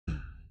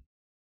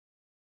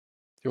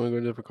you want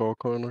to go to the call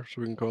corner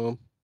so we can call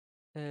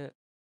him?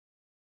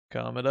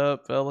 Calm it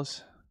up,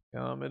 fellas.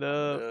 Calm it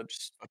up.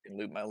 Just fucking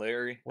loot my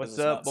Larry. What's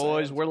up,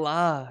 boys? Sand. We're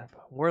live.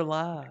 We're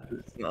live.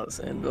 It's not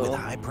sand With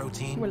high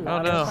protein,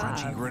 Oh no,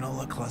 crunchy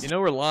granola cluster. you know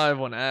we're live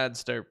when ads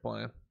start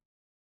playing.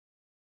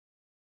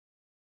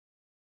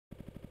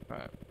 All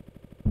right,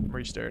 I'm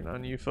restarting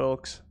on you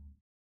folks.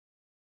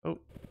 Oh,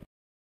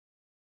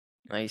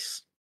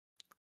 nice.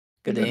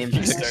 Good aim.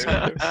 Good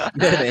aim.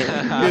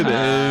 Good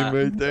aim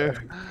right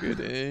there.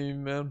 Good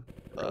aim, man.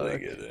 Really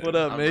good aim. What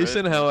up,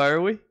 Mason? How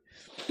are we?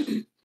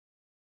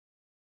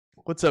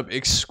 What's up,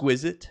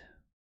 exquisite?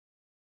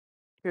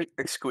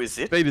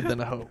 Exquisite. Faded than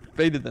a hoe.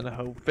 Faded than a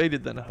hoe.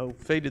 Faded than a hoe.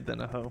 Faded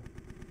than a hoe.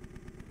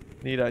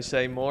 Need I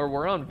say more?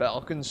 We're on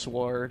Balkan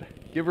Sword.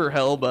 Give her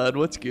hell, bud.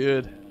 What's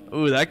good?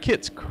 Ooh, that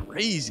kit's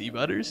crazy,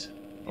 Butters.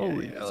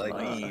 Holy I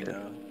like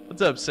that.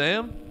 What's up,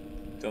 Sam?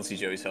 Don't see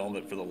Joey's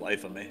helmet for the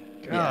life of me.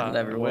 Yeah, God,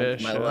 never wish,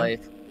 in my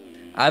life.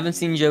 I haven't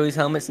seen Joey's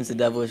helmet since the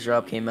Devilish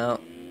drop came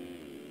out.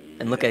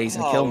 And look at he's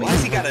gonna kill me.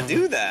 Why's he gotta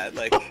do that?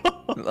 Like,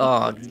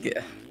 oh,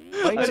 yeah.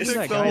 Why you gotta be took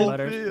that the guy, whole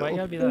Butters? field. Why you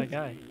gotta be that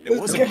guy? it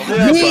wasn't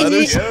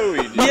Butters.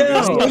 Joey, dude.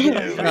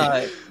 Yo,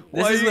 God.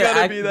 Why This is you what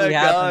gotta be that actually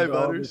guy, happens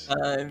all the Butters?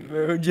 time,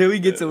 bro. Joey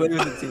gets away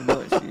with it too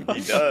much, dude.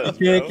 He does,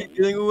 You can't bro. keep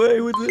getting away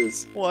with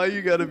this. Why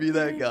you gotta be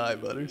that guy,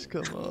 Butters?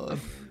 Come on.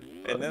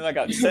 And then I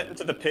got sent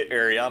into the pit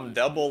area. I'm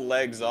double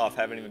legs off.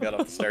 Haven't even got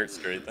off the start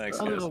straight. Thanks,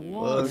 Oh, guys. the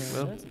water.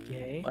 man. That's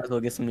gay. Might as well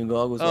get some new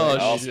goggles. Oh, right?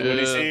 Oh,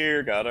 somebody's shit.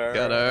 here. Got her.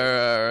 Got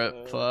her.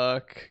 Alright,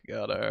 fuck.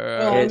 Got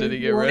her. Did he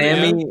get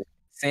ready? yet?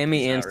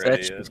 Sammy and He's not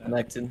ready Fetch yet. was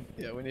connected.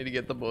 Yeah, we need to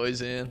get the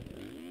boys in.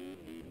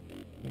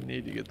 We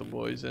need to get the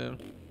boys in.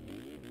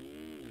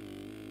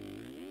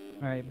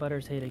 Alright,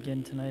 Butters hate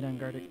again tonight on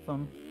Gartic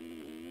Phone.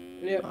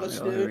 Yep, Oh, let's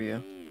yeah, do here it. we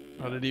go.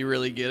 Oh, did he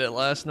really get it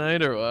last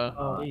night or what?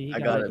 Oh, he I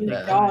got got it. it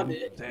bad. Got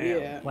it. Damn.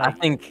 Yeah. I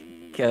think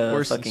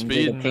Worse than fucking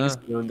speeding, Jacob huh?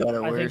 Kingsfield got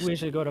it I think worse. we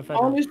should go to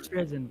federal Honest-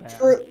 prison back.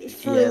 For Yeah,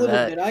 a little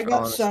that, bit, I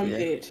got some honestly,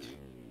 yeah. hate.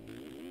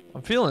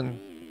 I'm feeling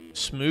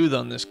smooth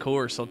on this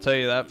course. I'll tell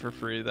you that for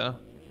free, though.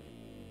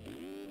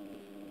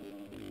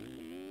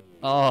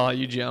 Oh,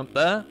 you jumped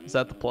that? Is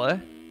that the play?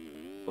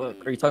 What,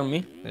 are you talking to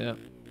me? Yeah.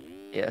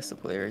 Yeah, that's the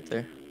play right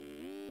there.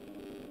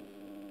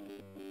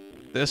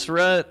 This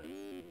rut,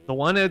 the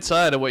one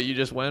outside of what you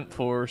just went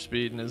for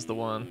speeding is the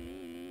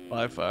one.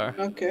 By far.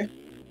 Okay.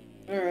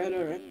 Alright,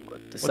 alright.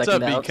 What's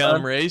up,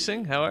 Become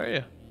Racing? How are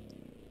you?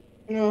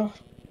 No,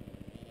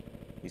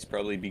 He's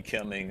probably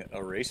becoming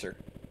a racer.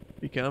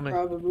 Becoming.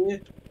 probably.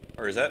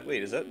 Or is that?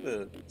 Wait, is that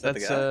the? Is that the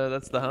That's guy?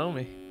 that's the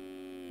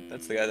homie.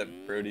 That's the guy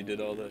that Brody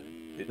did all the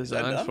is that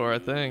Designs done? for, I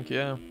think.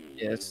 Yeah.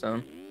 Yeah, it's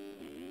done.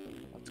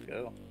 Let's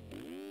go.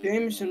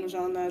 Jameson was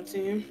on that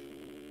team.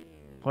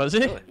 Was he?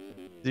 Really?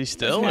 Is he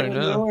still That's or not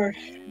no? door.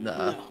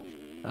 Nah. No.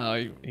 Oh,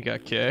 he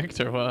got kicked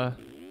or what?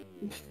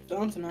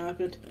 Something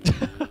happened.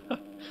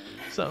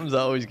 Something's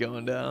always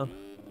going down.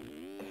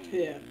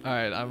 Yeah. All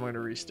right, I'm going to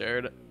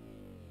restart it.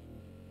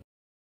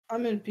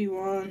 I'm in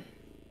P1.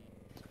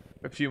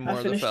 A few more of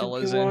the finished in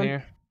fellas in P1.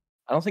 here.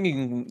 I don't think you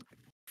can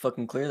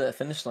fucking clear that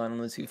finish line on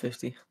the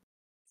 250.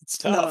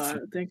 It's No, tough. I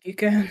don't think you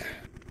can.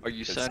 Are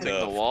you It's sending the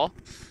tough. wall?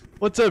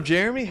 What's up,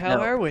 Jeremy? How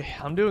No. are we?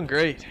 I'm doing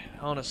great,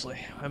 honestly.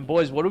 And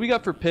boys, what do we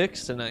got for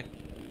picks tonight?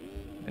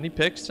 Any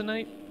picks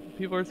tonight?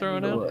 People are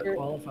throwing out? What?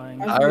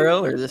 Qualifying. I-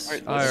 IRL or this?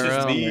 Alright,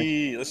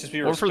 IRL. let's just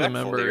be Or for the respectful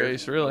member here.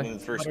 race, really. In the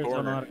first Butters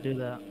don't know how corner. to do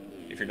that.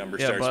 If your number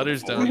Yeah, starts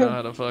Butters with a don't four. know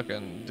how to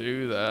fucking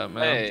do that,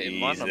 man. Hey,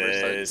 my number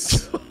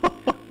Jesus.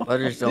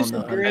 Butters don't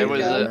know. Disagree. It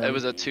was Great it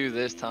was a 2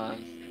 this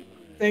time.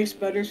 Thanks,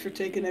 Butters, for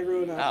taking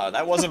everyone out. Oh,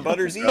 that wasn't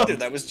Butters either.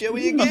 That was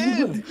Joey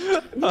again.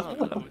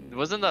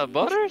 Wasn't that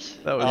Butters?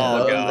 That was Oh,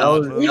 Butters. God.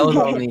 That was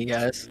all me,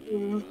 guys.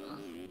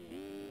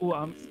 Ooh,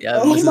 I'm Yeah,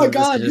 Oh this my is,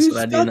 God, this is you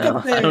what I do stuck now.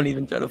 up there. I don't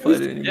even try to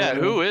fight it anymore. Yeah,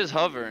 who is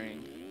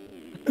hovering?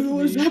 Who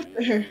was up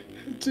there?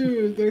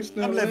 Dude, there's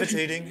no I'm way.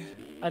 levitating.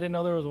 I didn't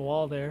know there was a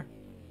wall there.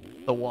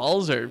 The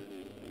walls are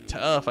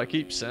tough. I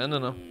keep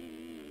sending them.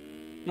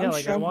 Yeah, I'm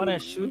like I want to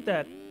shoveling. shoot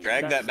that.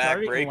 Drag that back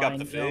starting break up line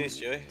the jump face,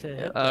 Joey. to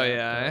hit Oh, that,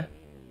 yeah, but-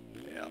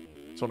 Yeah.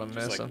 That's what I'm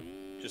Just like-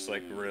 missing. Just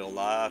like real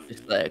life.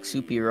 Just like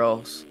Soupy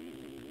Ross.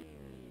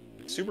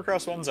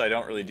 Supercross ones, I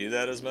don't really do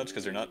that as much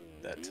because they're not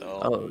that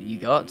tall. Oh, you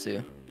got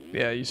to.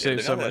 Yeah, you save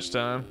they're so not much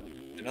time.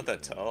 They're not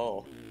that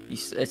tall. You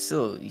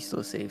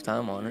still save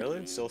time on it. Really?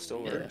 It still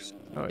Yeah. works.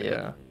 Oh, Yeah.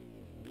 yeah.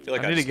 I feel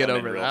like I need to just get come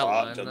in over real that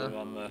hot line, to though. live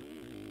on the-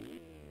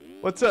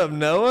 What's up,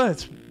 Noah?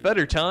 It's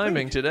better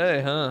timing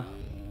today, huh?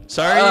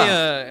 Sorry,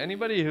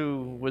 anybody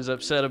who was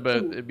upset about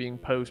it being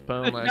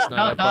postponed last night,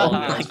 I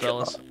apologize,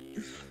 fellas.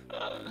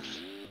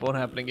 Won't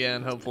happen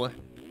again, hopefully.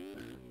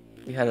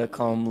 We had a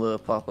calm little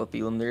pop-up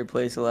Elam to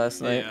replace it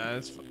last night. Yeah,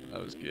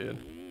 that was good.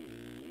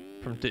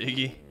 From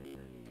Diggy.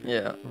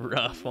 Yeah.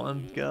 Rough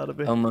one, gotta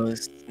be.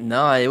 Almost.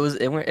 No, it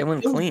went It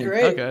was clean.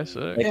 great. Okay,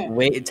 sick. Like Yeah.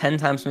 way 10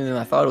 times smoother than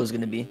I thought it was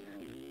gonna be.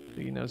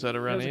 Diggy knows how to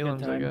run was a good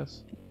Elams, I time.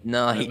 guess.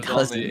 No, he It was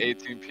doesn't. only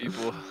 18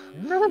 people.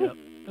 Yep.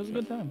 It was a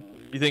good time.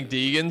 You think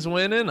Deegan's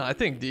winning? I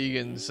think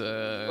Deegan's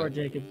Or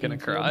Jacob gonna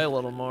Kingswood. cry a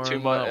little more. Too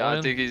and much. not I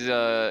win. think he's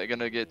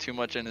gonna get too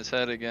much in his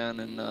head again,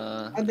 and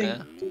I think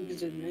yeah.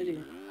 he's an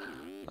idiot.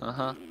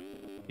 Uh-huh.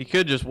 He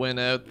could just win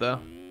out though.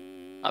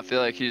 I feel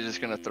like he's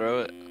just gonna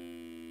throw it.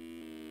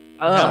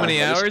 How Oh,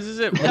 many I just- hours is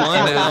it? 1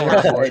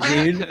 hour. Right,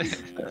 dude.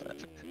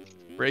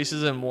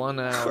 Races in 1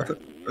 hour.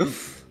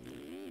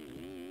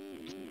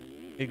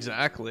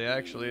 Exactly.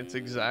 Actually, it's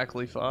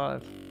exactly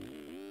 5.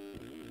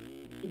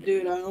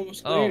 Dude, I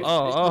almost Oh, cleared.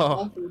 oh, It's oh.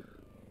 awful.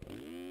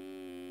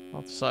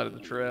 Off the side of the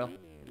trail.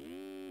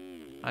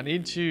 I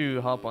need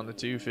to hop on the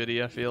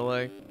 250. I feel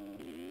like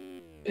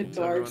It Is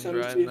darks on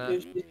everyone the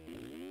driving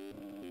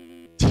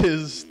that?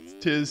 250.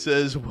 Tiz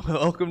says,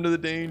 "Welcome to the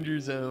danger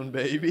zone,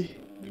 baby."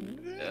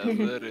 Yeah,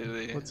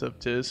 literally. What's up,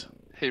 Tiz?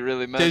 He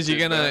really meant Tiz, it, you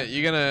bro. gonna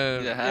He's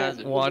a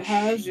hazard. watch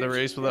hazard. the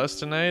race with us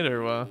tonight,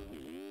 or what?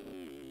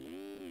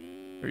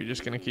 Or are you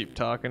just gonna keep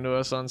talking to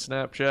us on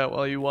Snapchat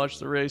while you watch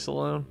the race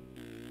alone?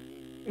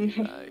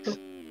 Nice.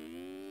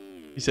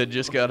 He said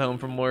just got home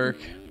from work.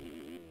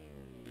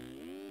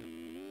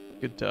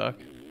 Good talk.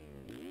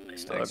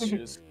 Thanks,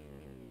 Shiz.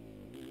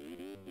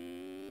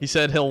 He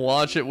said he'll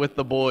watch it with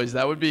the boys.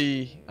 That would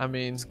be, I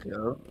mean, Let's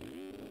go.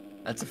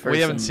 That's the first. we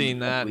haven't in seen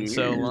that in couple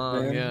so years,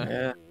 long. man.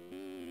 Yeah,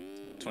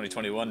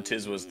 2021,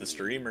 Tiz was the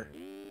streamer.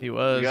 he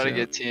was. You gotta yeah.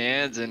 get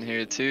Tians in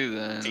here too,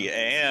 then.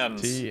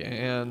 Tians. T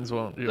ands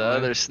won't join. The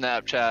other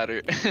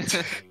Snapchatter.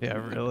 Yeah,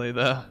 really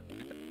though.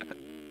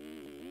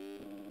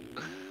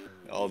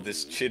 All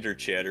this chitter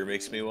chatter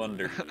makes me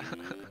wonder.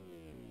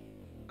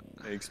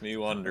 Makes me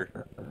wonder.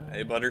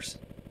 Hey, Butters.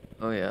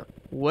 Oh yeah.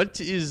 What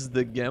is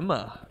the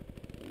Gemma?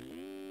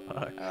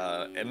 Fuck.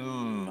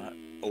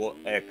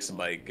 MX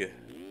bike.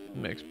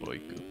 MX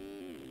bike.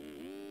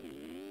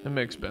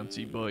 MX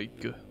bouncy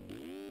bike.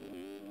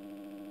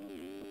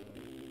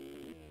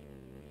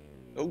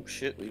 Oh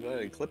shit, Levi,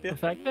 did I clip The you?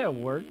 fact that it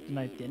worked and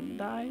I didn't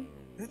die,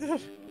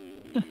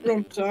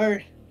 I'm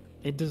sorry.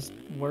 it just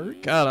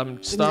worked. God,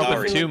 I'm stopping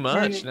Sorry. too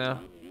much now.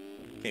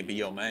 Can't be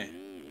your man.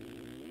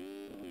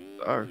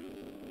 Are.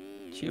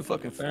 She a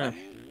fucking fan.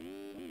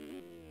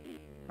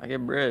 I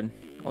get bread.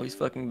 All these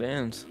fucking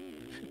bands.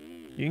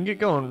 You can get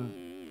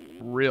going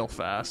real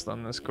fast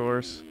on this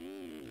course.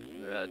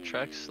 Yeah,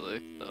 track's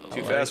slick though.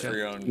 Too like fast it. for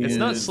your own It's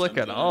not good slick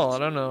at all. I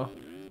don't know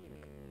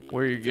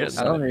where you're getting.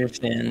 I it. don't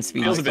understand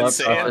speed Feels a bit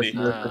stop process sandy.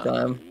 most of the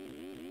time.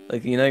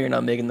 Like you know you're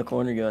not making the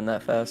corner going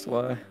that fast.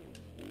 Why?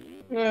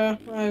 Yeah,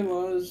 I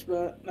was,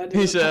 but I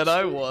didn't. He said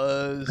I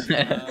was.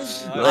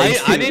 Uh,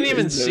 I didn't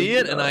even see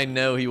it, and I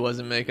know he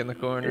wasn't making the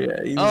corner.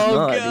 Yeah, he was Oh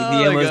not, dude. god,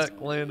 He I almost-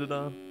 got landed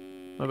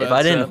on. My If bad,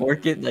 I didn't Seth.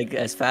 work it like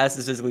as fast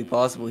as physically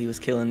possible, he was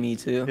killing me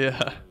too.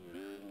 Yeah.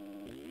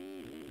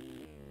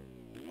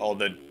 Oh,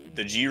 the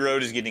G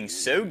road is getting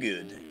so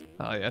good.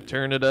 Oh yeah,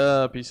 turn it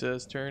up. He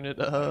says, turn it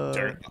up.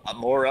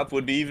 More up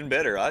would be even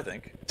better, I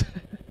think.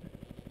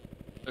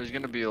 There's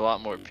gonna be a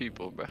lot more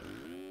people, bro.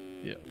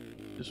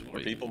 Just More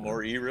wait. people,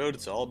 more E road.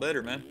 It's all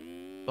better, man.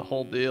 The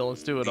whole deal.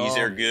 Let's do it all. These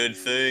are good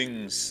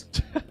things.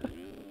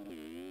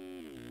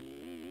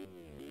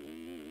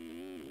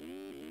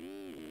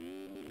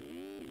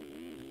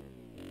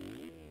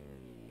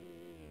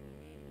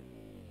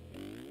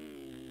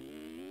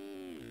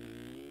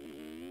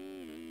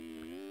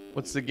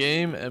 What's the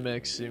game?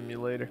 MX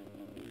Simulator.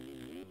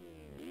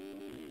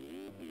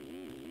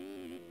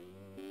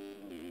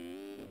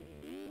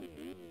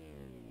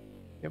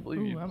 Can't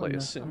believe Ooh, you I'm play in a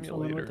the- I'm swimming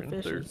simulator with the in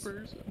third fishes.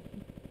 person.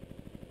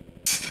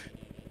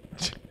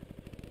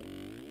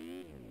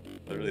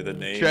 Literally the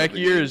name. Track of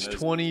the year game is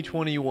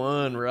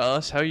 2021.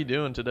 Ross, how you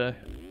doing today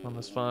on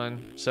this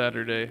fine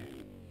Saturday?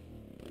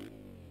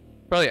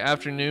 Probably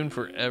afternoon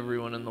for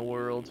everyone in the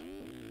world.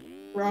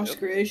 Ross Yep.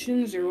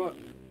 Creations or what?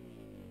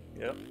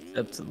 Yep.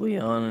 Except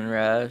Leon and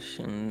Rash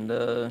and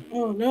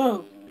Oh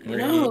no, Yeah,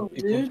 no,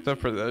 people- dude.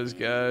 Except for those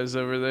guys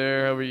over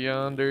there, over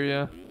yonder,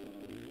 yeah.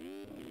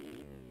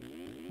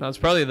 No, it's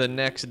probably the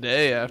next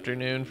day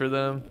afternoon for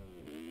them.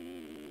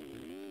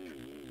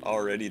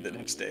 Already the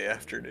next day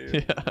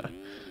afternoon. Yeah.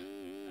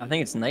 I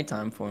think it's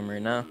nighttime for him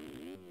right now.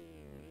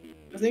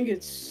 I think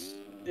it's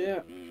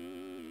yeah.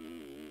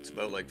 It's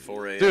about like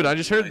 4 a.m. Dude, I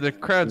just heard the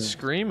tonight. crowd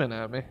screaming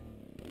at me.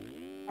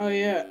 Oh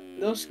yeah,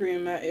 they'll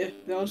scream at you.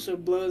 They also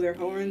blow their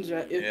horns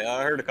at you. Yeah,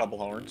 I heard a couple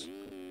horns.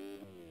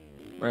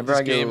 Whenever This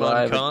I go game on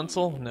live,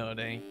 console? No, it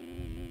ain't.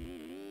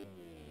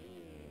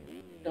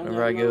 Don't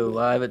whenever I go download it.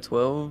 live at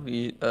 12,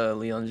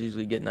 Leon's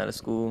usually getting out of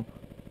school.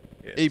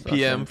 Yeah, 8 so I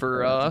p.m. think,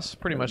 for us.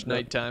 Pretty much yeah.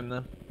 nighttime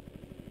then.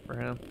 For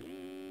him.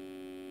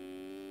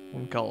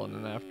 I'm calling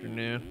an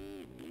afternoon.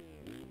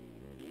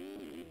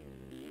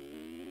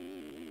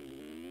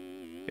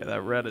 Yeah,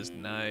 that red is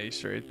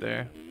nice right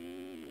there.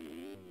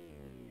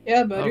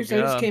 Yeah, Butters. I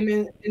God. just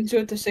came into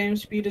it the same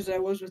speed as I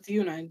was with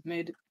you, and I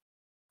made it.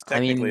 I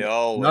mean, technically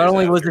always Not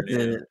only was it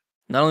afternoon.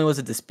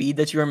 the speed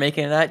that you were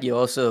making it at, you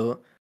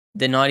also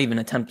did not even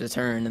attempt to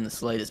turn in the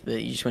slightest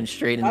bit. You just went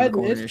straight into I the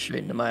corner, did.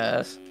 straight into my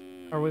ass.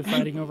 Are we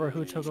fighting over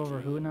who took over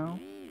who now?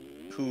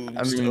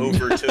 Coombs mean-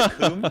 overtook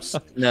Coombs?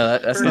 No,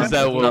 that's Is not. Is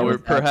that not what we're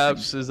what's happening.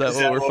 perhaps? Is that Is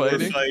what that we're what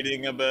fighting? we're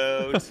fighting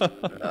about?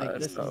 Like That's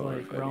this is not what we're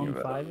like fighting round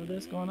about. 5 of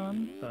this going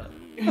on, but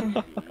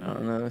I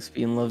don't know.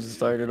 Speed loves to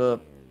start it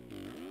up.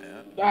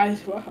 Yeah.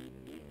 Wow.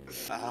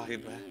 Ah,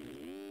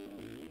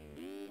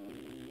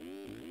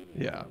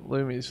 Yeah,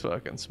 Lumi's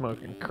fucking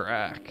smoking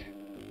crack.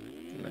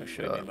 No what do you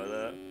shot. mean by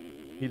that?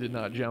 He did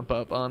not jump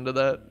up onto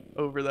that,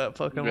 over that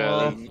fucking Yeah, wall.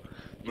 there's, He's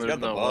there's got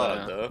the no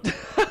bod, way.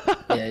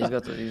 though. Yeah, he's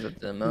got the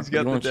demo. He's got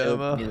He the won't show it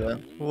demo. to me,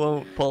 though.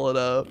 Won't pull it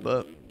up,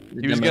 but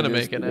The he was demo gonna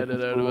goes make to an the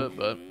edit out control. of it,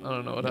 but I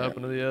don't know what Yeah.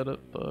 happened to the edit.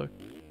 Fuck.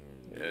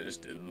 Yeah, it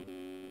just didn't.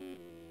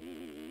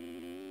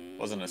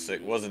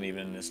 Wasn't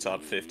even in his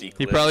top 50 clips.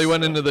 He probably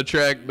went so- into the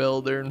track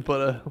builder and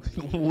put a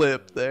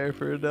lip there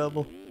for a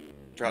double.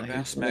 Drop down,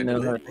 I smack know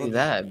the how lip, to do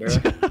brother.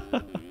 that,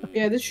 bro.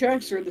 Yeah, the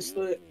tracks are the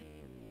slit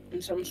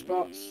in some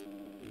spots.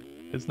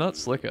 It's not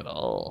slick at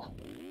all.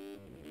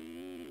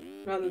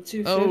 On the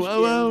 250.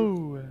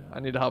 Oh. I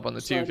need to hop on the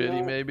Slide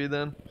 250 out. maybe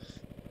then.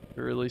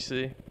 To really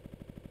see.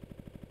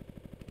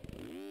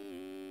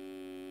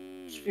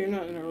 If you're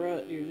not in a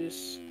rut, you're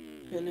just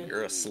spinning.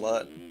 You're a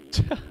slut.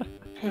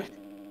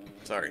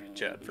 Sorry,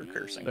 Chad, for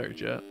cursing. Sorry,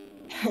 chat.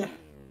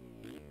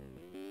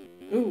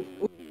 Ooh,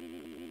 ooh.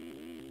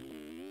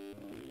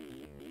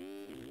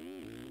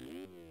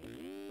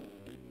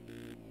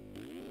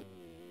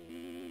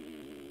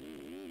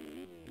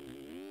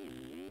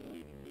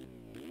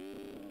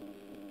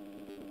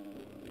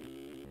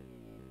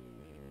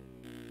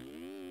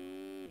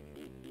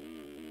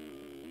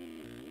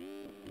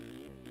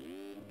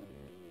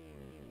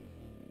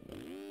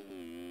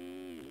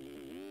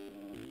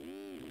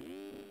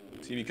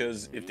 See,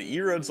 because if the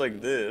E-road's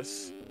like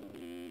this,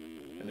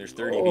 and there's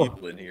 30 Oh.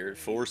 people in here, it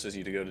forces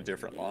you to go to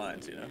different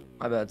lines, you know?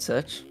 My bad,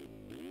 Setch.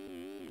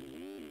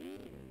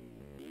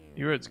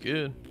 E-road's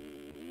good.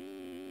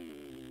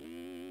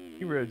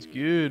 E-road's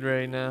good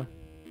right now.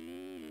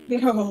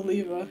 Oh,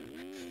 Levi.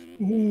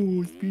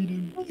 ooh,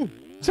 speeding.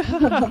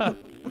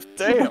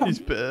 Damn! He's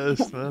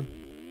pissed, man.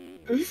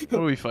 What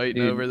are we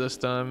fighting Dude. over this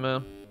time,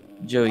 man?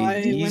 Joey,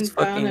 I these went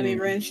down and he fucking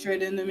ran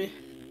straight into me.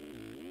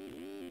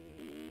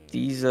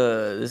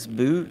 this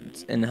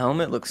boot and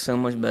helmet looks so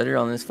much better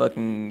on this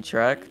fucking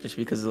track just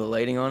because of the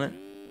lighting on it.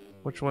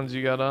 Which ones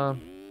you got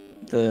on?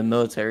 The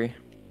military.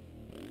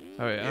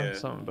 Oh yeah, Yeah.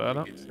 something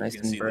about it. You Nice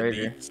can and see the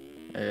brighter. beats.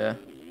 Yeah.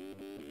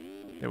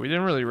 Yeah, we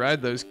didn't really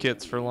ride those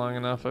kits for long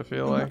enough, I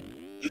feel like.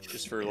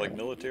 Just for, like,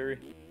 military.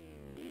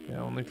 Yeah,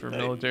 only for Hey.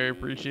 military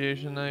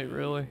appreciation night,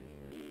 really.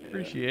 Yeah.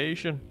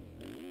 Appreciation.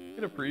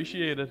 Get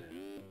appreciated.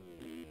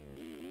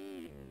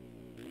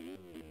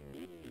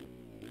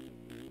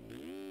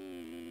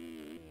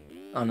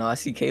 Oh no, I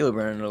see Caleb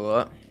running a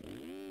lot.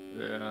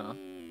 Yeah.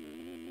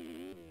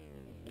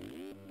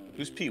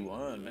 Who's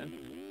P1, man?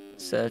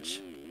 Setch.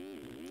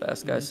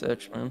 Fast guy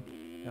Setch, man.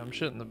 Yeah, I'm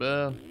shitting the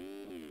bed.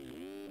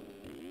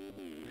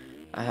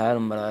 I had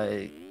him, but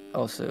I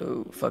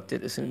also fucked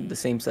it in the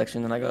same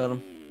section that I got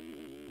him.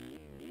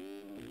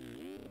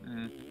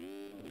 Mm.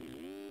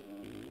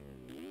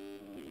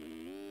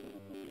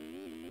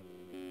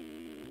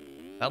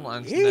 That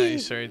line's Yee.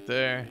 nice right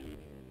there.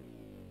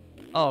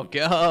 Oh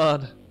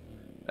god.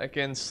 That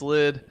end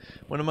slid.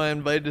 When am I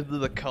invited to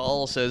the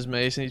call, says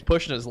Mason. He's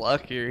pushing his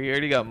luck here. He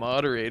already got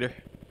moderator.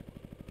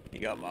 You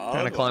got my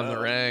Trying to climb the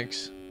wow.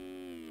 ranks.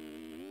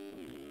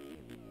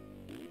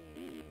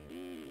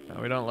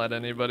 No, we don't let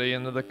anybody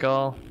into the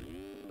call.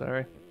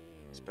 Sorry.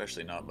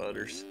 Especially not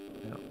Butters.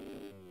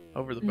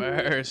 Over the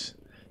bars.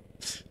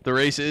 The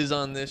race is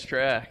on this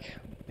track.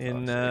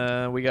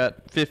 And we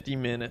got 50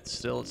 minutes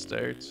still it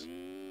starts.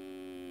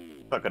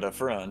 Fuck it up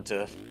front.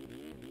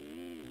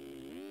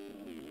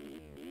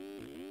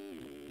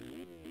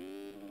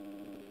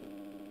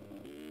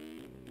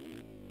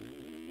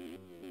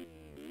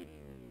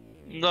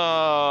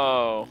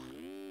 No.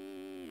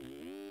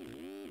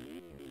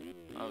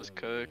 I was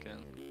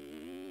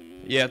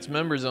cooking. Yeah, it's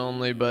members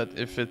only, but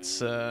if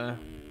it's if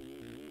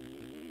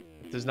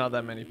there's not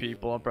that many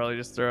people, I'll probably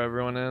just throw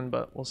everyone in,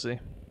 but we'll see.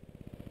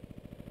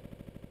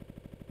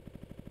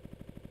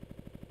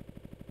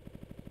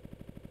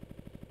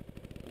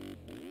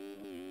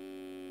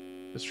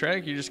 This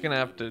track, you're just gonna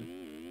have to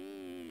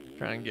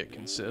try and get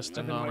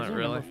consistent on it,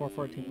 really. Number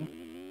 414.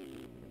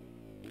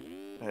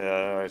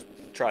 I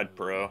tried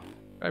pro.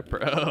 Right,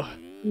 bro.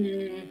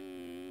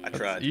 Mm. I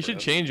tried. You should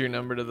pro. change your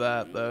number to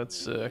that, though.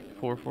 It's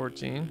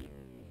 414.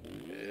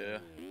 Yeah.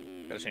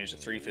 Gotta change to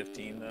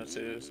 315 though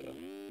too. So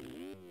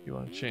You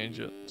want to change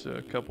it to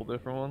a couple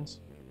different ones?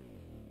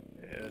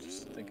 yeah,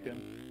 just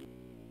thinking.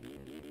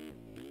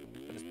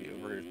 I'll just be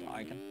over here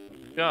dying.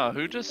 Yeah,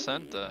 who just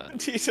sent that?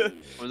 Tita,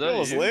 Was that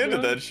almost you,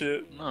 landed bro? that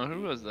shit. No,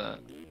 who was that?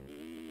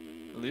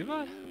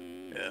 Levi?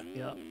 Yeah.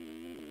 Yeah.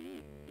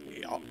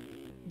 Yeah.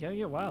 You gotta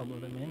get wild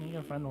with it, man. You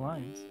gotta find the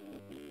lines.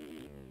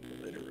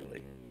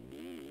 Literally.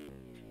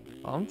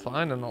 I'm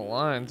finding the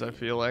lines, I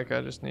feel like.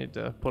 I just need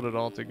to put it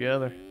all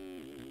together.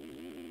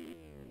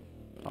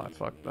 Oh, I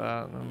fucked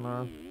that. Never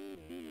mind.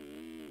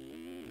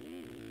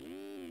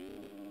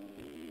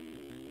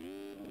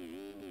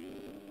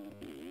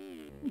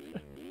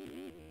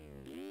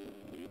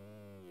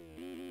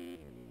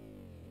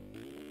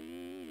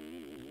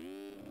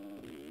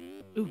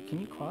 Ooh,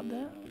 can you quad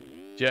that?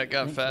 Jack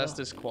got think so.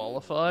 fastest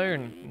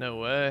qualifier? No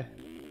way.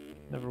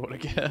 Never would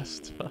have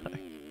guessed. Fuck.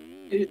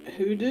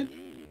 Who did?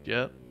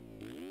 Jet.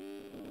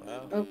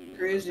 Wow. Oh,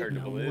 crazy. Hard to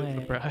No believe. way.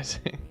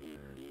 Surprising.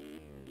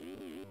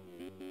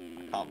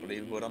 I can't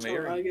believe what I'm So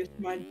hearing. I guess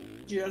my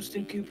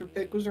Justin Cooper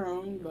pick was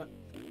wrong, but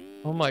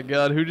Oh my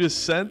god, who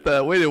just sent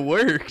that? Wait, it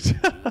worked.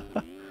 Why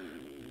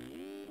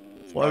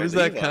Probably was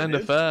that Levi, kind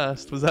of dude.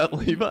 fast? Was that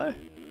Levi?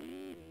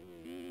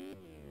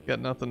 Got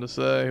nothing to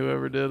say,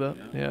 whoever did it.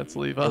 Yeah, it's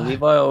Levi.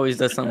 Levi always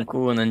does something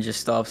cool and then just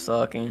stops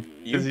talking.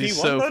 Because he's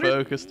UP1 so butter?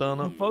 focused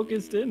on I'm it.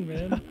 focused in,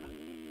 man.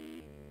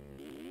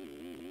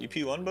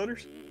 UP1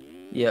 butters?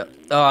 Yeah.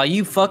 Oh,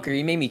 you fucker!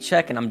 You made me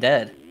check and I'm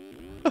dead.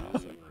 Oh,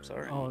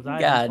 sorry. Oh, it's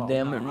Ivan's God fault,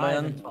 damn not it, man!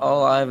 Ivan's fault.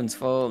 All Ivan's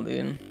fault,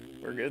 dude.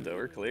 We're good though.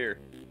 We're clear.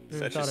 I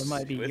Such thought a it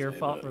might be with your me,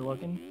 fault but for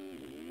looking.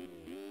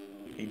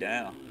 He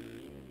down.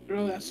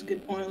 oh, that's a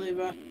good point,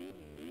 Levi.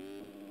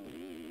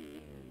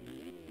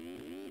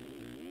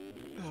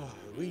 Oh,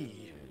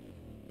 we.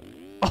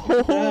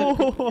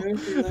 Oh!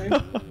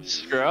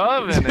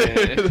 Scrubbing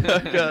it.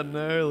 That got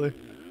gnarly.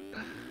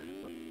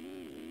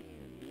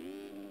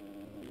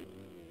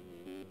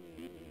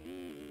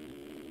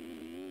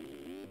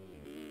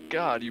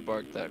 God, you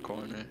barked that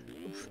corner.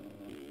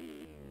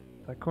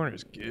 That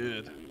corner's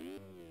good.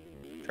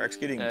 Track's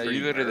getting Yeah, pretty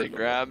you literally hard,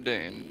 grabbed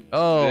it and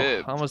Oh,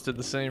 zipped. I almost did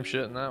the same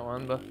shit in that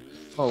one, but...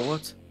 Oh,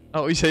 what?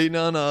 Oh, he's hating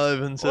on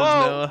Ivan, says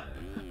Whoa!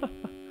 Noah.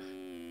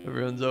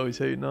 Everyone's always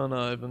hating on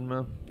Ivan,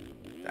 man.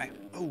 Dang.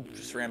 Oh,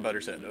 just ran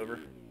Butter's head over.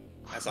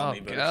 That's on Oh, me,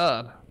 Butters.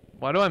 God.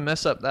 Why do I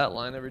mess up that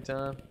line every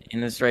time?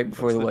 And it's right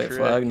before What's the the white trick?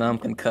 flag. Now I'm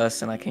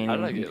concussed and I can't How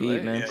did I even get compete,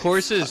 late? man. Yeah.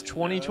 Course is fucking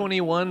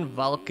 2021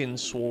 Valken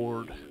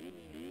Sword.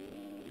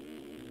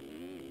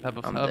 Have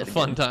I'm a dead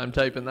fun again. time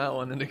typing that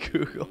one into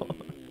Google.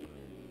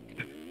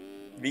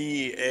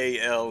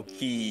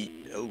 VALK.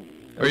 Oh.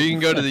 Or you can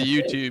go to the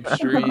YouTube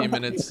stream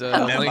and it's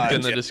Never linked in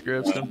mind, the Jeff.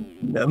 description.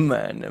 Never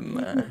mind, never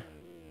mind.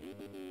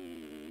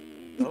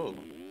 Oh.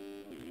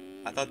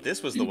 I thought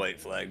this was the white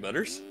flag,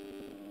 Butters.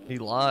 He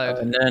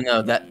lied.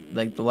 No, that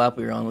like the lap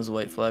we were on was a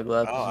white flag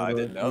lap. Oh, I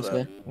didn't know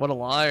that. What a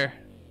liar.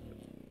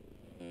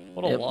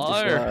 What a Yep,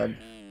 liar.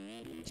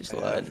 Just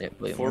lied.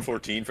 Yep, wait,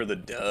 414 for the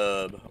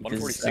dub.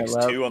 Because that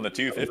lap 146.2 on the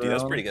 250.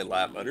 That's around. pretty good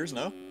lap, Butters,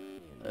 no?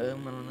 I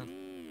don't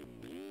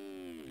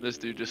know. This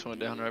dude just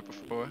went down right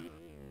before.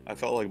 I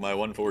felt like my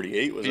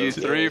 148 was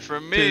P3 okay.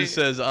 from me. Tiz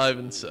says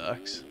Ivan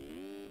sucks.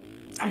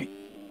 Aye.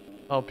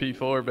 Oh,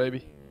 P4,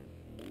 baby.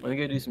 Let me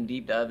go do some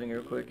deep diving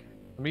real quick.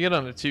 Let me get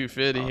on a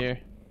 250 Oh. here.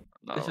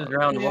 Not This a is lot.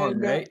 round Yeah, one,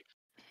 but- right?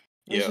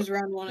 This Yeah. is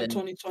round 1 of Then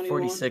 2021.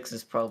 46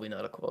 is probably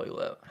not a quality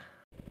lap.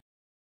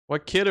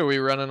 What kit are we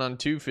running on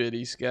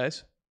 250s,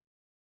 guys?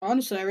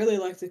 Honestly, I really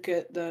like the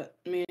kit that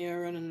me and you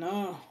are running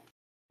now.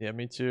 Yeah,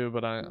 me too,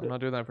 but I'm not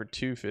doing that for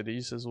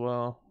 250s as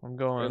well. I'm Run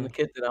going... the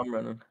kit that I'm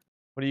running.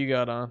 What do you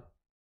got on?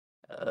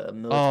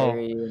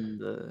 Military and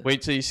the...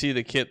 Wait till you see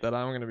the kit that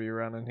I'm going to be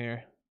running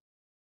here.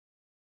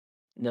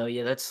 No,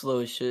 yeah, that's slow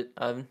as shit,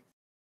 Ivan.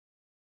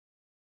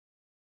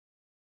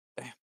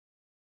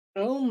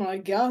 Oh my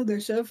god, they're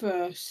so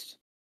fast.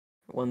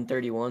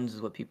 131s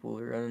is what people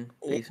were running.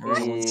 Oh, Facing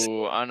races.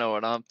 Ooh, I know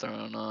what I'm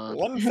throwing on.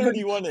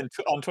 131 on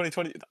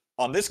 2020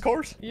 on this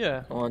course?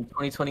 Yeah. On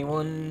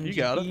 2021 You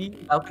got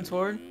GP, Falcon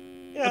Sword,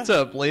 Yeah. What's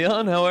up,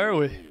 Leon? How are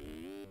we?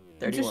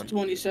 31. Just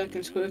 20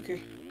 seconds quicker.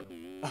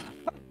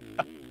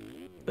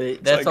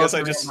 But that's guess also I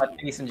ran just- by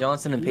Payson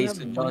Johnson, and You have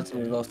Payson one Johnson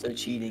was also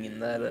cheating in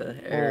that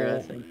era, I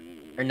Oh. think.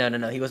 Or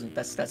no, he wasn't.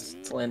 That's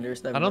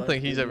slanderous. I don't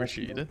think he's ever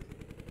cheated.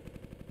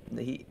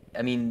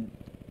 I mean,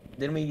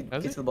 didn't we Has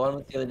get he? to the bottom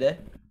of it the other day?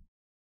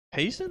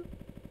 Payson?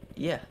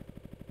 Yeah.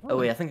 Oh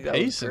wait, I think that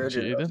was Payson Erode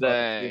cheated. Race.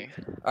 Dang.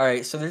 All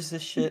right, so there's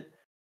this shit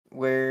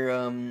where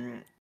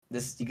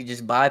this you could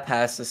just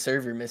bypass the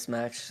server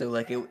mismatch. So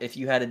like if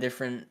you had a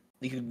different,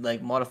 you could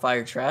like modify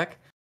your track,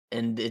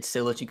 and it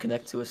still let you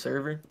connect to a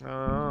server.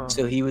 Oh.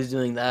 So he was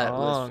doing that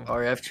Wrong. with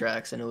RF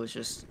tracks, and it was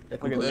just a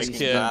at completely this Making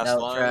kid. fast out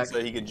lines track.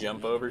 so he could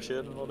jump over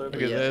shit and whatever.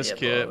 Look at this all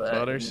kid, that,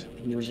 Butters. and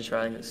he was just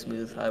riding a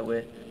smooth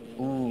highway.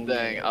 Ooh.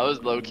 Dang, I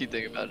was low key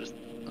thinking about just.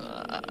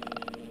 Nah.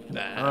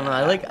 I don't know.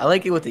 I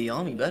like it with the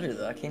Yami better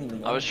though. I can't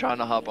even. I was trying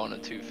to hop on a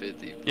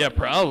 250. Yeah,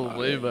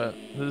 probably, but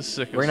this is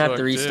sick as We're gonna have to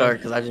fuck, restart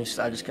because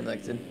I just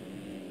connected.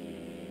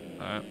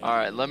 Too. Alright. All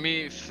right, let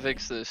me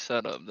fix this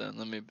setup then.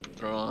 Let me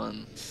throw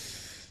on.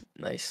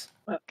 Nice.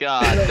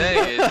 God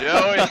dang it,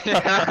 Joey. Fuck.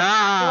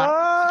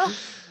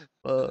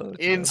 I got a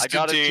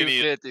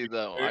Instantaneous. 250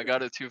 though. I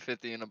got a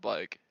 250 and a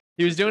bike.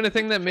 He was doing a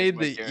thing that made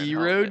my the Karen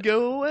E-Road helmet.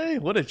 go away?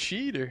 What a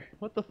cheater.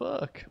 What the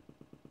fuck?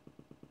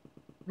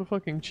 What a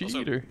fucking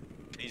cheater.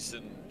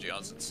 Jason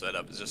Johnson's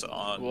setup is just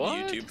on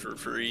What? YouTube for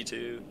free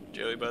too.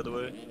 Joey, by the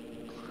way.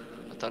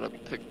 I thought I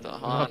picked the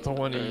Not Honda. the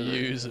one he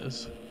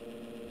uses.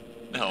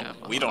 No, Yeah,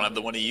 we don't have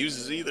the one he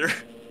uses either.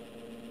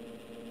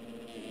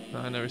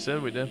 I never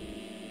said we did.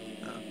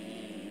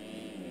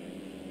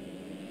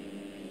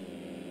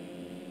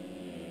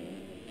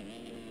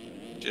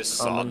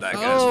 Just Oh, saw man. that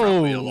guy's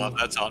probably a Oh, lot.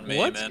 That's on me,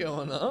 What's man.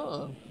 going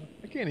on?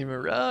 I can't even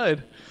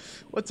ride.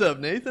 What's up,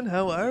 Nathan?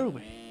 How are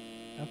we?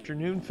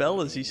 Afternoon,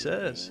 fellas, he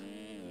says.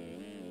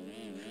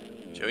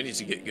 Joey needs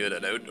to get good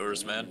at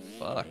outdoors, man.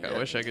 Fuck, I Yeah,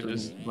 wish I could so we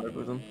just can work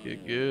with him.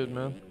 get good,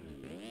 man.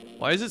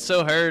 Why is it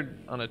so hard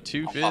on a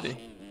 250?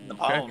 The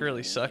Crack palm.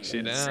 really sucks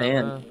you down.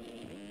 Sand. Huh?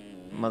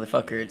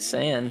 Motherfucker, it's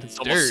sand. It's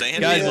almost Dirt.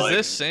 sandy, Guys, is like-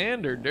 this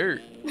sand or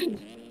dirt?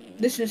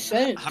 This is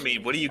sand. I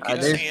mean, what do you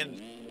get? there's-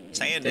 Sand.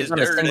 Sand There's is not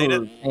a dirt, ain't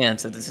single it?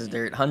 chance that this is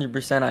dirt.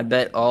 100%, I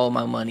bet all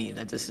my money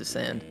that this is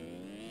sand.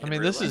 I mean,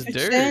 real this life. is It's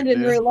dirt, sand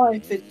in dude. real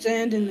life. It's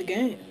sand in the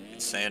game.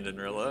 It's sand in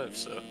real life,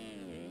 so.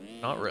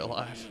 Not real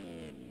life.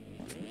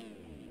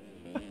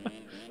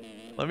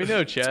 Let me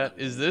know, chat.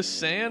 Is this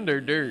sand or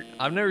dirt?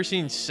 I've never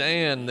seen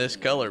sand this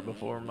color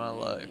before in my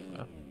life.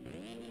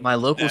 My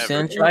local Never.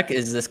 sand track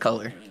is this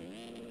color.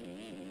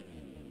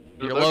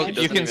 Your Loki you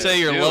doesn't can even say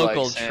your feel like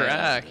local sand.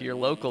 track. Your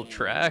local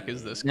track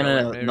is this No, color,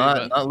 no, no, maybe, not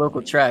but not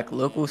local track.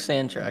 Local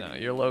sand track. no,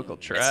 your local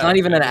track. It's not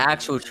even an maybe.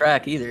 actual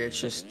track either. It's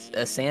just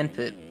a sand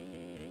pit.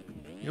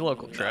 Your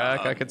local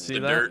track. I could see the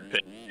that. dirt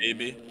pit,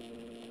 maybe.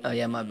 Oh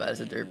yeah, my bad.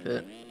 It's a dirt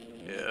pit.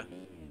 Yeah.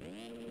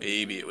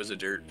 Maybe it was a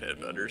dirt pit,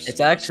 butters. It's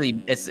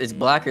actually it's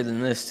blacker than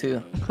this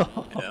too.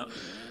 Yeah.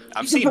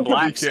 I've seen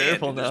black sand.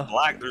 careful and there's now.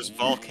 black. There's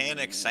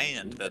volcanic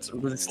sand that's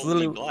It's fully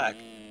literally- black.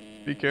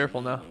 Be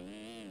careful now.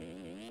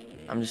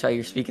 I'm just how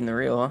you're speaking the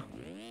real, huh?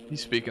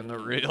 He's speaking the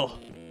real.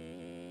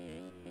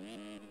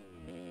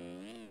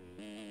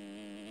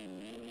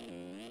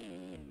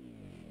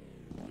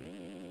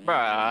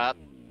 Right.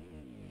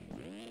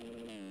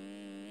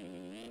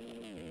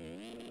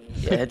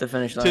 Yeah, hit the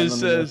finish line.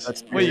 Tiz let me know if says,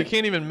 that's wait, you dirt.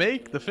 can't even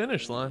make the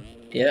finish line.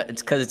 Yeah,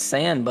 it's because it's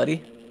sand,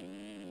 buddy.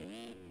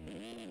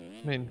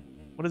 I mean,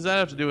 what does that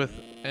have to do with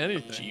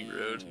anything? G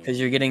road. Because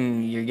you're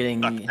getting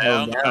Sucked down.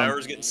 held The down.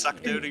 power's getting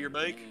sucked out of your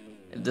bike.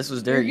 If this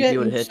was You're dirt, you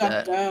would have getting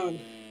hit sucked that. down.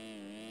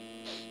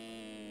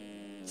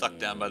 Sucked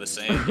down by the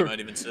sand, you might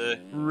even say.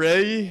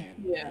 Ray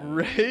Yeah.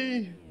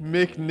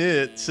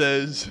 McNitt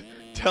says,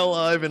 tell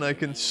Ivan I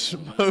can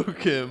smoke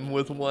him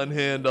with one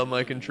hand on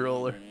my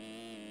controller.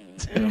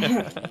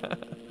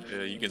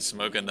 Yeah, you can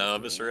smoke a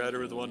novice rider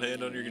with one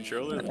hand on your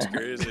controller. That's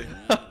crazy.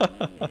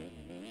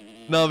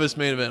 Novice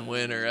main event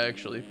winner,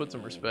 actually. Put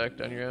some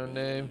respect on your own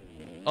name.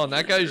 Oh, and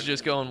that guy's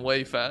just going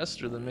way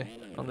faster than me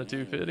on the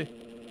 250.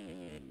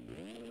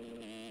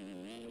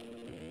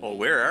 Well,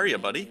 where are you,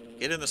 buddy?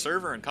 Get in the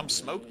server and come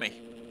smoke me.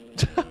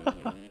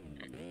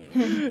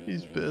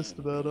 He's pissed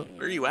about it.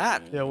 Where are you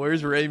at? Yeah,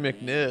 where's Ray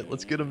McNitt?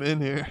 Let's get him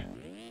in here.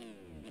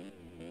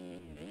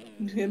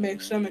 He's gonna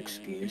make some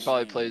excuse.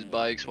 Probably plays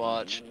bikes.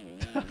 Watch.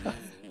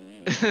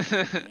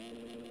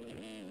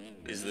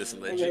 Is this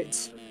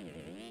Legends?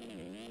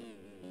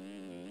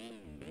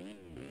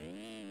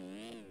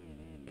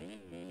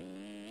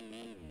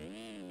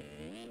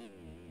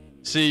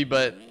 See,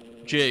 but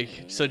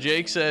Jake. So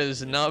Jake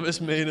says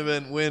novice main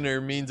event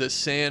winner means a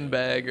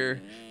sandbagger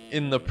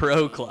in the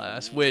pro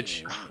class,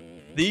 which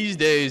these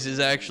days is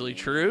actually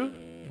true.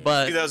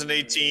 But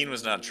 2018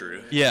 was not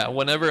true. yeah,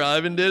 whenever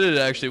Ivan did it, it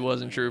actually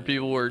wasn't true.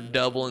 People were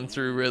doubling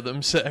through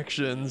rhythm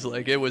sections.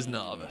 Like, it was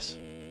novice.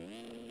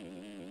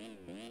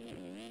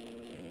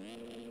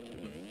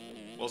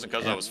 Wasn't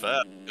because I was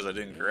fat, because I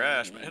didn't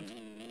crash, man.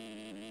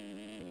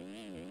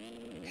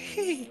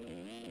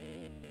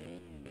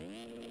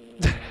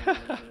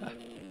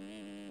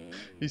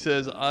 He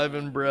says,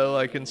 Ivan, bro,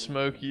 I can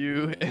smoke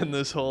you and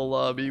this whole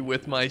lobby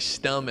with my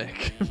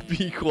stomach.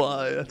 Be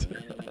quiet.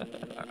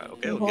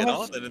 Okay, well, get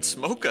on then and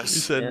smoke us. He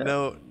said, Yeah.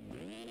 no.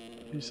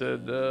 He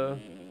said,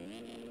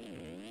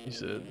 He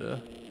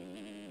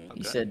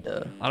Okay. said,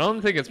 I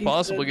don't think it's He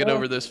possible to said get no.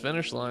 over this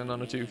finish line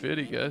on a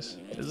 250, guys.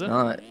 Is it?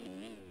 not.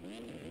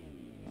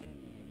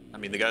 I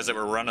mean, the guys that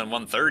were running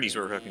 130s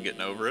were fucking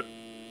getting over it.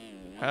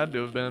 Had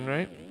to have been,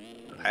 right?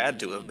 Had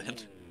to have been.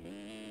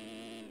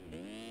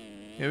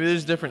 Maybe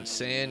there's different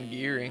sand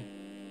gearing.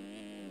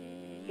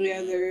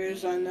 Yeah, there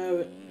is. I know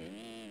it.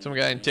 Some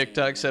guy in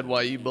TikTok said,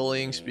 why you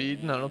bullying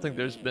Speed? And I don't think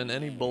there's been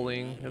any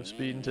bullying of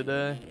Speed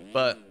today.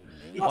 But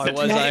why Not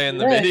was I in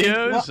the today.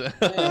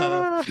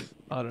 videos?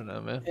 I don't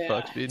know, man. Yeah.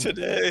 Fuck Speed.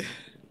 Today.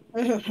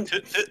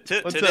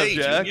 What's Today,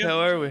 up, Jack? Junior. How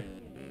are we?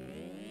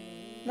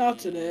 Not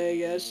today, I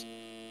guess.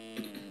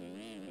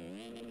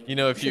 You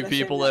know a few Should I say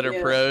people that? that are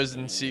Yeah. pros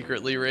and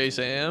secretly race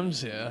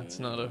AMs? Yeah, it's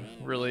not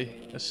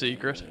really a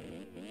secret.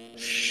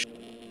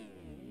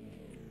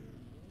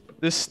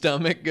 This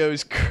stomach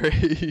goes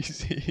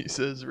crazy,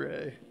 says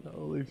Ray.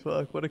 Holy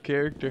fuck, what a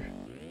character.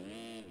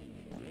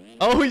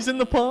 Oh, he's in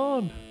the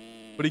pond!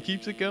 But he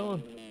keeps it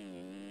going.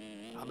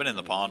 I've been in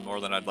the pond more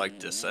than I'd like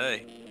to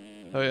say.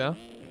 Oh yeah?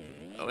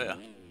 Oh yeah,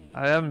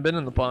 I haven't been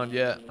in the pond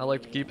yet. I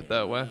like to keep it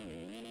that way.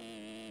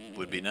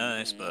 would be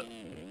nice, but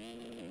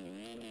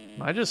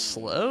Am I just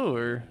slow,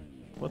 or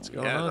what's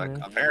going yeah, on like,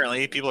 here?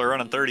 apparently people are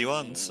running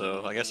 31s,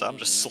 so I guess I'm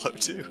just slow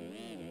too.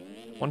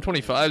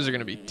 125s are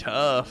gonna be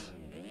tough.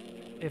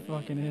 It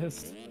fucking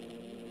is.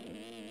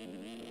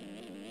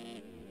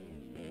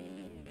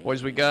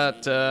 Boys, we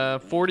got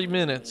 40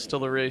 minutes till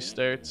the race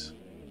starts.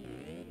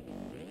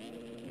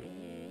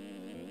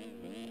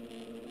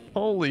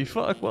 Holy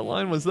fuck, what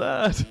line was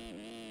that?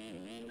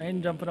 I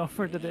ain't jumping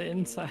over to the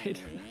inside.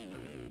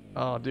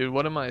 Oh, dude,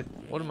 what am I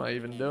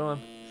even doing?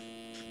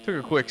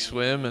 Took a quick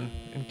swim and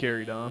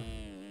carried on.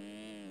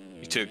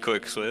 You took a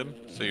quick swim,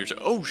 so you're.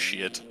 Oh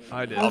shit!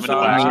 I did. I'm in the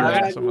sorry,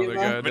 back. God, Some other Eva.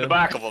 guy I'm in the did.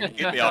 back of them.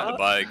 Get me on the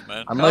bike,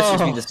 man. I must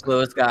just be Oh. the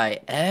slowest guy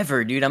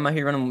ever, dude. I'm out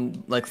here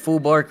running like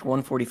full bark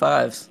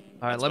 145s.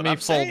 All right, That's let what me I'm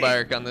full saying.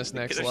 bark on this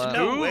next There's lap.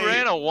 no Who way.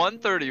 ran a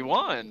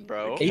 131,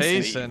 bro? Payson.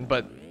 Payson,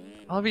 but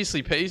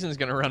obviously Payson's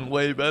gonna run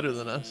way better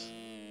than us.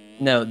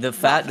 No, the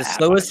that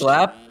slowest much.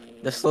 lap,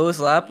 the slowest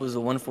lap was a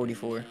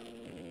 144,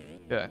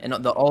 Yeah, and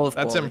the all of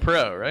that's quali. in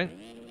pro, right?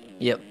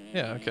 Yep.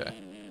 Yeah, okay.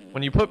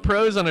 When you put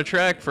pros on a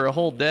track for a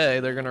whole day,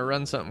 they're gonna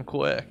run something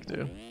quick,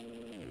 dude.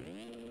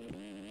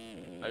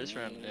 I just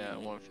ran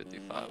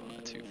 155 on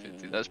a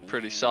 250. That's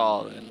pretty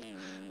solid,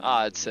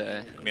 I'd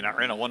say. I mean, I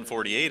ran a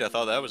 148. I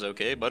thought that was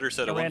okay. Butter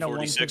said a I ran a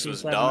 146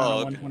 was 157 on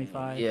a dog.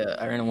 125. Yeah,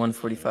 I ran a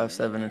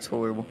 145.7. It's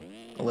horrible,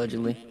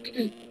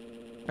 allegedly.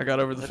 I got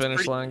over the That's finish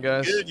pretty line,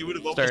 guys. Good. You would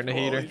have Starting to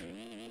heat her.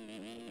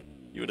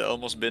 You would have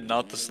almost been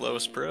not the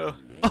slowest pro.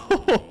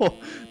 Oh,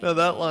 now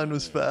that line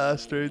was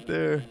fast right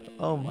there.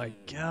 Oh my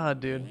god,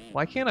 dude.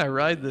 Why can't I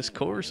ride this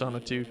course on a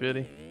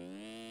 250?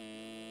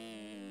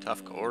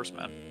 Tough course,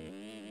 man.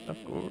 Of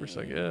course,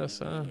 I guess,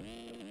 huh?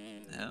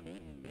 Yeah.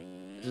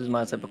 This is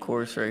my type of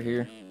course right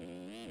here.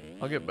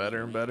 I'll get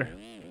better and better.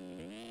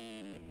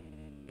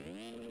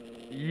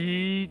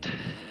 Yeet.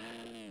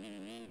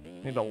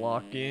 Need to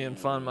lock in,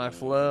 find my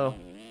flow.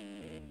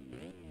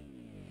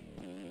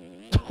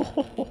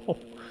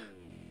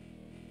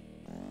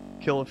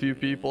 Kill a few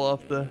people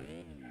off the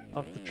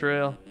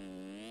trail.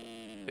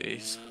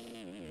 Peace.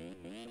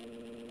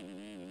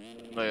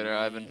 Later,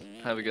 Ivan.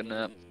 Have a good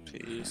nap.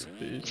 Peace.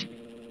 Peace.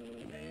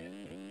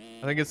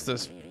 I think it's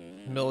this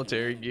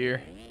military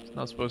gear. It's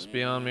not supposed to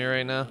be on me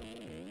right now.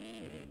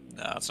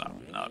 No, it's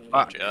not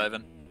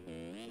Ivan.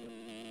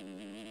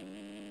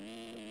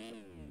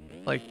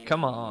 Like,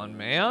 come on,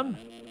 man.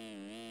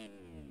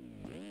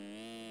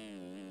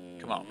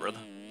 Come on, brother.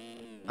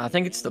 I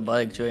think it's the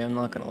bike, Joey. I'm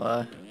not gonna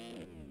lie.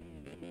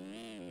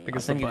 Like I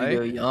it's the think if you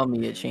bike. go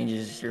Yami, it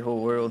changes your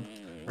whole world.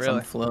 'Cause Really?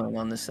 I'm flowing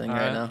on this thing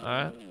right Alright, now.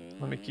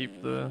 alright. Let me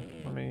keep the.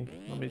 Let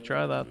me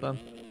try that then.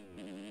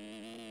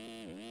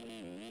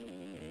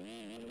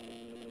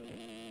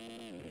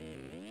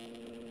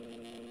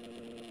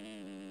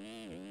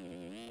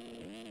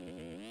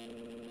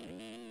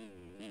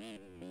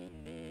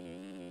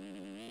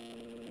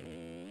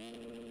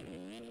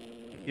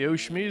 Yo,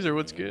 Schmeezer,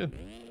 what's good?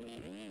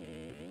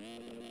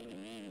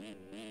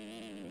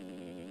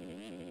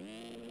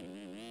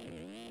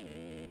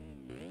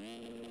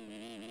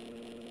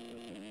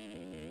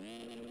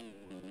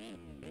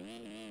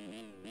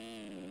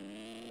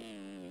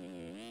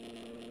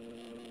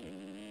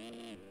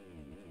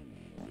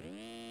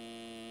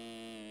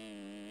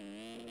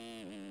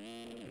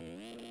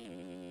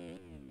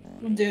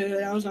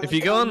 Dude, I was on If a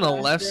you go on the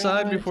dumbass left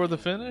side drive. before the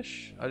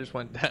finish, I just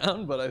went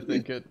down, but I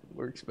think it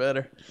works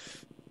better.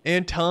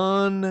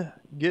 Anton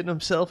getting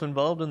himself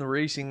involved in the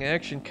racing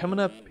action coming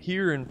up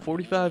here in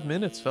 45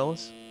 minutes,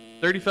 fellas.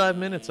 35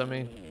 minutes, I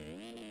mean.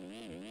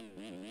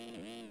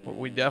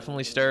 We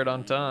definitely start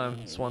on time.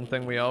 It's one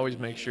thing we always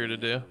make sure to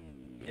do.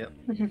 Yep.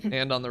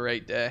 And on the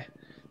right day.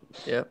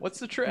 Yep. What's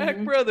the track,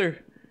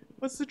 brother?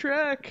 What's the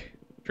track?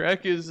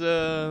 Track is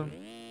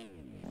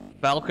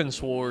Falcon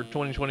Sword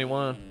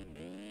 2021.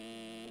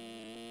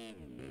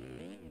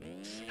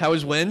 How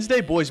was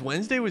Wednesday? Boys,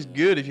 Wednesday was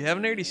good. If you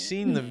haven't already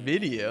seen the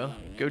video,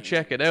 go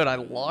check it out. I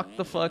locked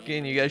the fuck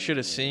in. You guys should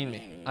have seen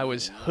me. I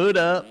was hood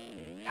up,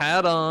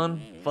 hat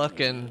on,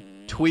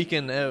 fucking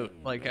tweaking out.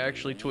 Like,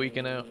 actually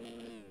tweaking out.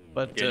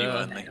 But,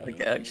 Genuinely.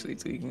 Like actually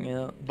tweaking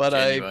out. but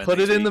I Genuinely put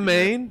it in the tweaking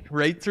main,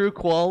 right through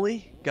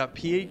quali. Got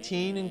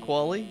P18 in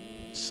quali.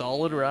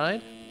 Solid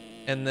ride.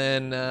 And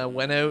then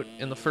went out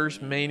in the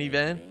first main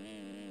event.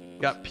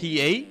 Got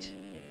P8.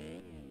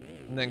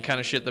 And then kind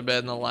of shit the bed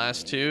in the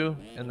last two.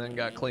 And then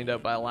got cleaned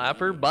up by a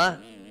lapper. But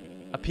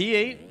a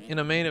P8 in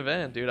a main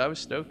event, dude. I was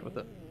stoked with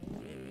it.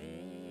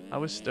 I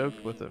was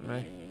stoked with it,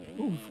 man.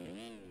 Ooh.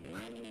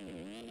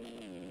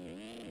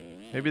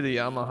 Maybe the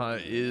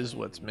Yamaha is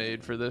what's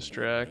made for this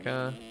track,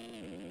 huh?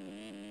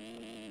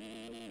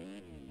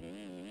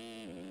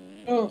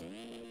 Oh,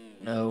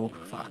 No,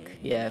 fuck.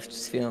 Yeah, I'm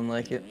just feeling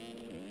like it.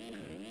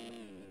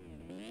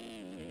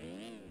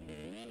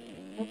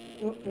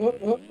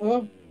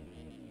 oh.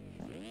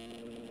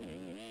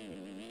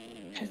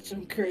 Had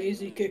some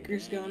crazy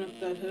kickers going up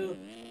that hill.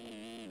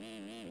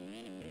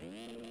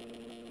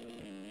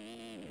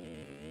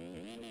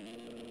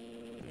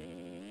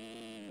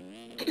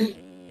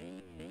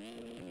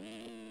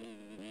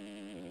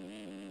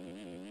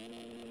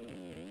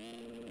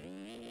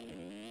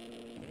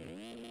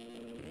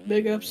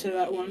 Big ups to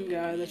that one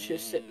guy that's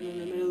just sitting in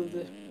the middle of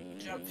the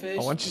jump face.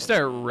 Oh, once you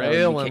start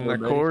railing the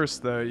buddy. course,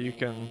 though, you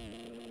can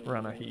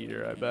run a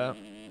heater, I bet.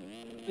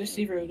 This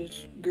road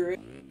is great.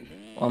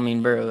 Well, I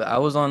mean, bro, I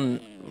was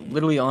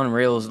literally on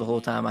rails the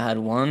whole time. I had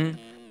one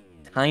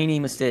tiny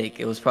mistake.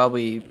 It was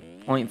probably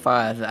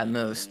 0.5 at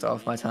most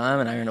off my time,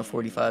 and I ran a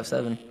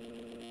 45.7.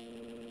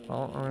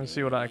 Well, I'm gonna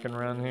see what I can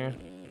run here.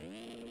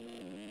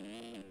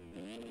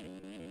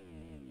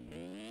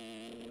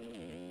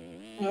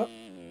 Oh,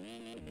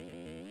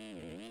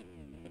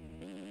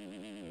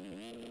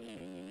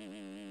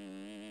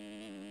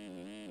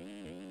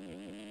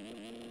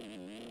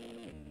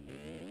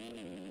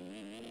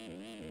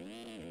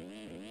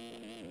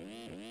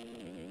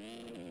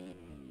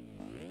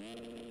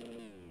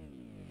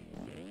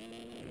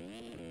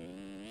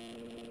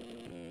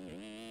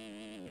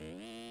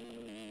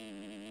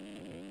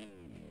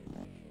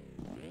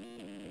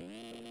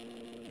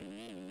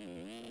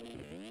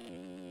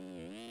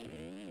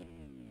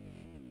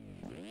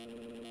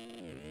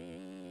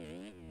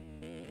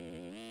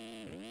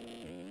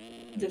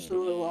 just a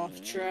little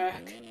off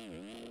track.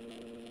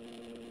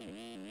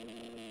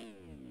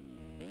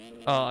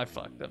 Oh, I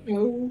fucked up.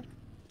 Oh,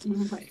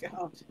 oh my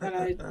god. And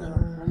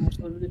I almost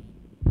lived it.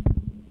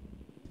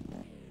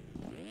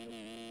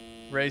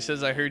 Ray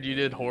says, I heard you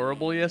did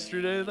horrible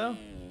yesterday, though.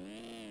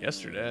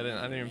 Yesterday, I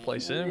didn't even play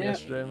Sim Yeah.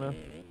 yesterday, man.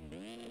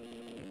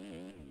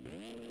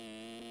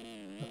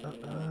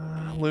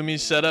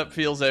 Lumi's setup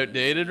feels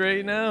outdated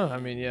right now. I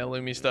mean, yeah,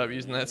 Lumi stopped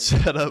using that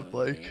setup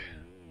like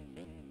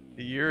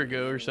a year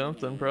ago or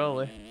something,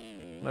 probably.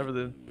 Whenever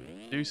the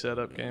new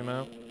setup came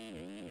out.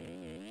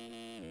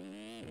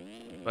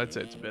 I'd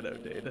say it's a bit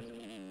outdated.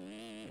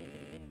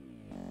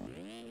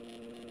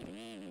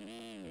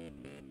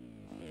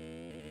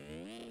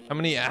 How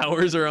many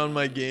hours are on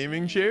my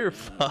gaming chair?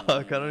 Fuck,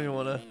 I don't even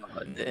want to.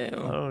 Oh,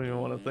 damn. I don't even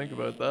want to think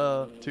about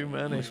that. Too How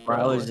many. much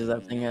hours does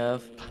that thing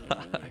have?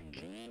 Fuck.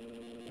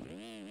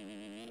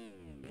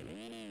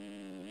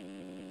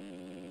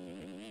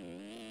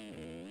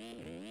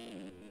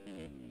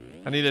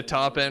 I need a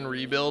top end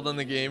rebuild on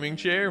the gaming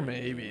chair?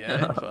 Maybe, eh?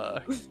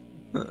 Fuck.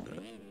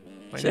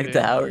 Check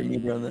the hour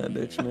meter on that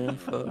bitch, man.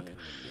 Fuck.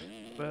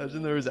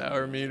 Imagine there was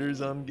hour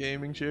meters on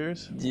gaming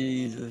chairs.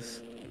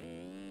 Jesus.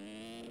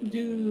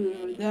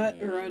 Dude,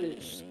 that Erode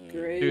is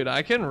great. Dude,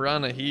 I can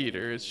run a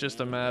heater. It's just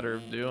a matter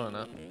of doing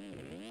it.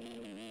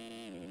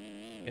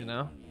 You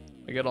know?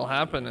 Like, it'll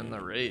happen in the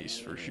race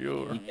for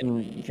sure.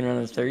 You can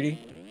run a 30?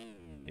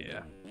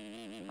 Yeah.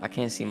 I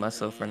can't see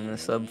myself running a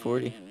sub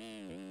 40.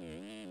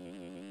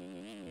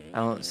 I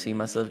don't see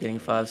myself getting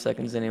 5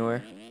 seconds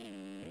anywhere.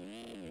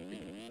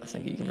 I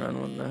think you can run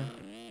one though.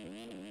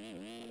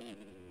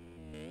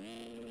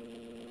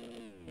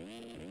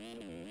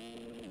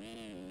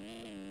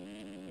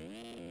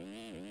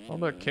 All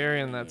about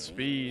carrying that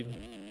speed.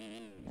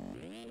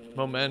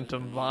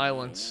 Momentum,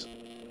 violence.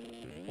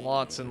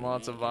 Lots and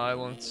lots of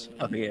violence.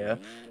 Oh yeah,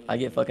 I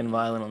get fucking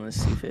violent on this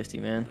C50,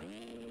 man.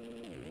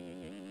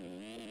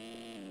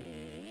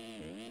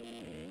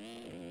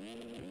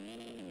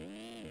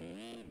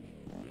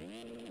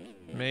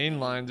 Main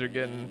lines are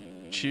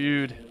getting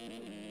chewed.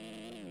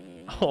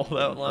 Oh,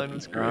 that line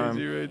was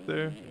crazy right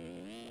there.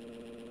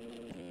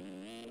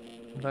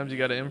 Sometimes you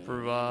gotta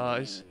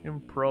improvise.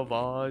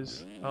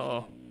 Improvise.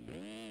 Uh-oh.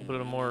 A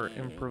bit of more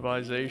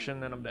improvisation,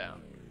 then I'm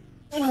down.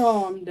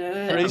 Oh, I'm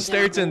dead. Race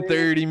starts in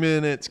 30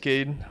 minutes,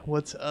 Caden.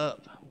 What's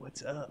up?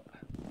 What's up?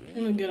 I'm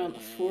gonna get on the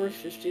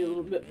 450 a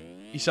little bit.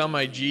 You saw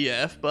my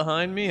GF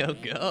behind me? Oh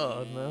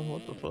god, man,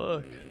 what the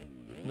fuck?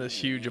 This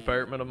huge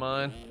apartment of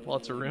mine.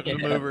 Lots of room to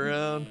move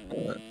around.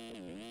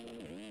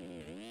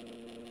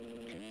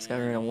 This guy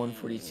ran a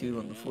 142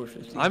 on the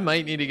 450. I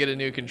might need to get a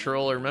new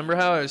controller. Remember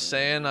how I was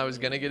saying I was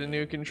gonna get a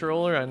new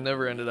controller? I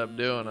never ended up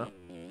doing it.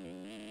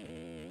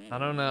 I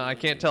don't know. I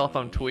can't tell if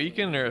I'm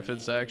tweaking or if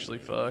it's actually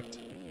fucked.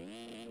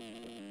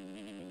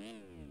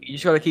 You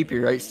just gotta keep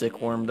your right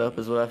stick warmed up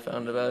is what I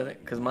found about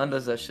it. Cause mine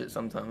does that shit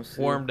sometimes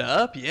too. Warmed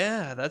up?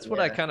 Yeah, that's what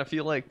I Yeah. kind of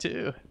feel like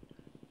too.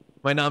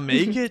 Might not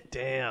make it?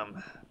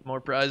 Damn. More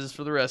prizes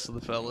for the rest of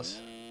the fellas.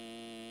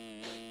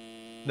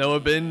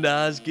 Noah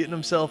Bindaz getting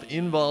himself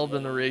involved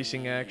in the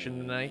racing action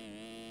tonight.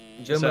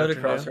 Joe this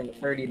Motocross afternoon. ran a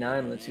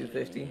 39 on the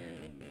 250.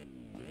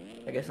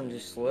 I guess I'm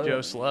just slow.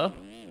 Joe Slow?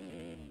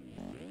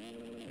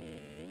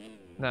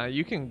 Nah,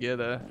 you can get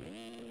a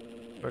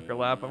quicker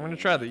lap. I'm gonna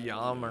try the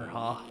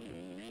Yamaha.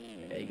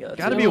 Yeah, you got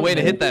Gotta to. be a way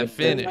to hit Yeah, that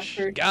finish.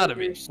 my Gotta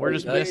be. first We're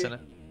just race. missing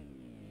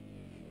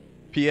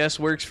it. PS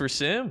works for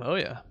Sim? Oh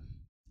yeah.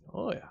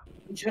 Oh yeah.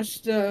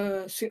 Just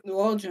skip the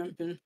wall jump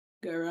and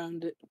go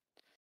around it.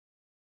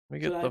 Let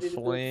me So get I the did a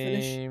good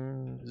finish.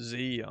 Flame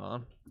Z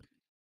on.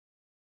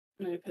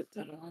 Let me put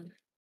that on.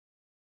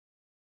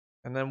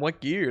 And then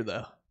what gear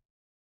though?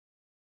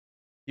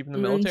 Keeping the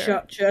military?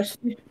 Moonshot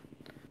chesty.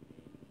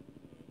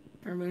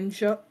 Or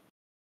moonshot.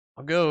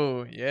 I'll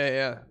go,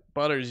 yeah.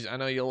 Butters, I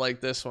know you'll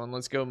like this one.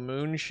 Let's go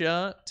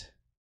Moonshot.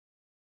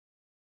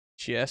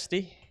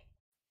 Chesty.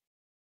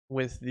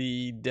 With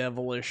the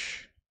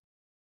devilish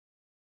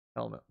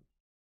helmet.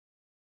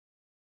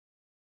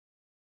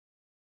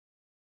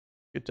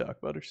 Good talk,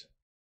 Butters.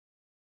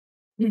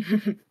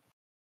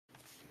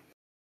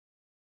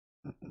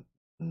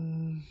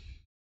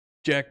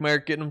 Jack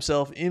Mark getting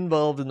himself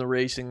involved in the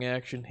racing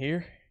action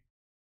here.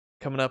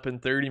 Coming up in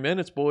 30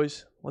 minutes,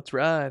 boys. Let's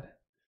ride.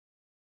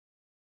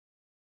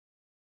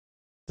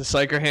 The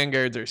Psyker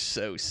handguards are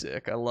so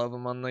sick. I love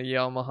them on the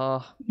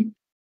Yamaha.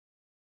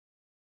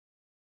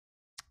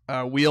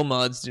 Wheel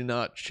mods do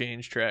not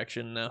change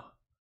traction, no.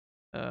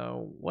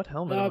 What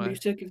helmet That'd am be I?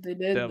 sick if they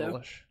did, though.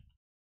 Devilish.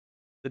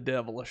 The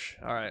devilish.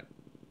 All right.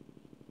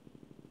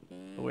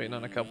 Waiting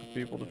on a couple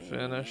people to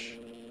finish.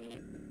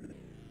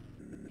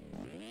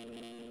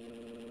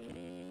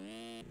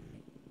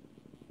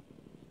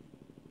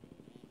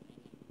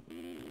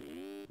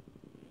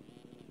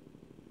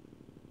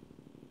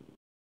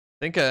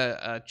 I think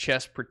a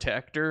chest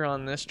protector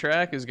on this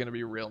track is going to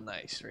be real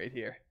nice right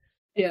here.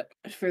 Yep,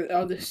 for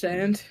all the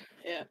sand.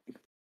 Yeah.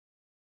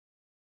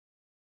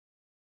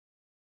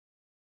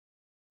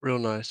 Real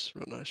nice,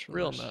 real nice,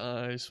 Real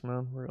nice,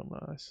 man. Real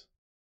nice.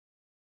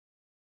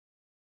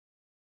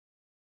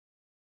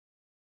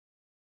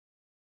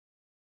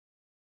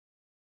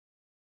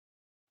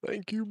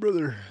 Thank you,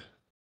 brother.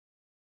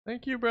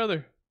 Thank you,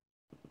 brother.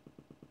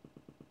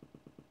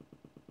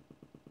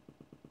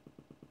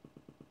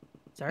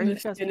 Sorry,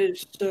 This kid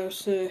is so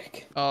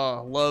sick.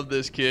 Oh, love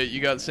this kit. You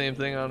got the same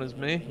thing on as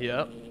me?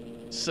 Yep.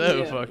 So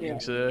Yeah, fucking yeah.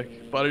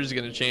 sick. Butter's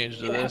gonna change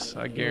to this,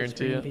 I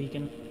guarantee it.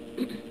 Beacon.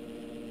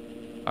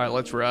 Alright,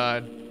 let's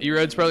ride.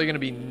 Erode's probably gonna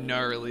be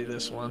gnarly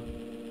this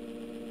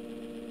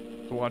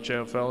one. So watch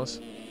out, fellas.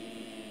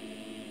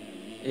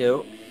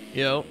 Yo.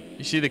 Yo,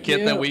 you see the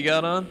kit that Yo. we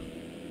got on?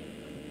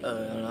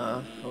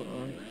 Hold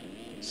on.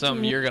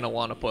 Something you're gonna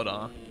want to put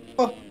on.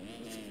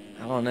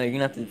 I don't know. You're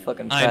gonna have to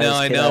fucking. I try know, this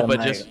I kid know, out of but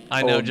my just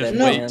old just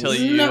dead wait hands. till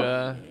you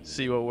No.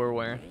 see what we're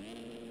wearing.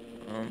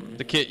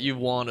 The kit you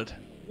wanted.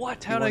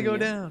 What? How'd I go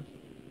down?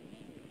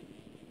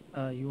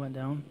 You went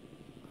down.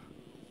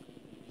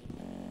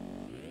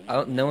 I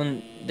don't. No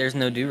one. There's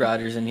no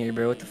do-riders in here,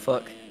 bro. What the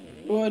fuck?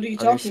 What are you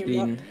Oh, they're talking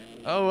about? speeding.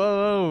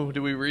 Oh,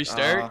 do we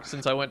restart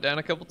since I went down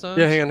a couple times?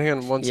 Yeah, hang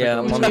on, 1 second. Yeah,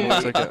 I'm on one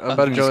the- second. I'm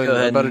about to Just join. go I'm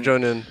ahead about to and-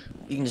 join in.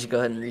 You can just go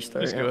ahead and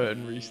restart. Just go ahead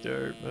and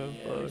restart, man.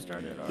 Yeah, we Fuck.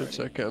 started Give a already.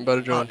 second. I'm about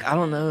to join. Fuck, I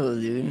don't know,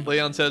 dude.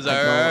 Leon says, I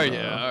alright,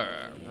 don't know. yeah,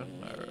 alright,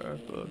 man.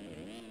 Alright, fuck.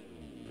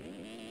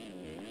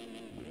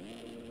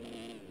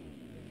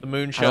 The I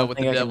moonshot don't with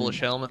the think I can- devilish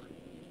helmet.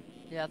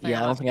 Yeah, I think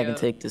Yeah, I don't think I can go.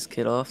 take this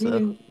kid off though.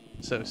 Mm,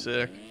 So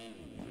sick.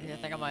 Yeah, I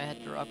think I might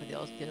have to rock with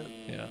y'all's kid.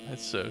 Yeah,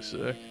 it's so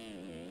sick.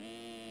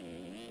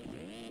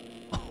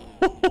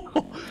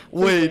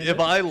 Wait, if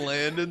I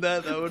landed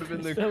that, that would have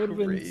been the That would've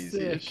been craziest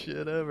sick.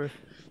 shit ever.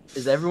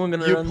 Is everyone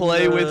gonna You run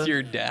play the- with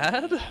your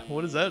dad?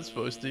 What is that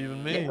supposed to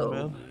even mean, Yo.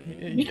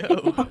 man?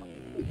 Yo.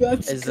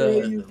 That's Is,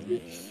 crazy.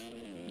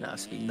 Nah,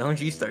 speed. Don't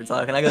you start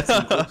talking. I got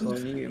some clips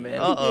on you, man.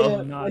 Uh-oh.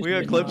 Yeah, Not We got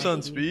good, clips not on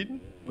good. speed?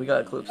 We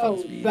got clips on Oh,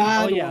 speed.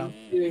 bad Oh, yeah. ones,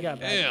 dude. We got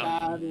bad. Damn.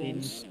 Bad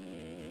ones.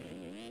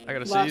 I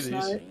gotta Last see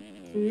these.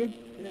 night.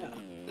 Yeah.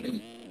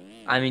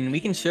 I mean, we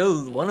can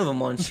show one of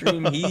them on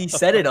stream. He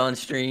said it on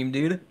stream,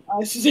 dude.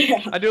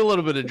 Yeah. I do a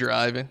little bit of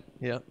driving,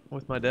 yeah,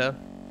 with my dad.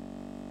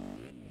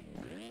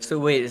 So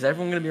wait, is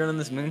everyone gonna be running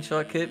this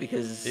moonshot kit?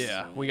 Because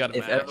Yeah, we got a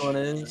if match. everyone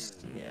is,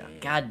 yeah.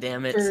 God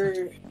damn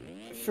it.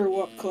 For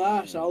what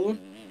class, Alden?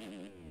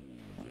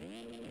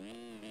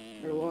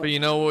 Or what? But you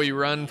know what we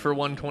run for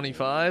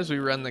 125s? We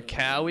run the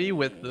Cowie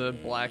with the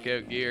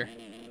blackout gear.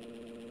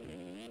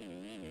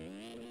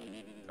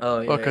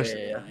 Oh yeah, Okay, yeah,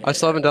 yeah, yeah. I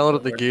still haven't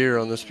downloaded the gear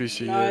on this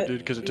PC Nah, yet, dude,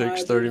 because it nah,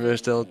 takes I 30 didn't.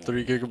 minutes to download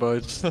 3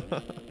 gigabytes.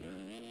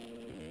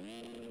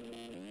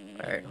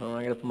 All right, hold on.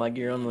 I gotta put my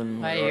gear on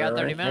when. Hey, we're you got all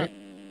 30 right, minutes.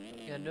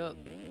 You gotta do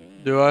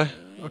it. Do I?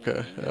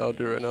 Okay, yeah, I'll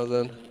do it right now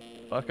then.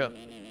 Fuck up.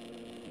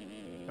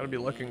 Gotta be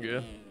looking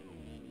good.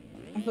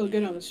 I feel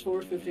good on this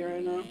 450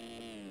 right now.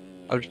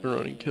 I've just been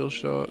running kill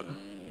shot.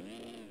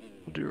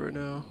 I'll do it right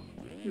now.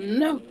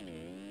 No.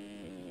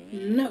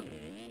 No.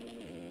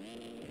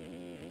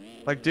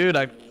 Like, dude,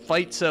 I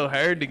fight so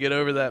hard to get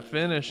over that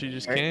finish, you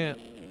just Alright.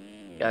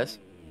 can't. Guys,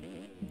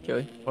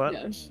 Joey, What?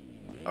 Yes.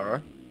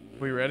 alright.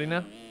 We ready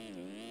now?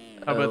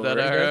 How about that?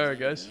 ready, guys? Alright,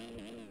 guys.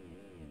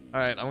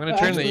 Alright, I'm gonna Well,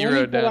 turn the actually, let me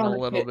Euro put down on a the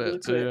little kit bit real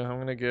too. quick. I'm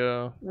gonna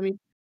go Let me.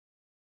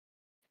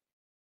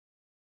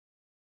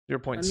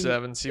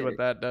 0.7, see what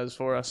that does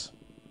for us.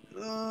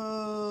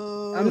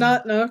 I'm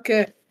not. No,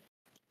 okay.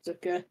 It's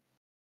okay.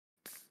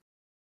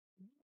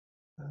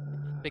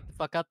 Pick the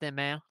fuck up then,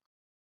 man.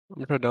 I'm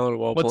gonna try to download it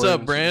while What's playing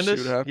up, so just see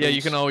Brandis? what Yeah, you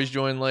happens. can always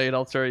join late.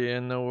 I'll throw you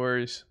in, no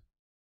worries.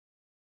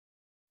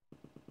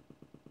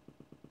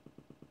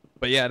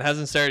 But yeah, it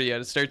hasn't started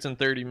yet. It starts in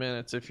 30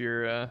 minutes if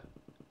you're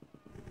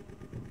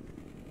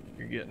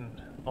getting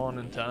on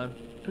in time.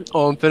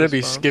 Oh, I'm finna be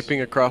Response.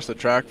 skipping across the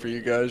track for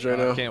you guys right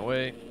I now. can't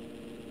wait.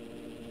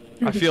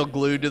 I feel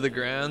glued to the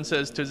ground,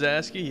 says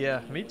Tozaski. Yeah,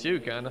 me too,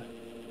 kinda.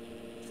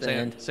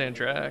 Sand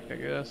track, I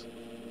guess.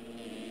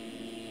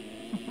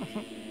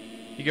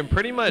 You can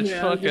pretty much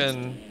Yeah, I'm just-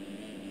 fucking.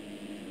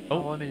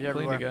 Oh, Oh, enemies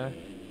clean the everywhere. guy.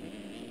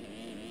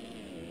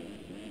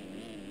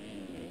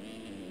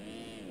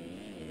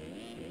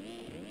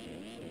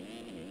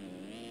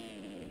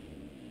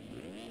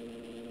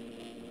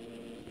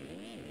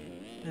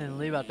 And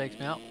Lee about takes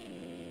me out.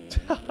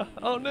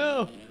 Oh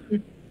no!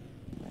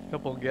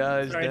 Couple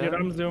guys Sorry, dude,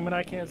 down. I'm zooming.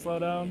 I can't slow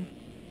down.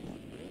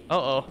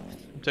 Uh-oh.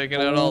 I'm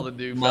taking out all the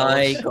dude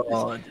My fellas.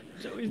 God,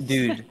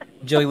 dude,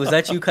 Joey, was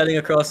that you cutting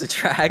across the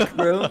track,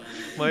 bro?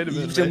 Might have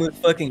You been me. someone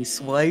fucking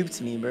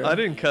swiped me, bro. I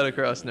didn't cut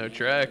across no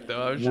track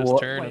though. I was just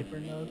What? turning.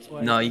 Swiper, no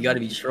swiper. No, you gotta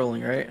be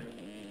trolling, right?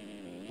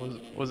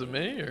 Was it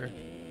me or?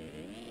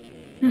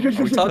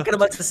 Are we talking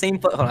about the same?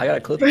 Hold on, I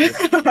gotta clip this.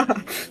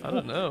 I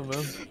don't know,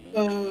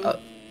 man.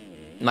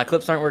 My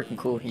clips aren't working.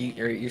 Cool.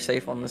 You're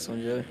safe on this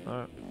one, Joey. All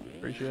right,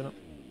 appreciate it.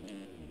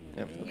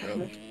 Yep, no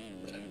problem.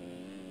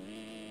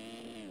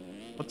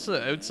 What's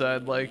the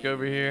outside like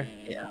over here?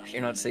 Yeah,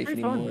 you're not safe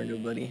Pretty anymore, fun.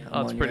 nobody.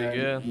 Oh, it's pretty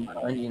good. I'm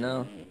behind you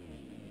now.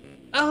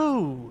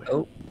 Oh!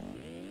 Oh.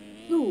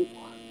 Ooh.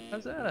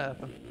 How's that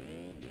happen?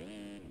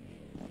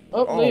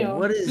 Oh, Oh, Leo.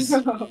 what is?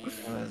 Oh,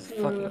 this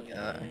fucking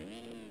guy.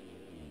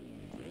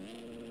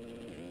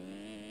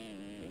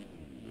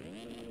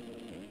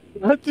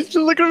 Just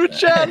look at the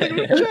chat. Look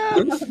at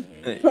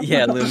the chat.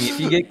 Yeah, Lumi, if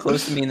you get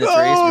close to me in this race,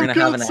 Oh, we're gonna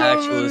have an God, so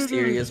actual many, dude.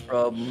 serious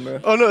problem, bro.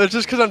 Oh no, it's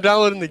just because I'm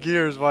downloading the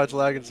gears why it's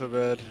lagging so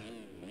bad.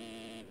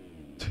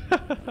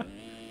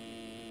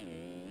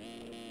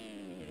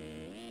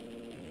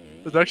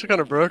 It's actually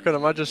kind of broken. I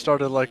might just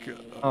start at like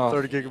Oh.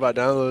 30 gigabyte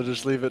download.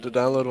 Just leave it to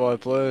download while I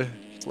play.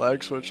 Just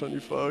lag switch on you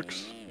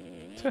fucks.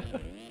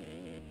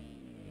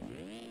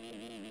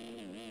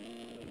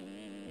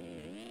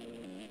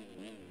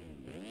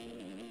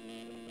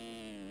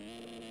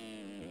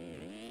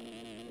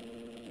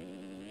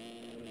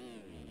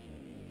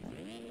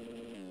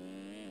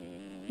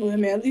 Well, I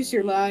mean, at least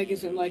your lag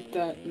isn't like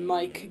that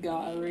Mike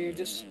guy where you're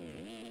just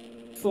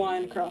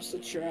flying across the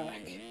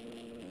track.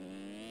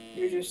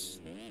 You're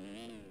just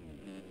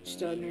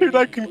stuttering. Dude,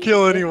 I can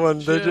kill anyone.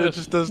 It Shit.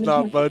 just does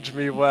not budge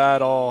me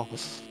at all.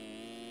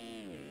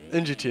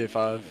 In GTA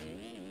 5.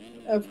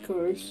 Of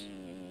course.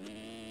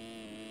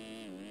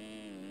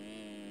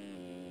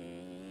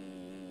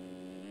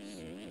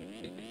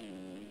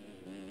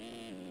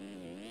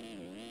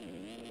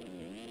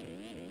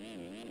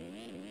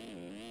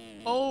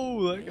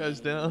 Oh, that guy's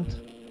down.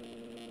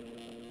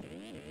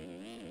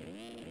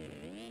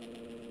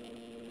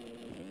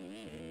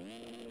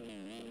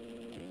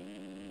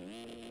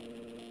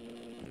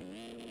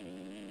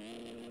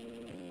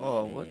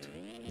 Oh, what?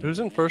 Who's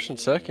in first and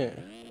second?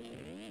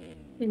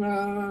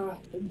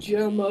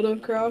 Joe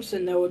Motocross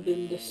and Noah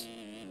Bindis.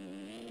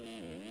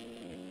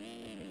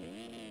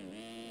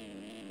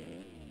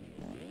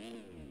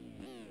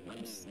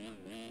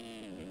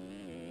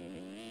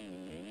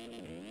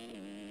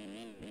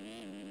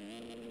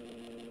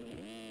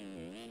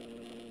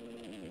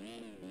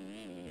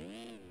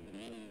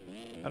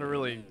 How to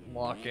really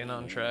lock in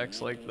on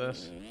tracks like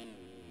this.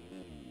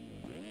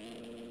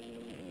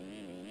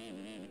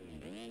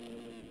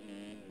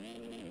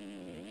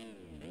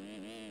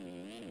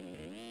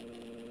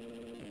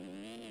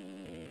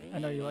 I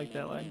know you like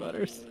that line,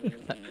 Butters.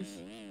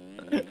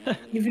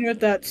 Even with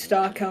that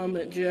stock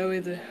helmet, Joey,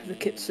 the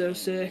kit's so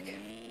sick.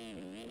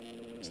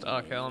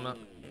 Stock helmet.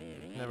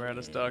 Never had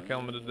a stock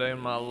helmet a day in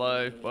my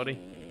life, buddy.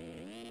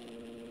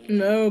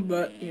 No,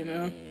 but, you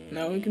know,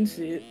 no one can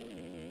see it.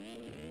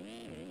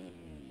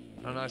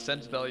 I don't know, I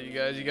sent it to all you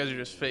guys. You guys are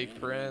just fake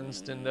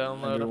friends. Didn't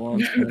download Number them. one.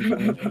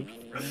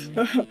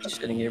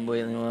 Shitting your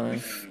boiling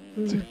line.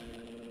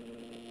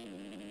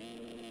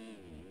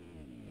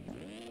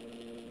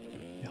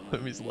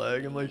 He's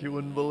lagging like you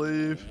wouldn't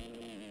believe.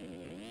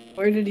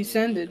 Where did he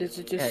send it? Is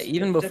it just... Yeah,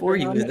 even a before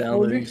he different was helmet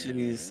downloading folder? shit,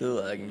 he was still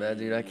lagging bad,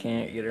 dude. I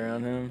can't get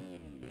around him.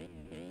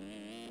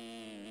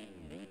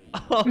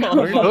 Oh,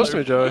 Very close to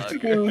me, Joey.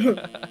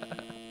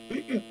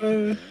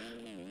 motherfucker.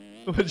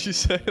 What'd you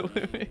say,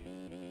 Louie?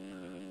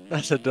 I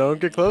said, don't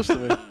get close to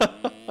me. I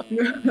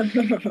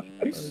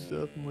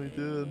definitely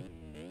did.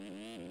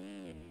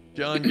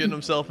 John getting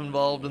himself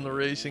involved in the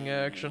racing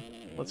action.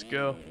 Let's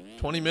go.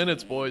 20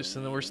 minutes, boys,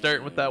 and then we're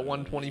starting with that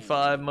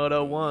 125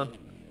 Moto 1.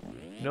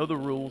 You know the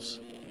rules.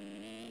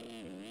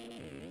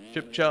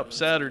 Chip Chop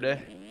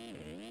Saturday.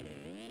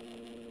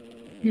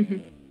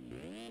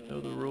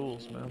 Know the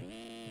rules, man.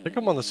 I think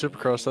I'm on the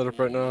Supercross setup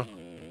right now.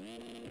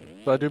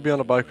 But I do be on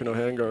a bike with no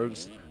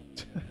handguards.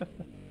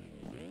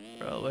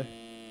 Probably.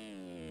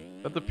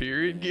 Is that the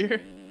period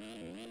gear?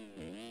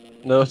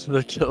 No, it's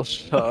the kill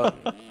shot.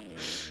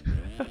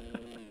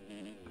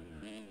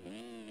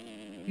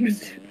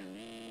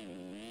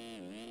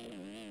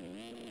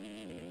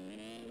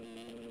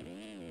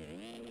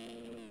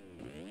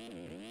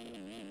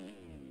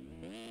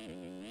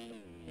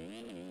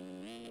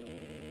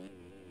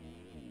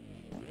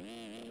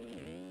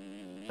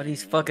 But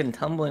he's fucking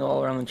tumbling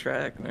all around the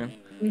track, man.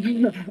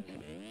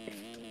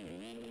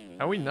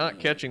 How are we not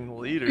catching the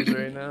leaders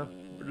right now?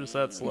 We're just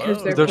that slow.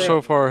 Because They're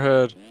so far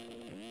ahead.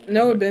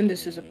 Noah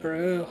Bindis is a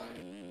pro.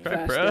 Right,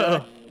 fast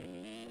bro.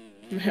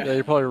 Yeah,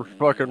 you probably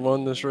fucking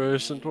won this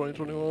race in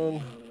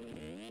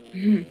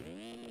 2021.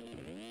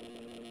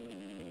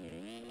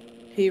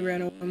 He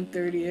ran a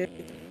 138.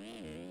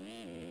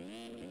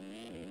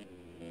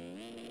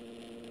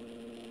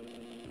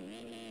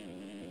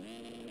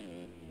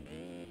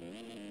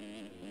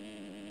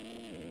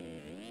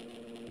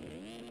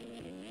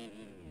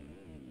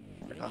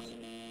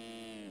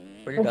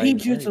 Where your Oh, he guy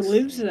just legs?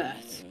 lives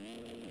that.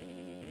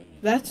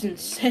 That's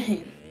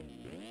insane.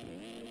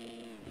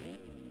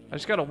 I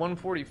just got a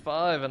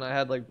 145 and I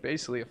had like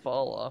basically a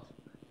fall off.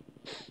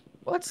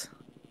 What?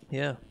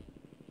 Yeah.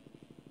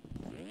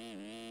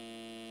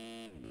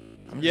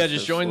 Yeah,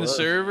 just join the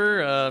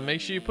server.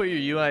 Make sure you put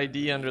your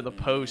UID under the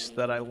post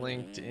that I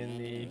linked in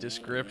the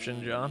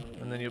description, John,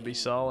 and then you'll be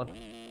solid.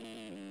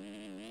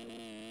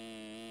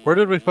 Where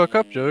did we fuck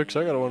up, Joe? 'Cause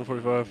I got a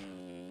 145.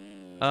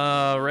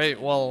 Right.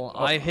 Well,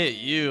 I hit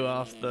you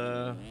off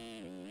the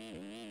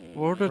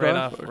Where did right I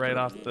off fuck right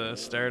up? off the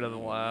start of the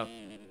lap.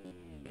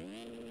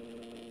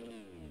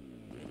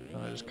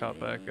 I just caught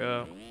back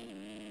up.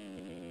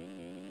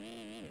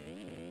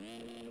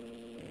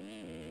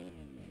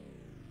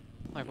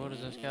 Like, what is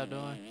this guy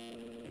doing?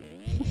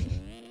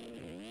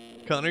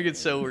 Connor gets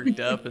so worked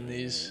up in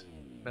these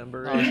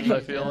member Oh, races, I yeah.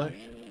 feel like.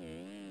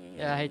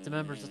 Yeah, I hate the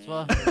members as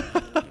well.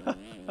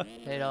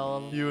 Hate all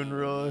of them. You and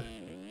Roy.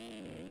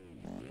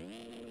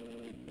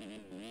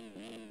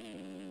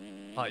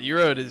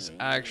 Erode is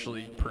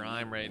actually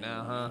prime right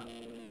now, huh?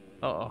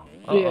 Uh-oh.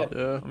 Uh-oh. Yeah.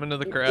 Yeah. I'm into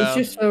the It's crowd.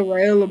 just so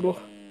available.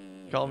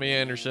 Call me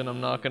Anderson. I'm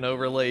knocking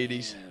over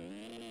ladies.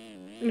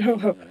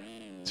 No.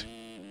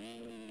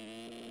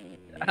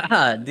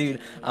 Ah, dude,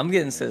 I'm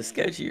getting so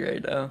sketchy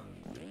right now.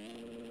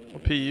 I'll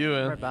pee you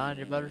in. Right behind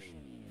you, Butters.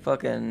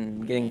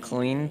 Fucking getting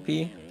clean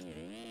pee.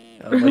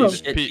 Oh, Like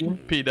shit P pee.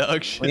 P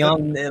dog shit.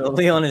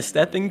 Leon is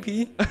stepping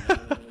pee.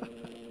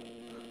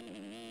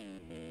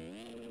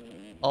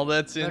 All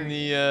that's in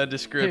the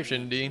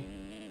description, Dean.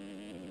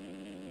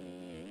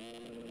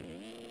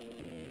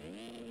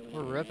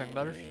 We're ripping,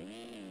 Butters.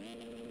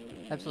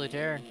 Absolutely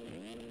tearing.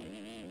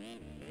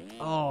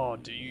 Oh,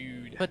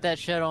 dude. Put that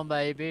shit on,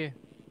 baby.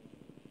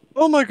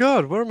 Oh my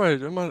god, where am I?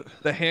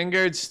 The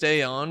handguards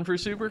stay on for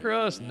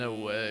Supercross? No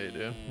way,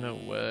 dude. No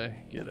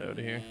way. Get out of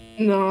here.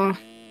 Nah.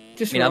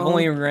 Just I mean, I've wrong.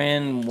 only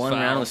ran one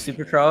round with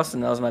Supercross,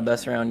 and that was my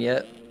best round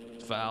yet.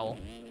 Foul.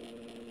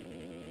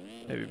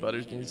 Maybe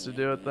Butters needs to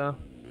do it, though.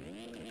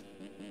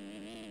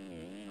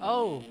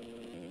 Oh!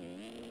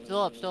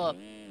 Still up, still up.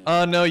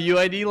 No,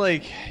 UID,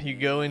 like, you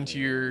go into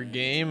your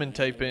game and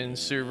type in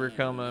server,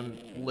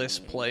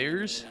 list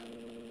players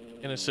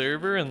in a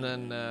server, and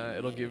then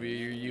it'll give you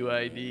your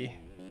UID,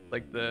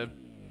 like the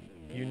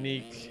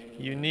unique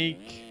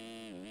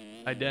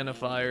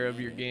identifier of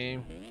your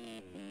game,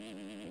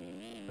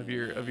 of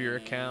your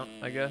account,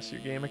 I guess,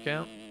 your game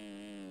account.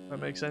 If that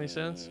makes any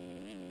sense.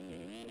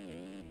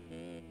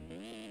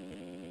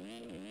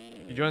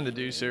 If you join the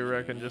Do server,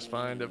 I can just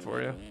find it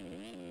for you.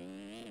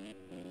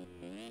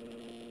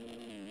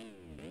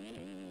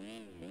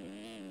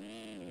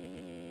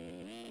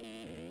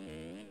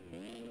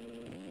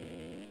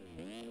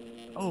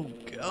 Oh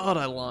god,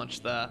 I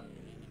launched that.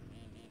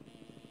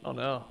 Oh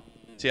no.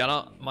 See,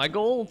 my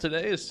goal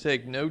today is to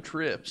take no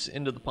trips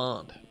into the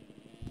pond.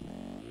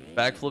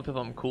 Backflip if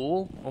I'm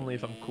cool, only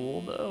if I'm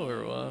cool though,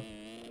 or what?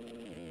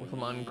 If I'm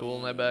uncool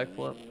and I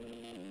backflip.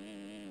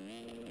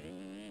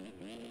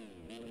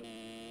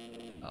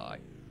 Oh, I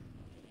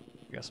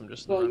guess I'm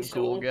just an Well, you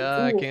still uncool want the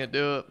guy, I cool. can't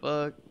do it,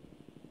 fuck.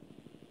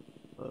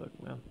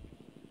 Fuck, man.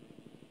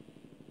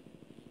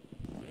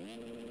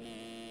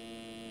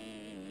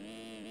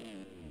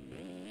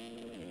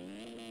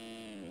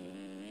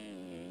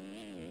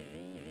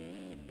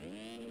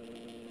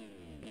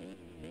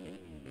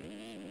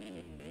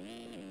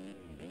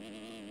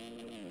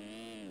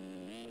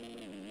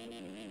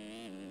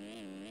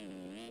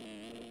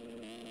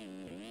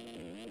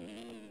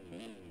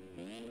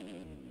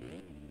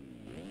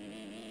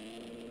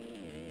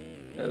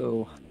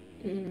 Oh,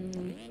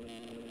 Mm.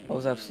 I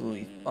was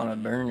absolutely on a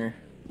burner.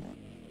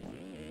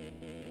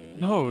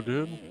 No,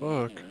 dude.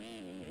 Fuck.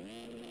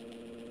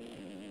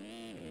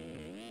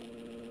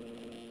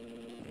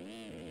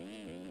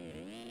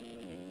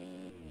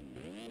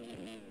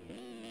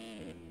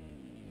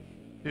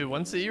 Dude,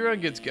 once the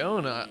Erode gets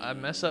going, I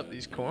mess up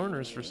these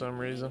corners for some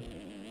reason.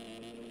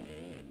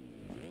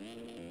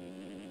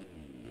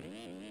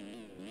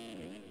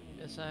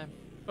 Yes, I'm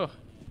Oh.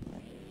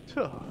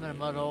 in a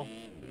mud hole.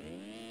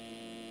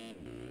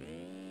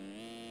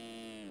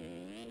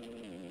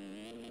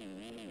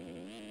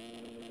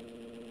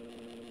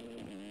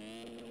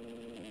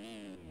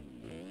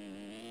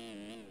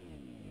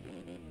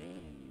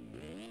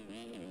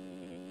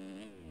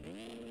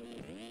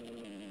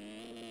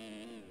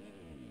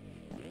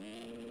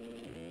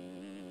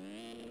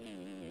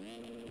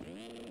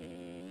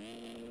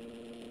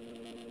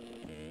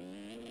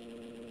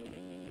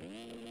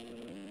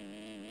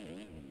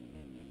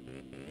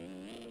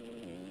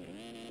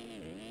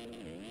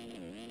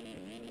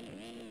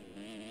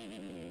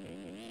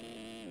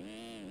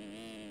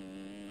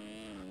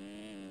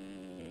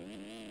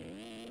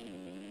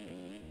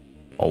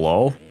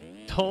 Hello?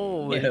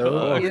 Holy Yo.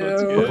 fuck, what's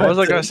Yo. good? Why does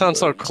that guy sound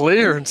so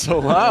clear and so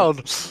loud?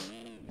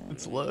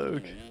 It's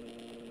Logue.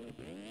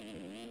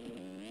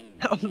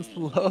 That was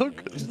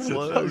Logan. It's That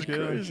was Logan,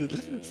 yeah. crazy.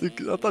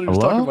 I thought he was Hello?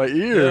 talking in my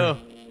ear.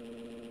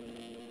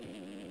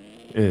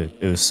 Yeah,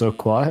 It was so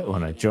quiet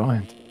when I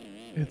joined.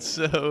 it's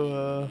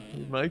so,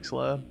 your mic's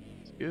loud.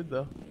 It's good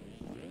though.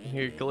 I can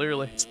hear you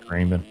clearly.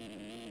 Screaming.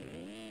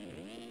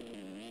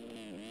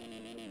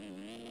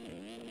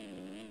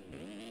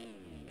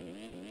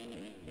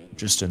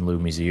 Just in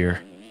Lumi's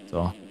ear. That's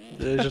all.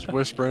 Yeah, he's just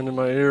whispering in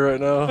my ear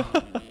right now.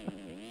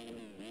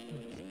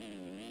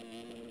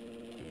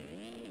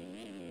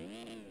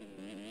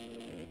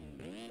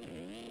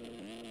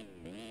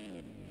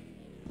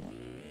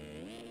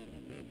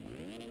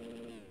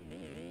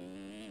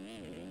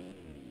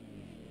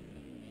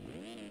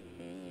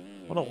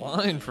 What a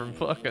line from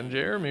fucking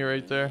Jeremy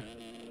right there.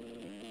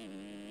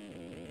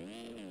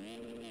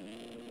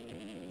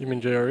 You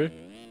mean Jerry?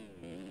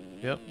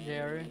 Yep.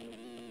 Jerry.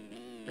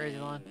 Crazy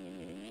line.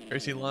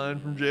 Crazy line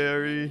from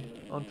Jerry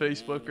on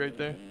Facebook right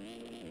there.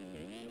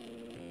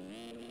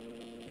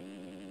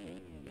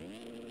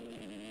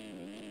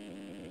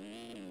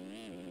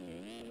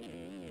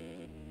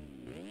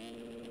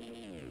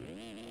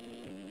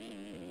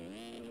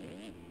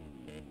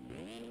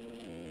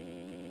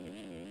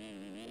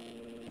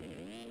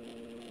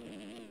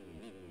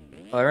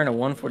 Oh, I ran a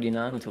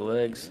 149 with the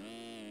legs.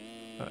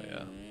 Oh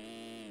yeah.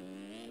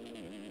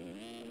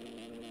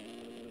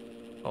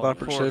 Oh,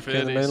 Clapper safety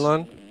in the main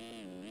line.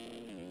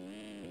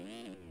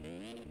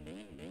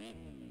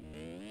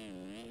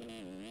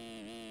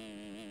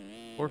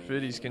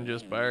 450s can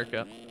just bark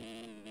up.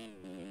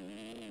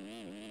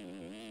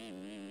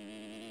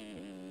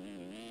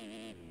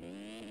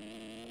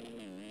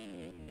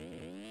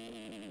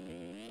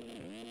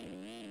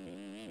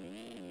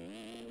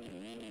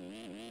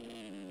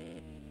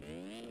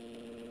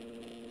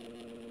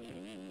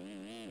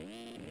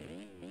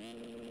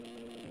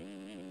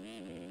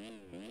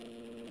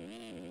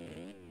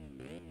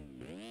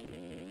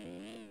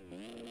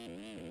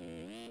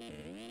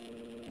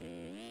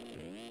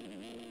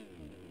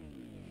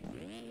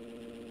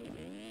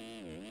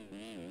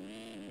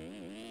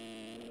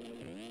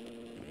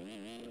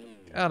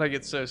 God, I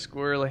get so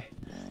squirrely.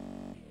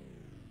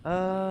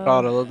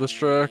 God, I love this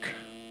track.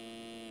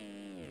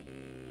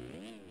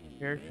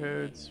 Air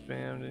code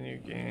spammed in your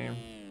game.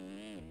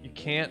 You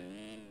can't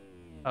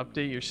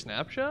update your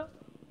snapshot?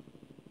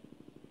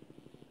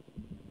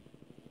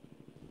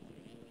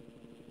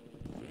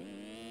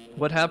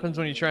 What happens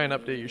when you try and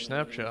update your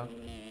snapshot?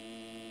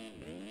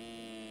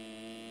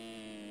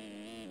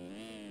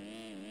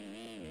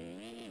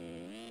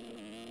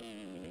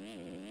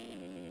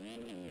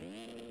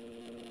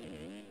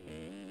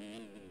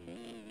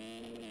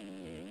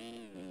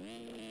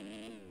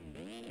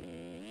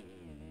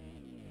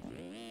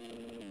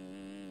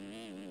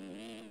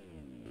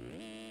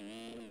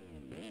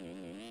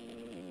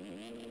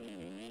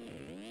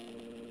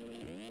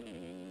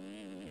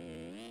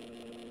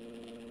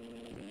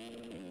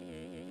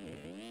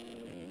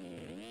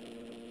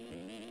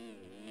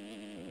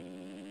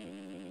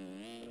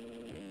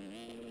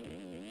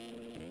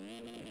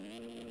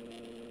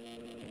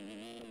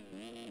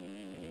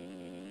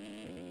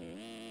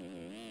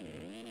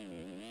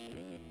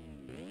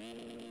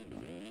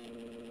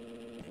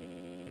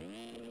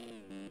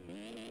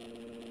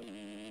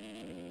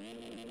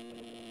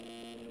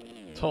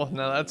 Oh,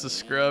 now that's a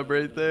scrub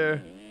right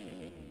there.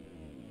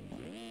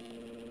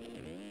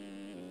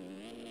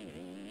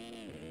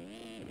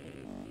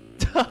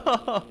 Did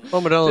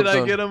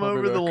I get him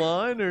over the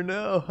line or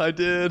no? I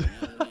did.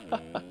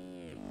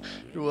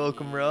 You're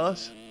welcome,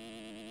 Ross.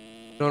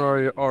 Don't R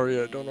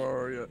yet. Don't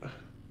R yet.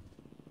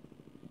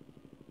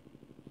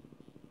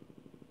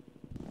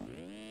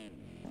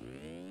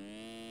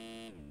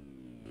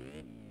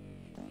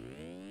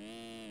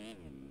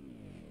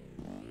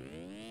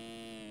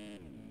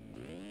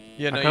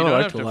 Yeah, no, I you kind don't of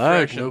have like to the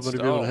lag. fresh Nobody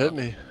be install able to hit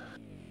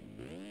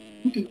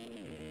them. me.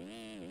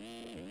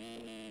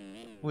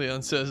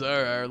 Leon says,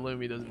 our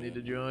Lumi doesn't need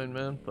to join,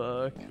 man.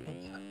 Fuck.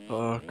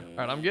 Fuck.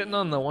 Alright, I'm getting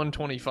on the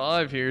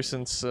 125 here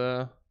since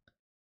That's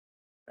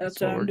what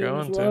how we're I'm doing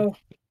going as to. well.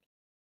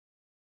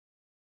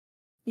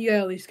 You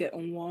gotta at least get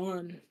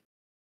one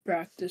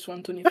practice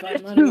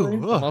 125 anyway.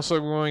 I'm also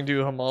going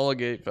to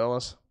homologate,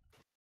 fellas.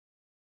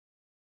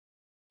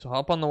 So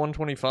hop on the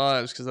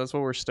 125s because that's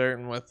what we're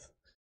starting with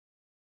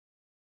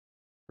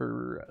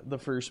for the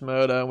first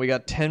moto. We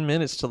got 10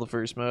 minutes till the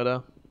first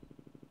moto.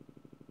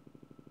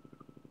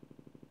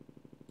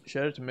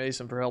 Shout out to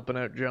Mason for helping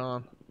out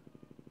John.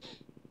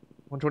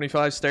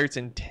 125 starts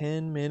in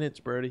 10 minutes,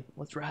 Brody.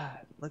 Let's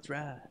ride. Let's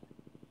ride.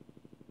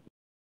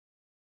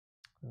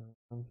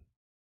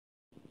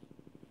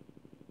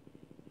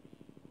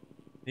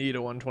 Need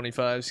a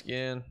 125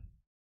 skin.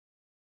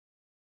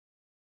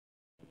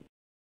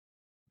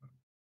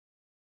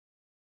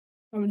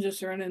 I'm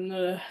just running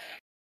a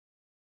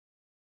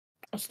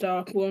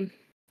stock one,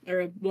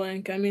 or a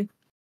blank, I mean.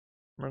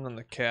 Running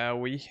the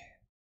Cowie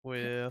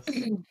with...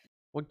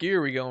 What gear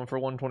are we going for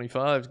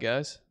 125s,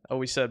 guys? Oh,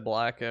 we said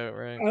blackout,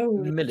 right? Oh,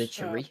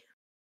 Military.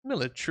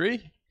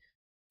 Military?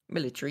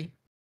 Military.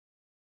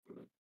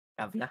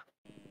 Avna.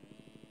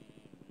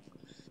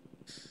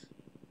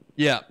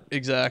 Yeah,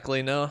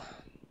 exactly. No,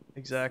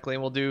 exactly.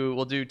 And we'll do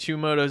 2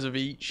 motos of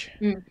each.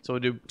 So we'll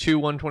do 2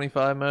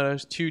 125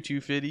 motos, 2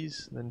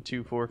 250s, then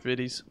 2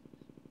 450s.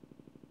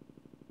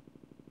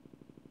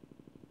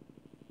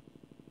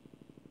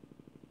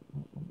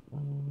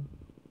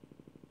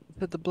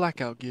 Hit the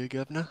blackout gear,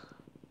 governor.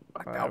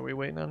 Are we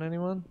waiting on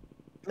anyone?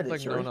 Looks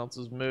like no one else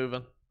is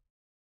moving.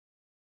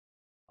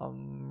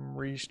 I'm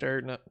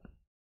restarting it.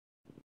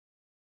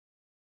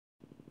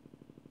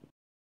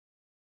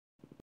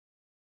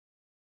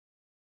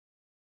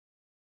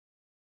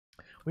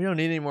 We don't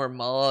need any more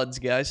mods,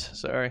 guys.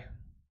 Sorry.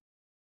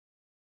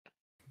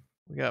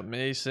 We got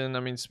Mason. I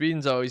mean,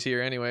 speeding's always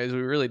here anyways.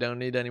 We really don't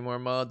need any more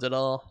mods at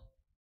all.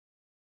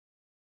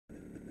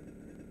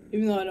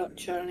 Even though I don't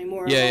chat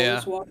anymore, Yeah, I'm yeah.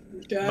 always watching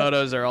the chat.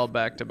 Motos are all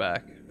back to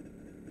back.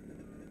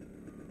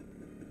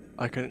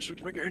 I couldn't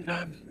switch my gear in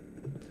time.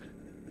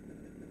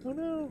 Oh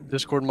no.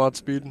 Discord mod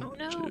speed. Oh,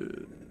 no.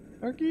 Shit.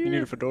 Our You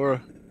need a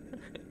fedora.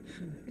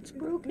 It's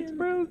broken. It's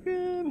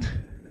broken.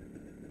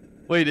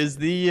 Wait, is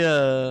the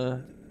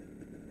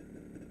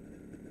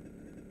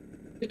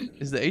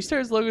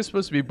A-Stars logo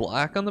supposed to be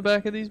black on the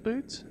back of these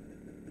boots?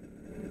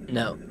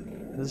 No.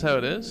 This is how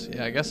it is?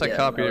 Yeah, I guess I Yeah,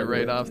 copied it probably.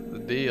 right off the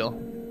deal.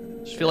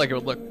 Just feel like it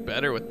would look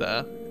better with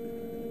that.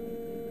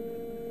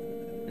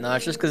 No,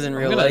 it's just because in I'm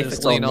real gonna life just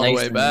it's all lean all the nice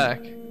way and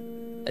back.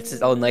 it's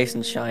just all nice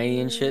and shiny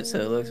and shit, so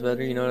it looks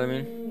better. You know what I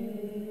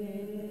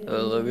mean? The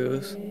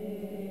logos.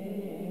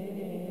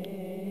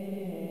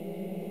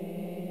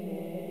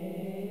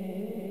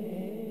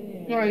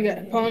 Oh, I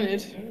got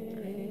punted.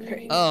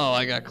 Great. Oh,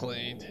 I got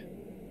cleaned.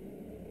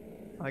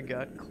 I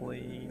got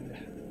cleaned.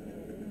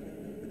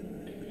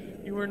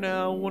 You are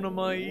now one of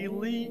my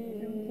elite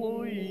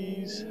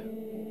employees.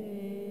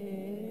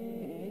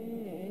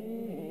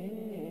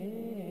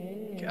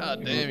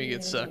 God damn, you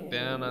get sucked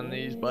down on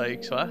these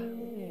bikes, huh?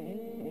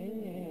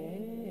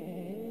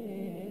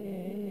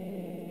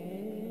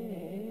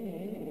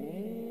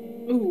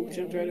 Ooh,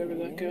 jumped right over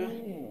that guy.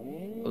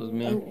 That was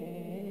me. Oh.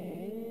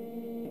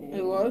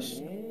 It was?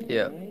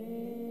 Yeah.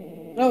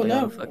 Oh, Leon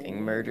no.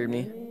 fucking murdered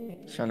me.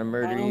 He's trying to I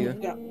murder you.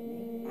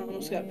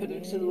 almost got put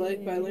into the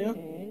lake by Leon.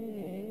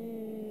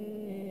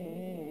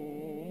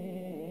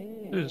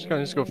 Dude, this guy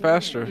needs to go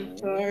faster.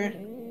 Sorry.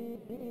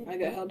 I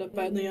got held up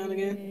by Leon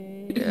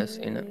again. Yeah, I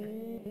seen it.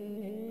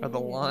 Are the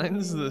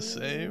lines the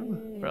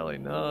same? Probably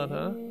not,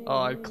 huh?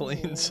 Oh, I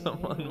cleaned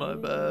someone, my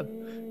bad.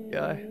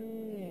 Guy.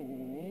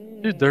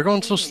 Dude, they're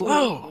going so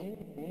slow.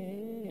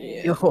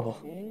 Yeah. Yo.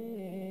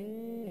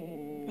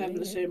 Having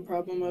the same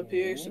problem up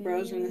here,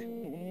 surprisingly.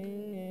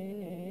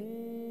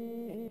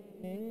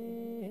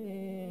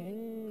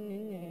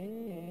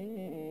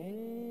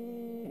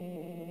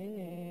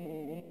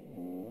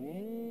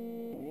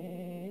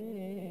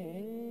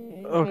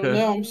 Okay. Oh,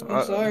 no, I'm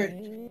so sorry.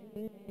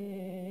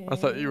 I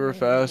thought you were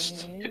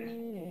fast.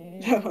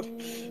 Oh,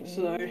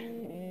 sorry.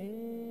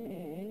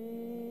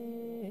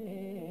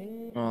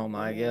 Oh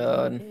my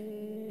god.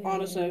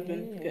 Honestly, I've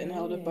been getting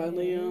held up by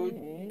Leon.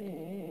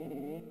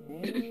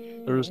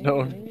 There was no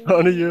one in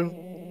front of you.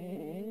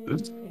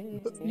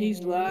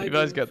 He's lagging. You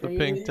guys got the for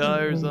pink me.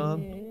 tires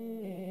on.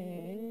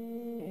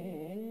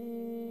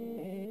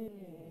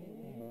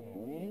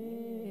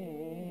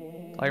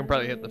 I can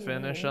probably hit the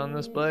finish on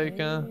this bike,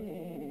 huh?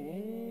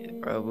 Yeah,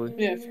 probably.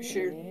 Yeah, for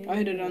sure. I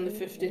hit it on the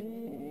 50.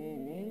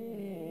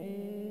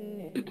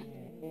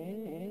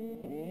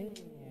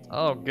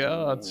 Oh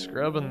god,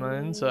 scrubbing the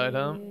inside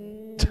hump.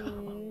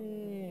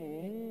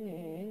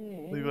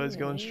 Levi's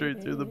going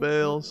straight through the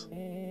bales.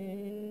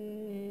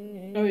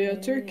 Oh yeah,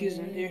 turkey's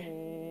in here.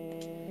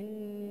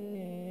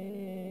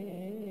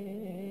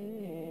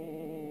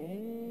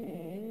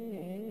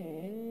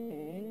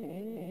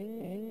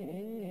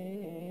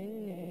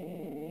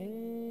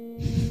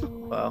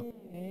 Wow.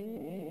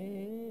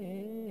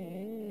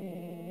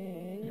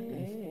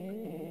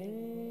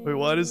 Wait,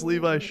 why does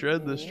Levi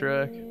shred this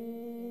track?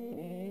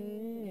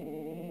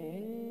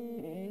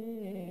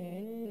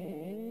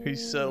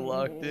 He's so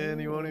locked in,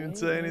 he won't even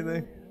say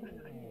anything.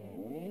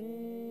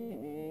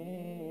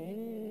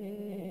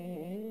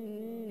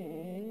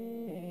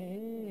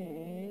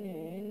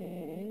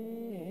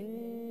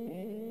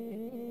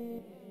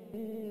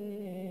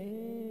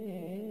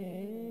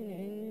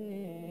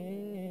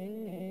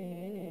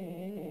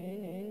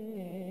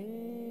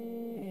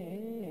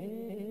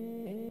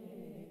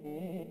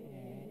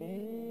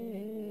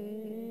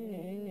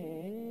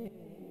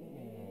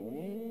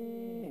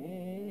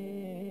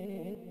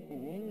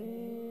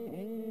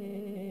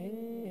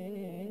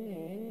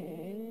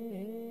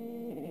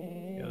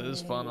 Yeah, this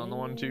is fun on the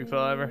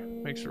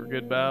 125er. Makes for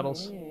good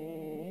battles.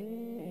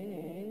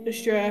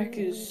 This track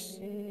is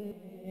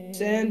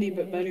sandy,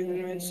 but better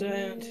than red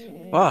sand.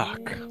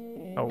 Fuck.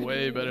 Oh,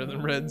 way better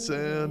than red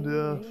sand,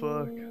 yeah,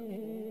 fuck.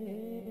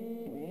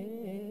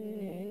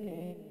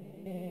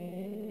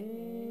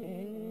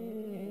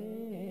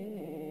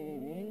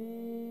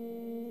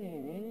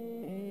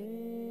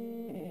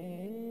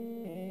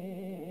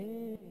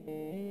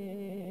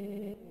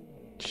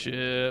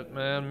 Shit,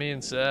 man, me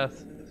and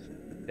Seth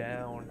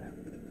down.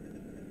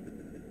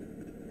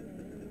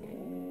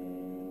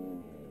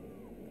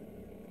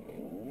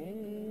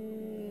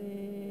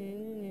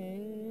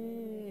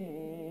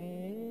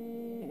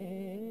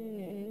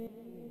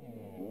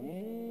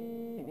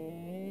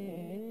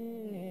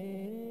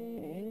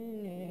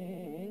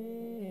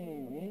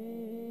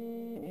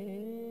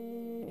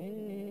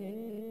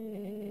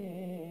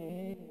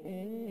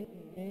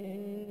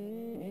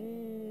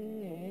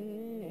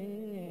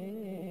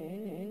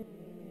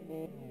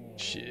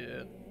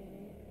 Shit.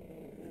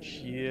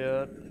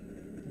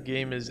 Shit.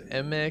 Game is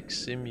MX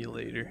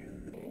Simulator.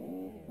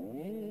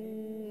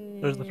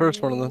 There's the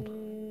first one then.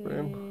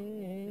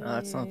 Boom. Nah,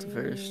 it's not the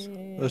first.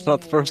 That's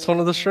not the first one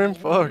of the stream?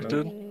 Fuck,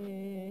 dude.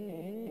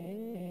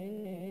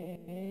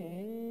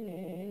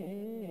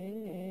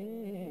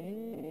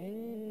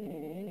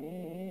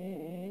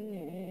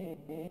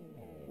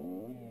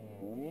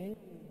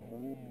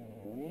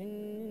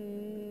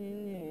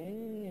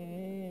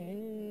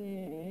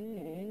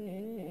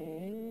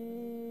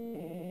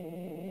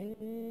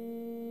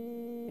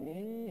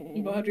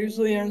 Butters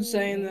Leon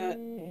saying that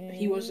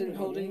he wasn't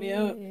holding me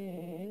up.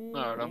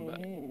 Alright, I'm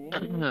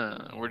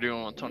back. We're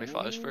doing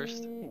 125s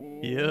first?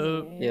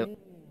 Yep. Yep.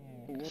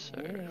 Yes,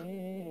 sir.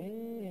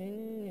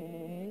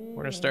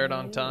 We're gonna start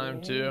on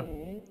time too.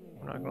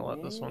 We're not gonna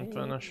let this one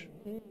finish.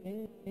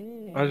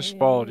 I just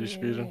followed you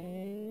speeding.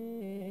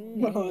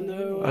 Oh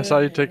no. I saw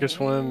you take a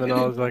swim and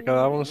I was like,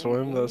 I want to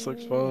swim. That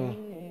looks fun.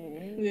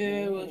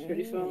 Yeah, it was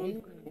pretty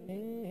fun.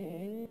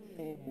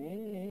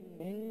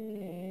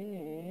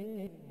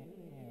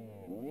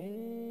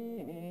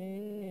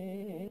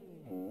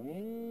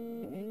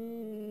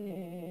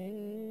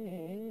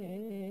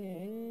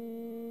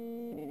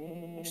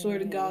 I swear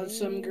to God,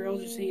 some girl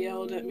just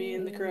yelled at me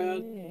in the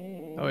crowd.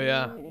 Oh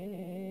yeah.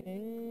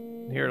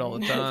 You hear it all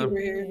the If you time. were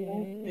here,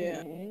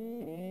 yeah.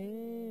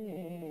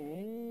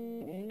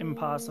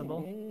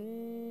 Impossible.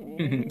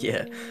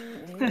 Yeah.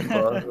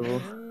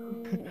 Impossible.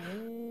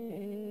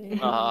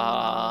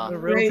 The real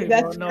Great, people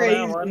that's know crazy.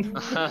 that one.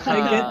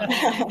 I get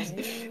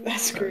that.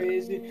 That's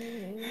crazy.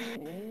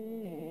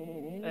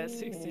 At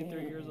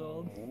 63 years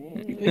old.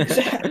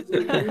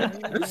 Exactly.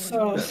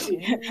 Oh,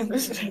 yeah.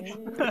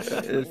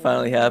 It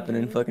finally happened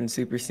in fucking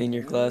super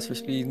senior class for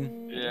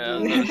speeding. Yeah, I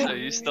was gonna say,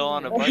 you still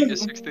on a bike at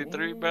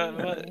 63, bro?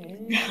 What?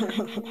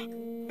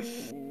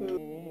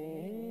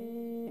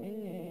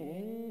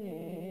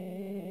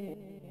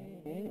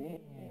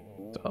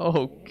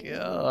 Oh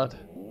god.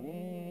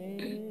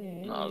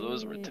 No,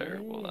 those were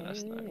terrible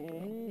last night,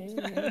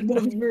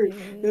 bro.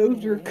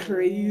 those were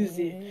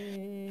crazy.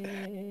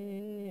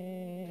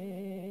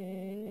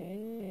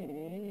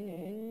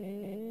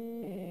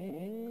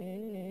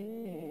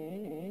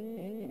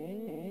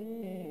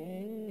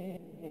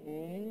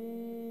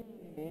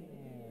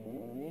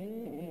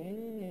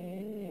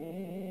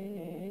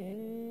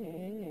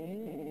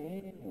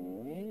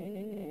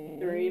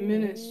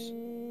 Minutes.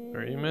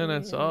 3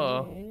 minutes,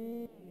 oh.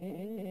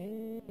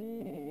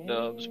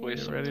 Dubs,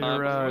 waste some ready to time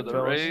before ride, the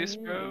fellas. race,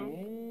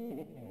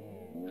 bro.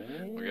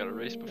 We got a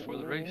race before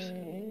the race.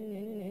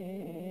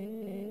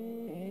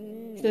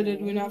 So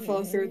did we not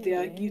follow through with the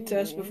IQ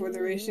test before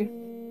the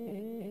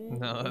racing?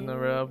 No, that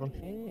never happened.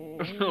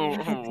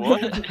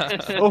 What?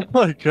 Oh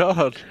my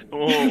god.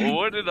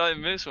 What did I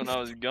miss when I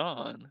was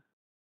gone?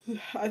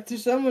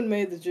 Someone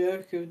made the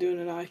joke of doing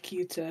an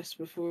IQ test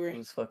before. It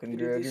was fucking we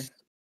did Gregor. this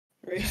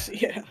race.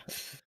 Yeah.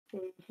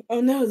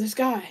 Oh no, this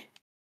guy.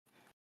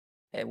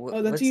 Hey,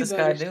 Oh, that's what's you, this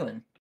guy Butters.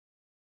 doing?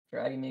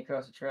 Dragging me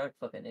across the track?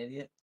 Fucking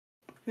idiot.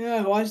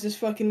 Yeah, why is this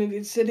fucking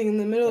idiot sitting in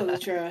the middle of the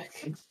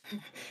track?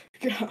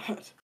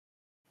 God.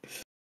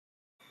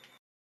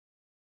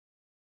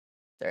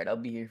 Alright, I'll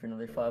be here for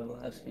another 5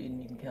 laps, speed, and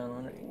you can count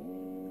on it.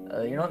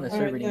 You're not in the All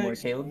server right, anymore,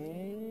 thanks. Caleb.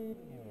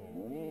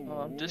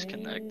 Oh, I'm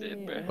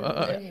disconnected, bro.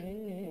 Fuck.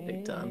 Yeah,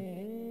 big time.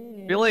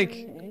 I feel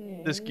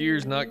like this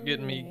gear's not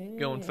getting me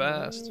going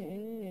fast.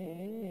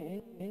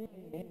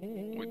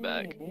 We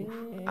back.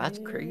 That's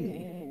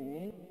crazy.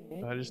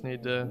 I just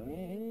need to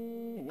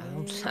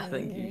I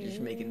think you're just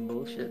making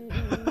bullshit.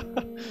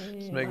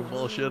 just making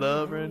bullshit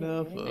up right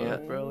now. Fuck, Yeah.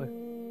 probably.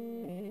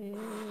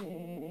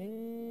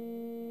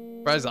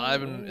 Surprised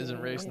Ivan isn't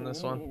racing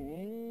this one.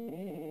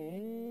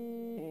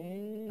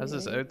 How's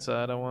this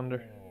outside, I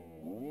wonder?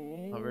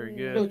 Not very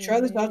Yo, good. try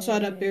this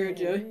outside up here,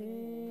 Joey.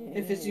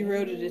 If it's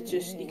eroded, it's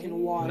just you can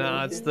walk.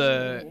 Nah, it's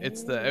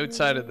the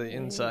outside of the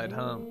inside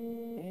hump.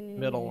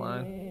 Middle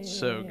line.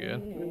 So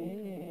good.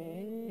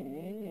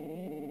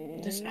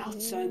 This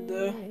outside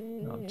though.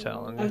 I'm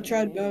telling I've you.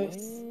 tried both.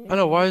 I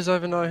know, why is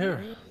Ivan not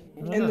here?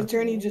 And the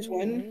turn you just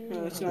win.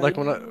 No, it's not. Like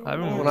when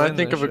I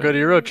think of a good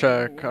Euro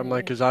track, I'm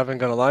like, is Ivan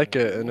gonna like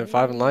it? And if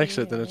Ivan likes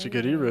it, then it's a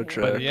good Euro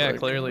track. yeah, like,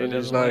 clearly and he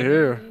he's doesn't not like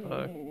here. it.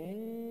 Fuck.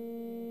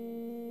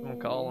 I'm gonna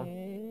call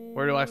him.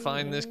 Where do I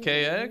find this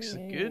KX?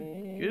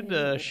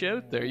 Good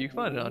shout there. You can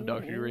find it on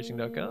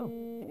drracing.com.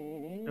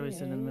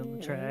 Always in the middle of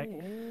the track.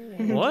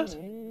 What?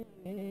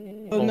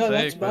 Oh Full no,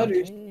 that's fake, man.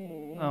 Butters.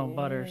 Oh,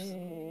 Butters.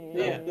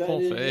 Yeah, that Full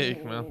is-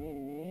 fake, man.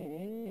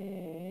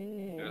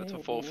 Yeah, it's a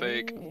full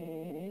fake,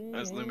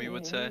 as Lumi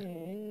would say.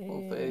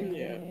 Full fake.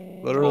 Yeah.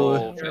 Literally.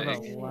 Full You're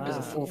about fake. There's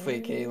a full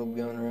fake Caleb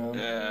going around.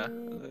 Yeah.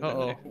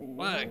 Uh-oh.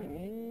 Why?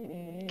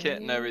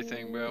 Kit and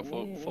everything, bro.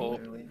 Full.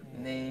 Literally.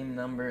 Name,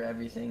 number,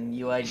 everything.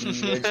 UID,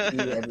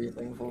 registry,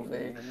 everything. Full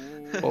fake.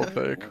 Full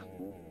fake.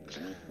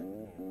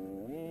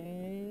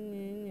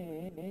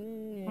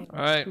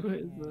 Alright. Who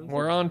is this?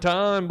 We're on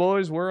time,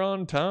 boys. We're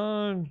on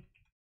time.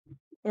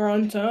 We're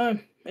on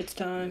time. It's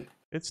time.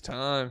 It's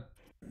time.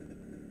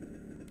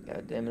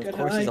 God damn it. Good Of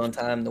course he's hike. on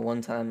time the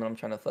one time that I'm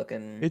trying to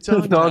fucking... It's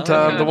on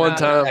time, the one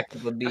time.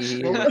 Would be Of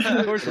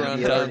here. course we're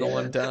on time the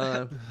one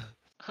time.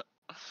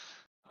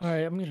 All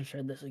right, I'm gonna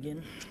try this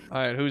again. All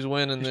right, who's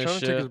winning He's this trying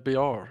to take his shit?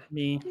 BR.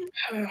 Me.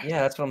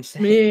 Yeah, that's what I'm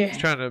saying. Me. He's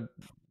trying to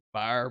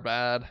bar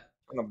bad.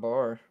 On a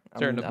bar.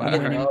 Turn I'm the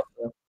getting bar. it off,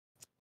 though.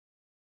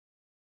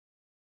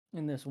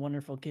 In this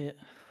wonderful kit.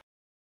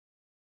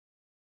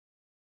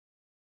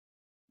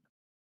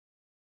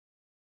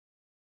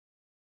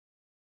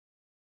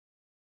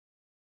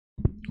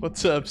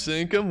 What's up,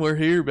 Sinkum? We're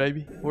here,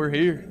 baby. We're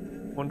here.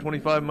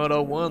 125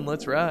 Moto 1,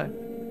 let's ride.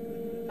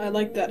 I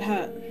like that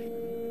hat.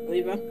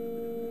 Levi.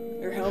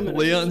 Or helmet. I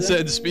Leon should say.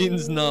 said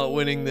Speed's not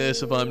winning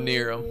this if I'm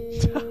near him.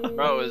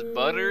 Bro, is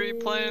Buttery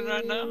playing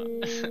right now?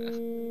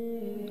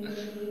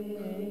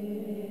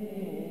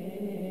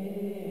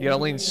 You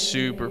gotta lean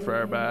super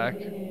far back.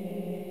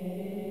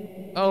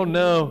 Oh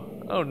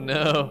no. Oh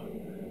no.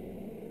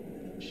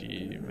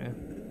 Gee, man.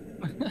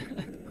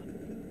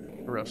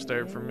 Rough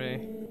start for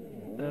me.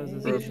 That was a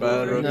Real situation.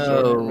 bad, real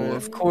No,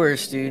 of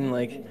course, dude.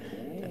 Like,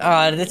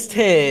 that's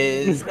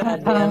Tiz.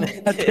 God damn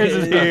it. Tiz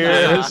is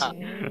here.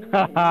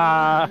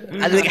 I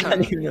think I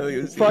didn't even know he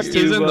was Fuck here.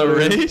 He's you, in the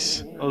buddy.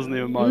 race? That wasn't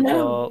even my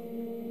No. fault.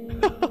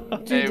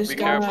 Hey, this be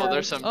careful, guy-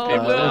 there's some Oh,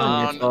 people that wasn't your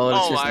down. fault,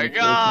 it's Oh just my unfortunate,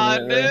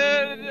 god, right? dude!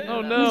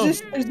 Oh Who's no. this?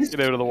 Who's this? Get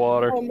out of the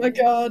water. Oh my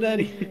god,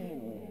 Eddie.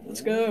 Let's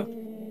go.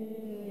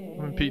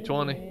 I'm in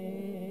P20.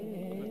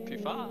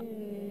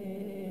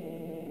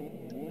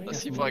 P5. Let's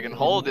see if I can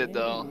hold it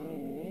though.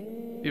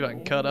 See if I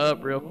can cut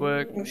up real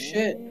quick. Oh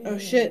shit. Oh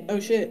shit. Oh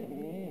shit.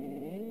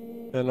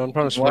 And I'm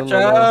trying to swim Watch right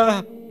now.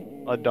 out!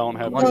 I don't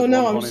have Oh, good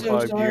no, I'm so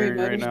 125 sorry, gearing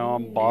right buddy. now.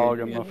 I'm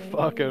bogging the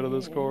fuck out of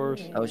this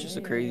course. That was just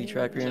a crazy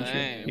track range.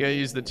 Same. You gotta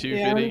use the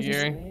Yeah, 250 I'm just-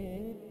 gearing.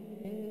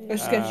 I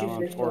just got you I'm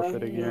first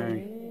forfeited lap,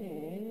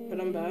 gearing. but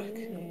I'm back.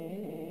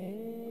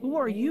 Who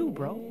are you,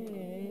 bro?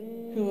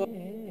 Who?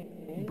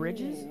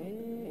 Bridges?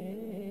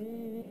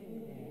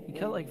 You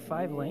cut like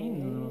 5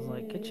 lanes and was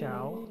like,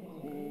 ka-chow.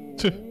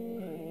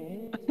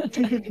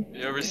 You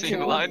ever seen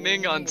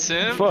lightning on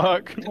Sim?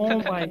 Fuck. Oh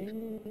my.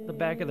 The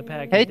back of the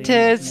pack. Hey, is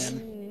dangerous, Tiz.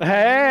 man.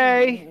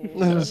 Hey!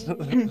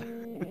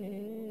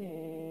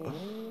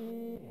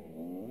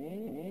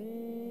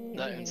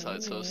 That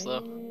inside's so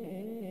slow.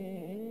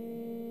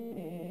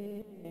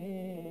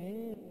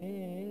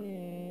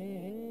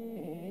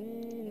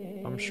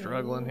 I'm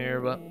struggling here,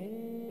 but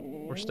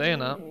we're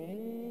staying up.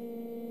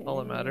 All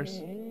that matters.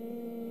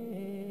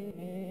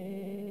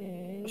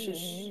 It's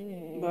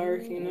just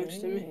barking next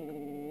to me.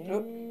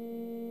 Oh.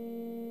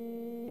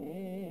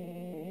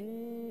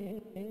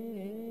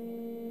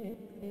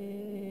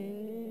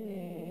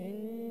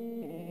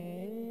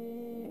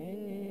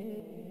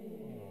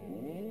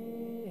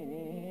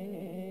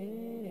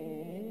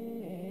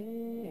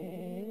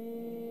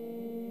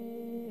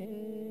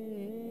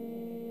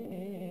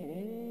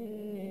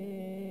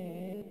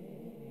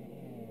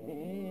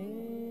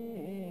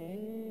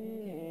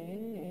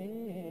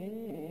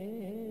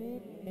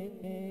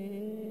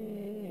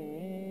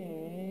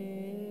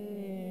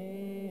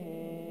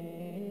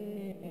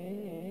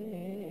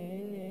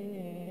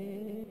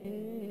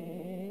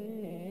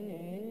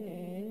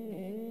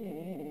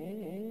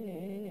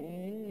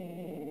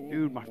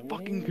 Dude, my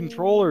fucking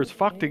controller is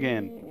fucked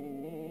again.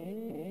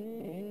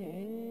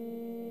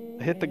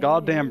 I hit the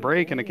goddamn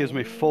brake and it gives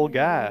me full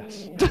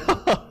gas.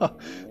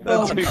 That's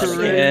Oh,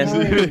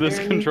 crazy. Dude, this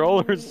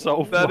controller is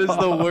so That is the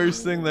fucked.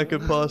 worst thing that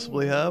could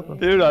possibly happen.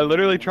 Dude, I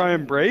literally try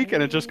and brake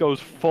and it just goes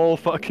full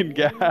fucking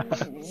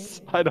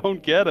gas. I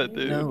don't get it,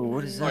 dude. No,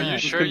 what is that? Are you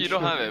sure you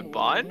don't have it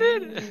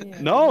bonded?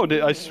 No,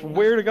 dude, I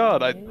swear to God.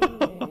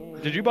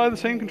 Did you buy the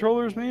same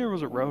controller as me or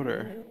was it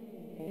Rotor?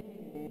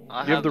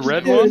 I You have the same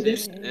red Dude, one?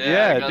 this- Yeah,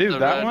 Yeah, I got dude, the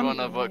that red one? one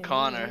of what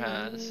Connor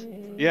has.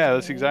 Yeah,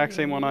 that's the exact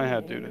same one I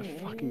had, dude.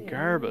 It's fucking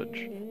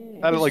garbage.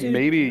 I had it like Dude,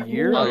 maybe a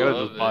year. I I gotta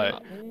love just buy it.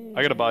 it.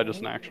 I gotta buy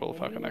just an actual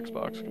fucking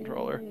Xbox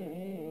controller.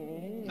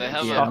 They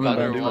have Yeah, a I'm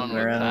better fucking one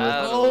with around with-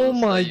 paddles Oh that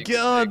my you can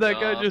god, take that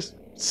guy off. just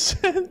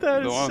said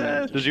that. The one-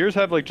 Sad. Does yours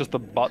have like just the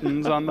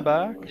buttons on the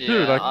back? Yeah,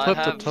 Dude, I clipped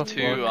a have tough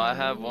two. one. I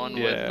have one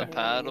with Yeah. the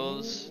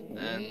paddles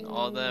and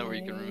all that, where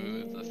you can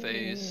remove the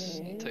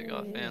face and take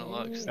off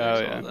analog sticks, Oh,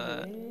 yeah. all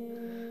that.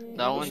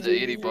 That one's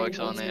 $80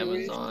 on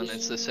Amazon.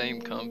 It's the same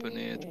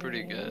company. It's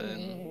pretty good.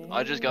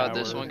 I just got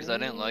this Power. one because I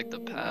didn't like the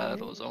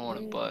paddles. I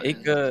wanted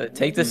buttons.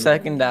 Take the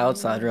second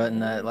outside rut in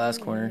that last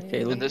corner,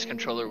 Caleb. And this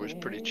controller was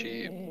pretty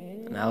cheap.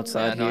 And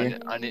outside Yeah, no, here.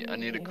 I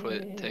need to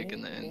quit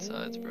taking the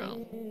insides,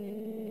 bro.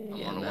 I'm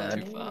Yeah, on a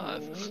mad.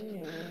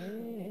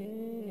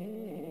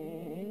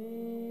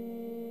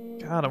 125.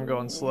 God, I'm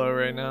going slow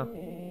right now.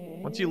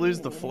 Once you lose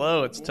the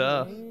flow, it's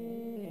tough.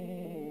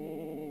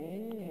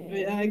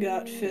 Yeah, I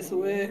got 5th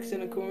wicks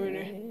in a corner.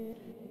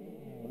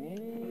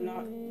 I'm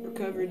not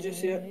recovered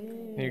just yet.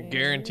 You're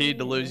guaranteed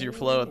to lose your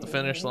flow at the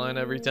finish line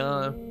every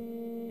time.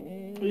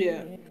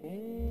 Yeah.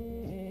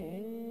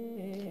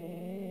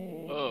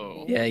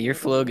 Oh. Yeah, your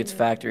flow gets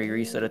factory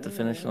reset at the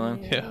finish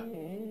line. Yeah.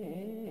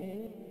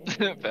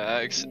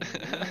 Bags.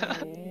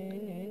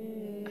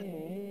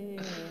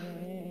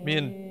 Me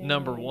and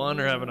number one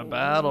are having a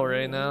battle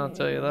right now, I'll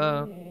tell you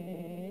that.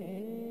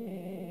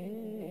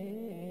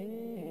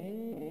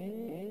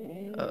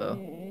 Uh-oh.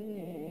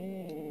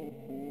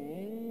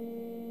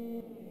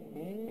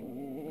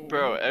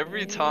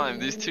 every time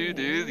these two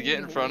dudes get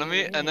in front of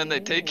me and then they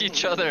take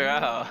each other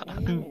out.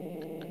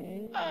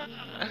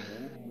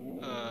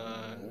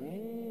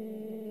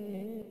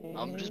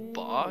 I'm just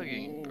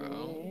bogging,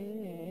 bro.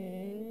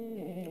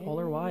 All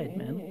or wide,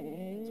 man.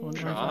 It's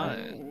 125.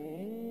 Trying.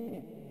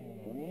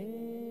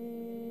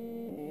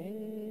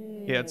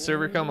 Yeah, it's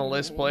server comma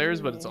list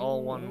players, but it's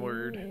all one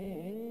word.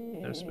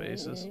 No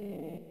spaces.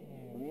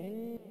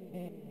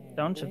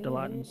 Down shift a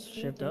lot and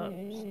shift up.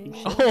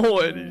 Oh,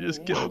 and he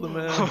just killed the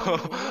man.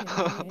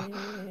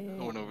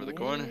 I went over the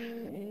corner.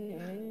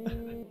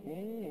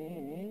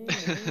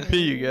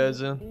 P you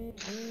guys in.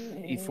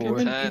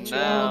 E4. 10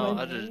 now.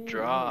 I just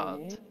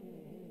dropped.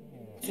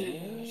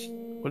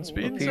 What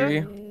speed is Here that?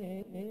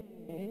 you.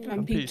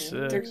 I'm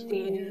P6.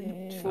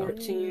 13,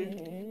 14.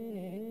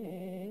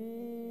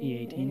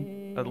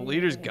 E18. Are the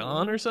leaders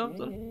gone or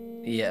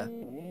something? Yeah.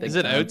 Is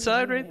big it time.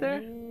 outside right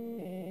there?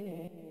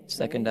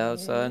 Second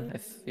outside,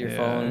 if you're Yeah.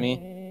 following me.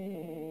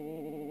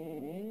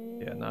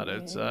 Yeah, not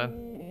outside.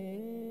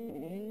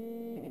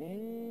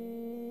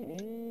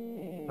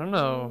 I don't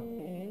know.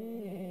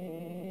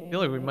 I feel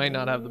like we might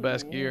not have the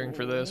best gearing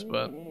for this,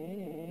 but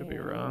could be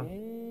wrong.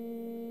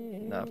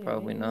 No,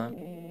 probably not.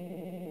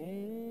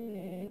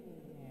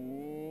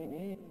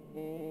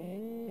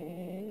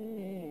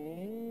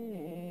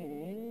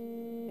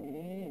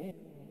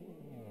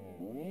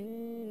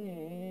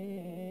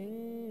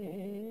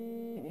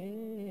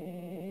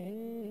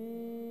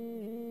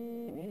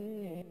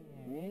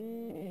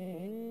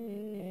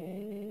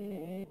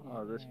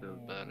 Oh, this feels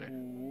better.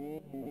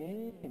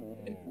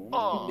 B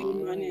Oh,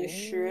 minus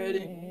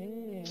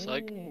shredding.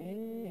 psych.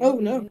 Oh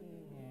no.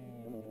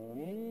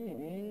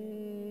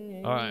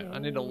 Alright, I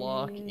need to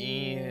lock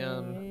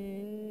in.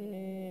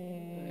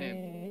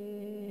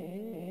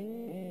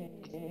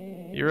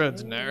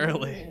 Erode's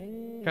gnarly.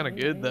 Kinda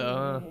good though,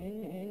 huh?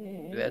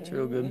 That's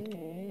real good.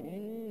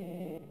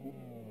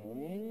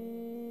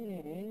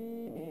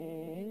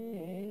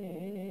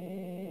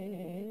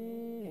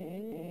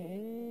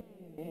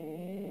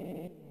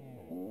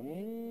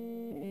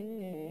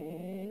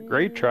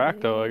 Great track,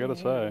 though, I gotta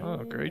say. Oh,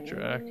 great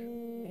track.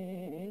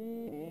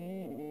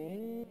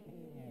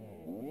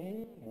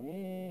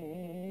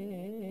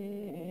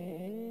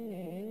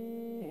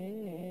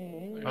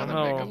 I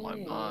gotta make up my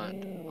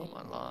mind on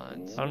my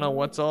lines. I don't know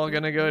what's all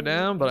gonna go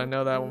down, but I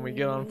know that when we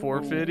get on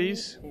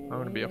 450s, I'm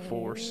gonna be a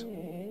force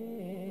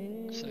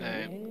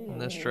Same. on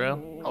this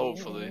trail.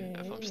 Hopefully,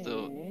 if I'm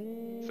still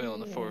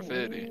feeling the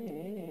 450.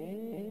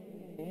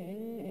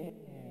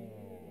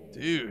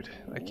 Dude,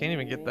 I can't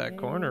even get that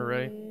corner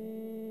right.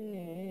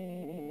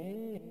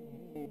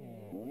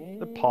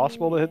 Is it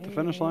possible to hit the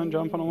finish line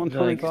jump on a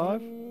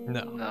 125?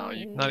 No, No,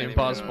 you not can't even do it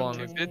possible on on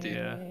the 250.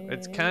 Yeah,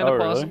 it's kind of Oh,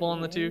 really? possible on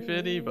the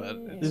 250, but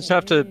You it's, just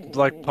have to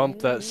like pump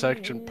that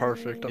section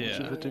perfect on Yeah. the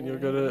 250 and you'll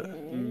get it.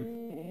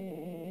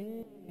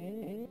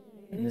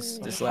 And this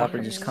Fucking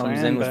lapper just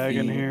comes in with sandbag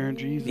in the, here,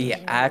 Jesus. the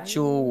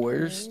actual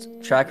worst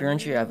tracker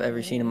entry I've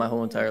ever seen in my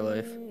whole entire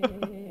life.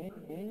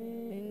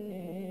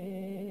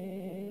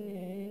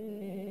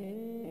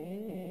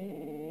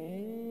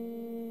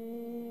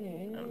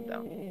 I'm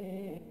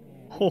down.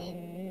 Oh,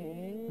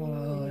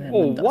 and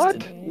oh I'm what?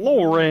 dusted.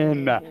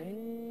 Lauren!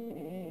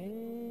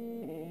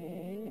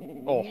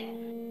 Oh,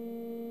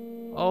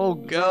 oh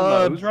God.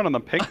 god, Who's running the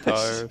pink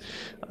tires?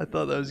 I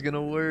thought that was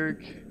gonna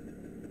work.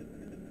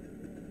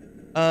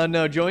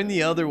 No, join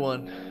the other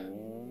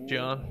one,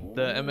 John.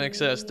 The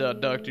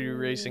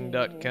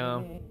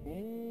mxs.druracing.com.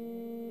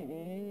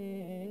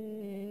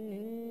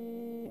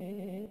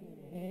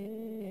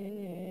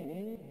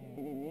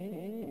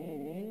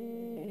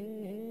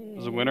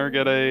 Does the winner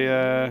get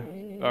a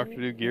Dr.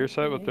 Do gear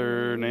set with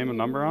their name and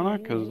number on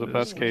it? Because the This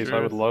best is the case, I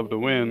would truth. love to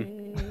win.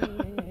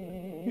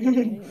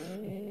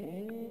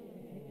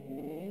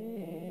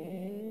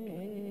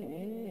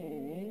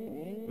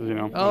 'Cause, you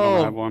know, I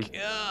don't have Oh, one.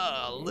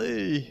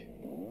 golly.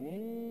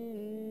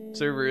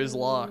 Server is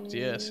locked,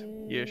 yes.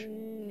 Yes.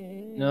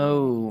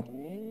 No.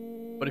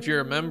 But if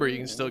you're a member, you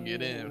can still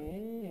get in.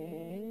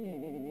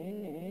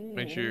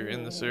 Make sure you're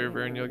in the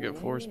server and you'll get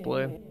force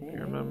played if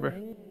you're a member.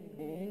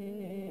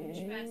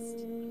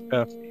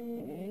 Yeah.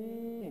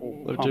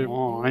 Come Dude.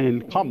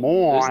 on, come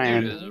This dude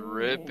on. is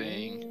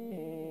ripping.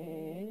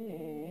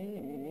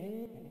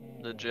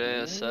 The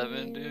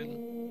JS7, dude.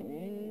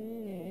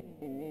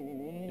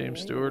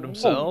 James Stewart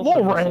himself in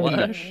the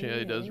flesh. Yeah,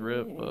 he does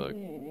rip. Fuck.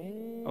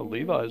 Oh,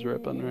 Levi's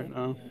ripping right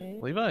now.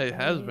 Levi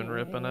has been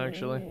ripping,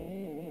 actually.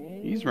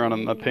 He's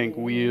running the pink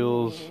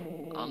wheels.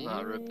 I'm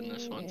not ripping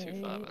this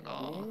 125 at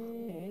all.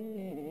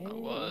 I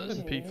was.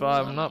 In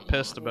P5, I'm not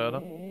pissed about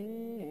it.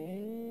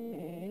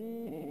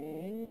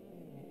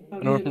 I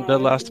know from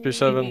dead last to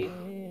P7.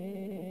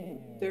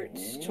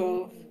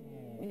 12.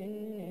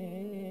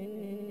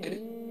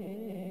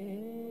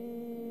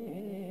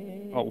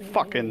 Oh,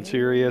 fucking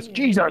serious.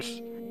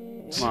 Jesus!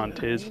 Come on,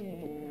 Tiz.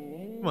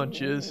 Come on,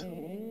 Chiz.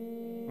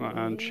 Come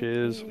on,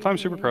 Chiz. What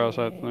time's Supercross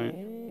at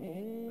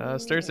tonight?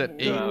 Starts at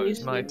 8 Yeah.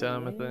 my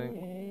time, I think.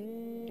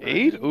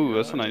 8? Ooh,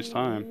 that's a nice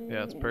time.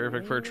 Yeah, it's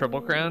perfect for a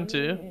triple crown,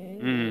 too.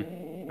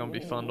 Mm. Gonna be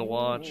fun to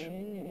watch.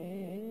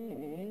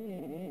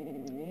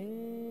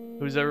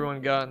 Who's everyone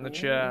got in the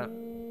chat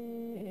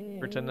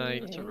for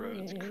tonight? This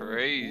road's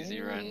crazy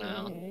right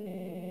now.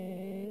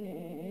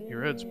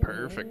 Your road's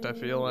perfect, I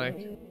feel like.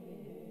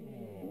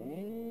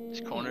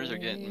 These corners are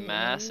getting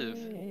massive.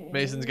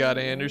 Mason's got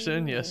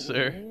Anderson, yes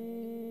sir.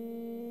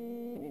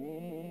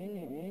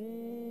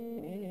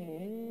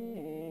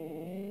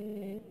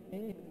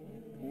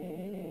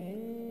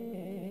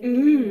 I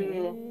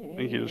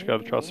think you just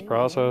gotta trust the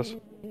process.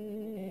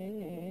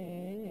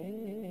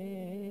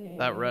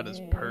 That red is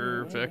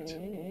perfect.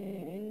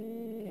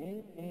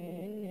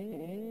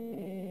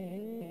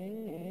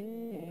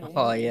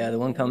 Oh yeah, the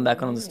one coming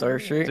back on the star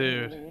street.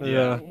 Dude,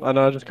 Yeah, I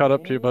know. I just caught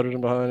up to you, Butter's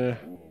behind you.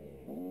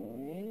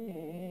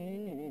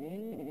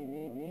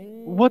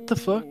 What the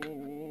fuck?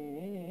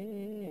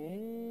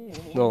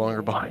 No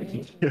longer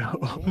behind you.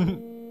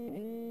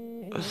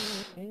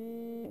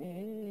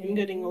 I'm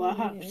getting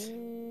lapped.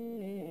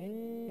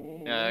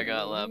 Yeah, I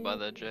got lapped by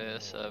that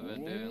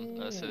JS7,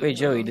 dude. That's it. Wait,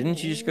 Joey,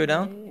 didn't you just go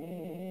down?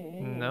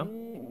 No.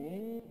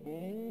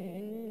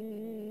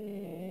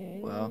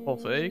 Wow. Full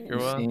fake or I'm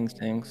what? seeing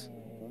things.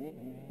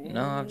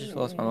 No, I've just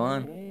lost my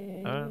mind.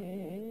 Alright.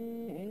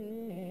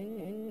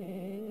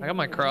 I got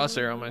my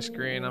crosshair on my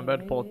screen. I'm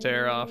about to pull a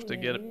tear off to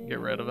get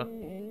rid of it.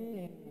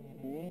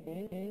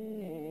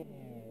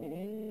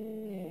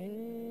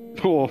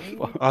 Oh,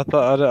 fuck. I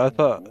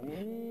thought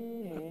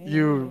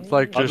you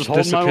like I'll just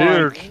just hold my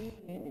line. disappeared.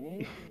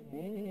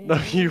 No,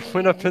 you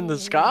went up in the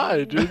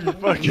sky, dude. You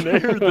fucking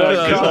aired that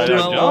Yeah, goddamn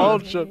I wall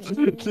jump.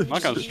 I'm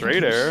not gonna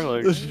straight air.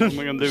 Like, what am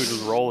I gonna do?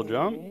 Just roll a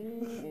jump?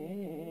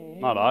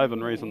 Not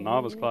Ivan racing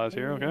novice class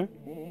here, okay?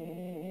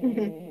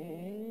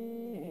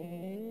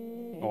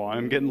 Oh,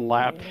 I'm getting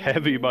lapped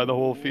heavy by the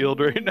whole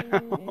field right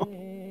now.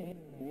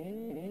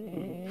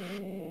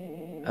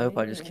 I hope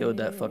I just killed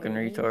that fucking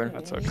retard.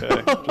 That's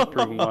okay. Just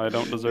proving why I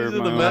don't deserve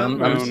These are my the own, I'm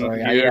my own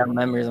sorry. gear. Yeah,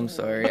 members, I'm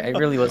sorry. I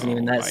really wasn't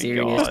even Oh that my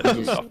serious. God,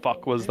 who the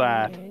fuck was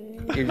that?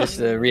 You're just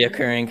a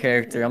reoccurring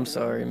character. I'm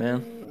sorry,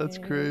 man. That's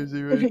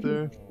crazy right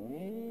there.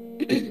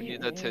 We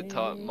need that tit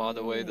top all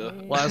the way though.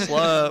 Last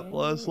lap,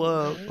 last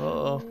lap.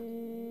 Uh-oh.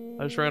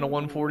 I just ran a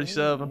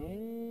 147.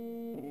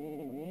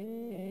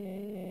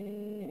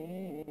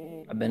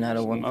 I've been out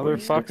of one. Another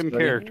fucking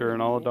character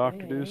in all of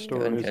Dr. Do's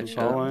stories. That's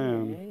all I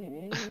am.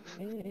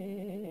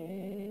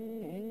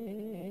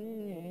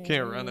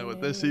 Can't run it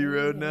with this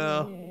E-Road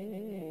now.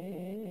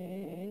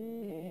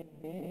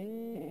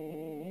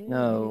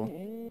 No.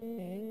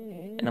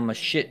 And I'm a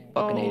shit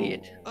fucking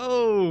idiot.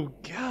 Oh,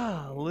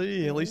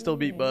 golly. At least I'll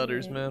beat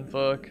Butters, man.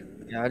 Fuck.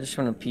 Yeah, I just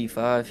want a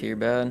P5 here,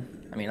 bad.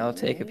 I mean, I'll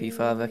take a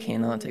P5. I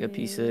cannot take a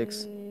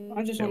P6.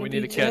 I just Yeah, want we to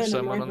need to catch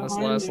someone on this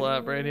last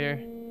lap right here.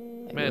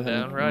 Go Man ahead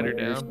down, and rider come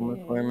over here down. somewhere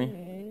for me.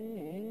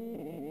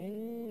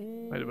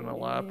 Might have been a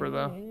lapper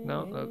though.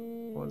 No, that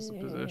was the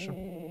position.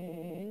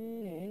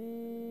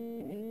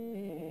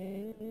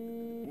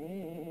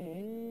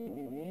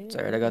 It's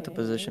alright, I got the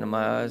position in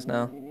my eyes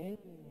now.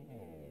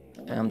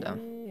 And I'm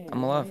down.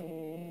 I'm alive.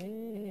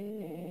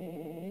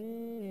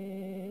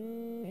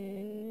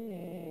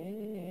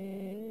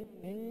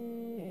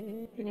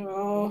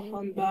 Oh,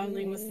 I'm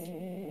battling with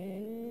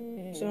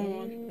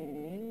someone.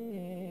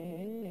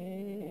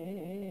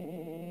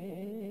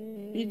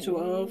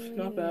 E12,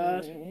 not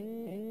bad.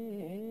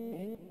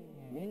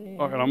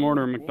 Fuck it, I'm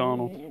ordering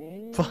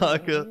McDonald's.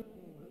 Fuck it.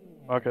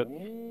 Fuck it.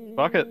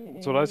 Fuck it.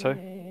 That's what I say.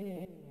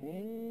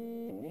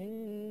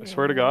 I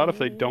swear to God, if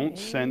they don't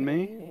send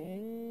me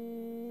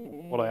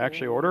what I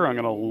actually order, I'm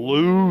gonna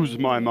lose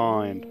my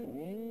mind.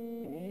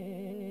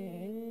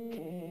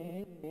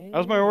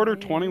 How's my order?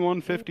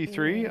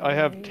 $21.53. I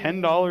have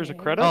 $10 of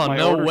credit. Oh, my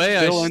no order way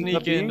I still ends sneak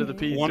up being into the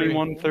P3.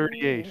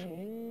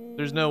 $21.38.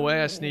 There's no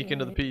way I sneak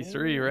into the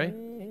P3, right?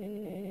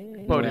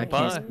 I Podium can't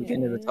pie. sneak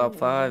into the top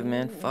 5,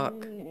 man.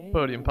 Fuck.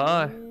 Podium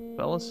pie,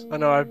 fellas. I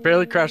know. I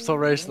barely crashed the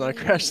race, and I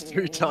crashed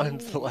 3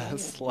 times the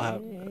last lap.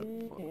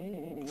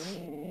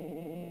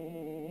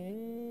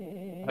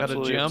 Gotta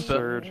Absolutely jump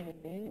absurd.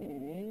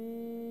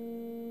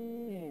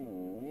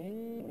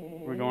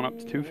 Are we going up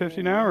to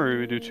 250 now, or do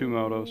we do 2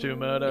 motos? 2 Yeah,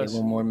 motos.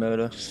 one more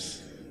moto.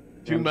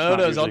 2 I'm not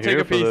motos. I'll usually take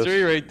here a for this.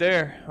 P3 right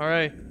there. All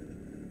right.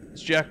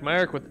 It's Jack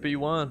Merrick with the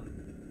P1.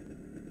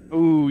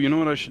 Ooh, you know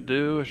what I should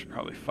do? I should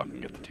probably fucking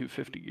get the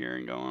 250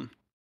 gearing going.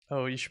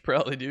 Oh, you should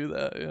probably do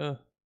that, yeah.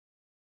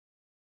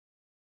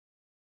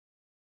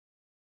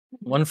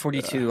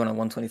 142 on a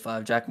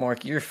 125. Jack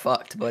Mark, you're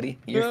fucked, buddy.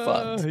 You're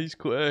fucked. He's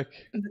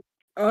quick.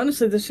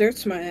 Honestly, this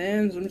hurts my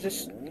hands. I'm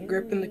just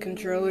gripping the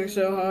controller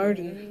so hard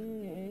and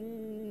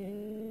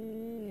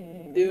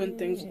doing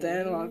things with the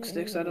analog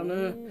sticks. I don't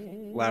know.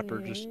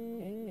 Lapper just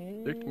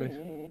dicked me.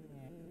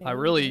 I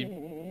really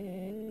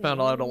found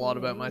out a lot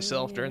about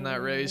myself during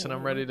that race, and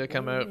I'm ready to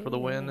come out for the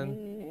win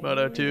in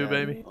Moto 2,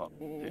 baby.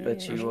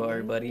 Bet you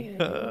are, buddy.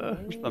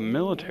 Where's the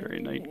military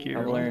night gear?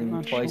 I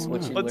learned twice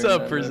what you What's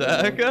learned up,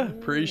 that Frizaka?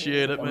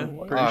 Appreciate it, man.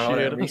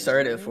 Appreciate it.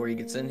 Restart it before he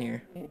gets in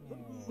here.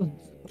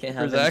 Can't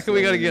have him Frizaka,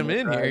 we gotta get him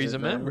sitting in here. He's prizes, a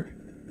man. member.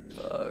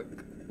 Fuck.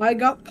 I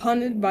got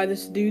punted by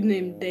this dude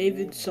named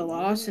David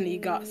Salas, and he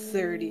got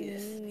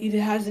 30th. He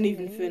hasn't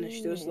even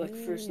finished. It was like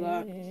first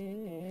lap.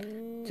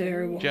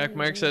 Terrible. Jack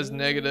Mark says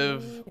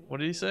negative. What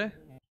did he say?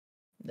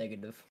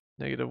 Negative.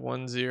 Negative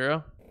 10.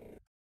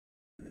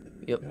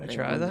 Yep. Can I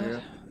try that?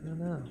 I don't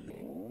know.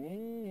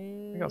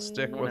 I think I'll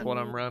stick with what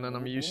I'm running.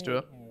 I'm used to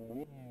it.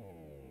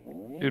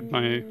 Dude,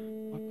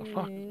 what the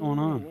fuck is going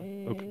on?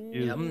 So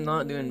confused. Yeah, I'm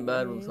not doing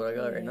bad with what I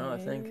got right now, I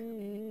think.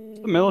 It's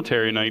the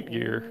military night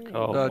gear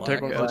called.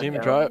 Take one for the team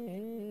and try it.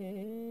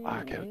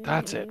 Blackout.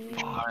 That's it.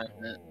 Fuck.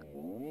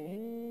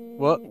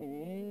 What?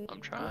 I'm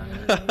trying.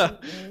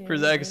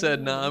 Frizaka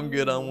said, nah, I'm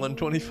good on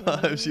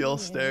 125s. Y'all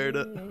stare at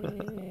it.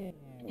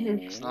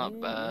 It's not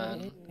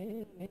bad.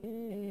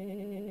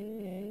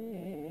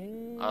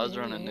 I was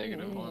running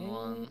negative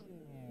 1-1.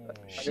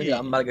 Yeah,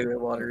 I'm about to go get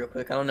water real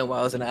quick. I don't know why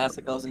I was gonna ask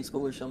like I was in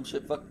school or some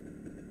shit. Fuck.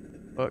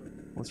 Fuck.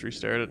 Let's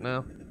restart it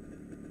now.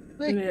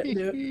 Yeah,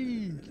 do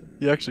it.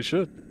 You actually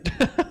should.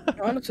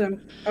 Honestly,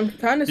 I'm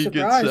kind of He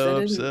surprised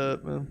gets so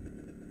upset, man.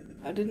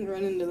 I didn't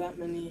run into that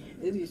many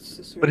idiots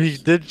this But he race.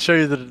 did show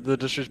you the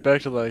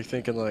disrespect of like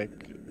thinking like.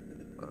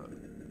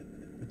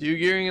 Dew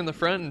gearing in the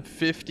front and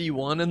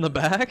 51 in the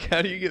back?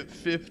 How do you get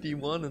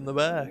 51 in the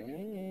back?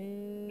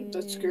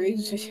 That's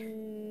crazy.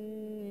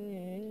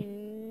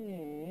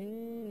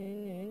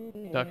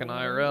 Ducking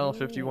IRL,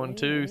 51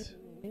 tooth.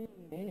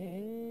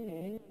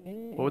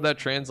 What would that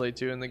translate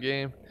to in the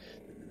game?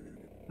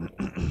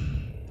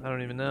 I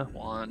don't even know.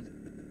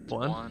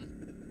 One.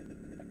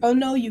 Oh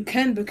no, you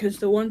can because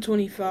the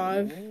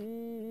 125.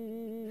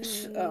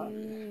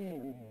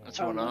 That's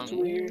what that's I'm.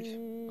 weird.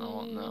 I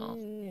don't know.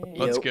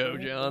 Let's go,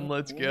 John.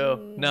 Let's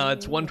go. No,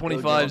 it's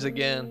 125s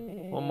again.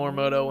 One more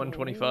moto,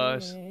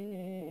 125s.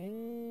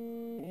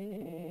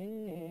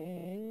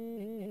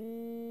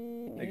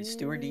 Wait, is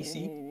Stewart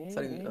DC? I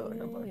thought he was, oh,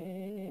 never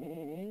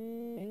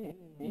mind.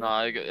 No,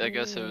 I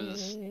guess it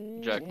was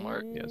Jack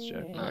Mark. Yes,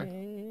 Jack No. Mark.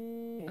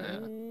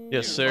 Yeah.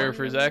 Yes, sir,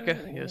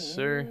 Frizaka. Yes,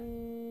 sir.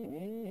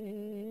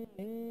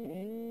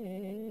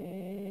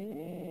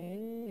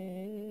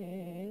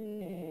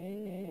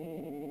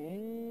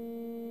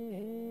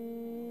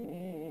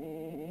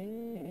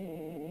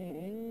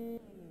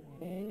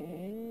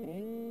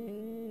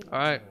 All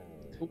right.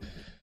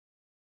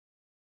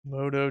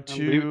 Moto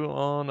 2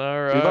 on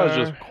our. Levi's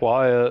just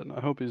quiet. I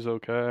hope he's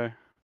okay.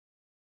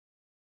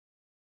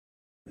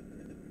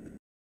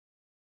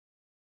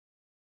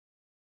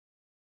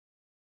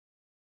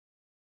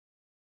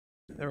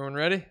 Everyone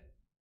ready?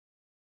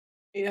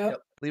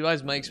 Yep.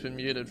 Levi's mic's been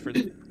muted for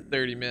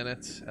 30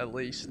 minutes at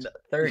least.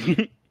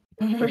 30.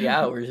 3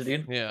 hours,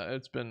 dude. Yeah,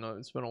 it's been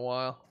a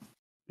while.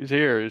 He's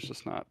here. He's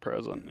just not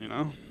present. You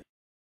know.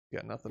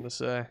 Got nothing to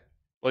say.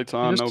 Lights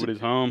on. Nobody's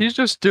home. He's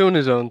just doing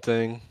his own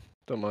thing.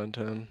 Don't mind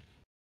him.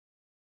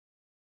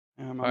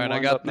 Yeah, All right, I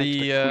got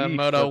the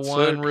Moto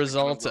 1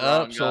 results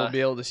up, so we'll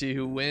be able to see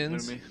who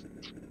wins.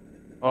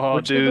 Oh,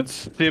 Which dude,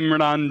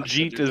 Simran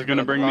Jeet is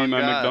gonna bring me my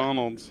guy.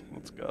 McDonald's.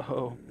 Let's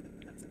go.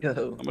 Let's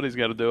go. Somebody's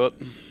got to do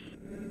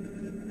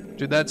it.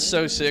 Dude, that's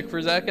so sick for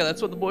Zaka.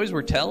 That's what the boys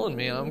were telling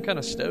me. I'm kind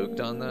of stoked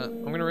on that.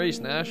 I'm gonna race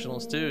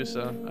nationals too,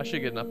 so I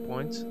should get enough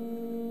points.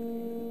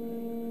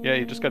 Yeah,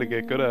 you just got to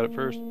get good at it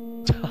first.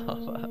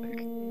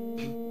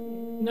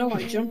 No,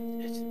 I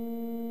jumped it.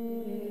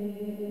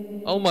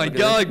 Oh my Look at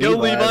God, this go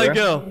Levi, Levi, bro.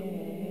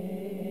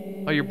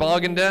 go! Oh, you're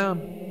bogging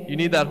down. You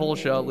need that whole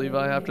shot,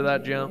 Levi, after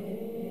that jump.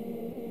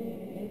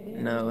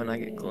 No, and I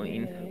get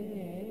clean.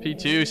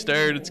 P2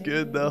 started. It's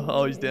good though.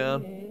 Oh, he's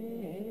down.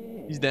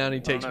 He's down.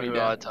 He takes me I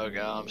down. took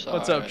out. I'm sorry.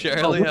 What's up, Oh,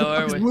 Charlie? what the How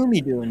fuck are is we?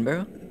 Loomy doing,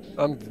 bro?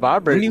 I'm Loomy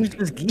vibrating. was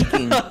just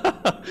geeking.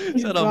 He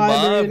said I'm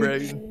Vibrating.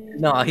 vibrating.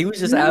 No, he was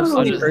just No.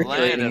 absolutely I just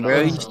percolating, landed bro.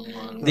 on He- someone.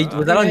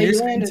 Was that on Yeah, your you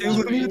screen landed too, on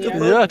Loomy? me, What the yeah.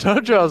 fuck? Yeah, I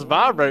told you I was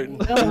vibrating.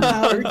 No,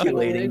 how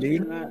Circulating,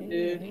 dude.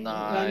 dude.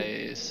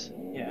 Nice.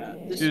 Yeah.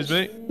 Excuse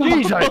me.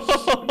 Jesus!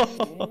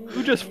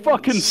 Who just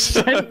fucking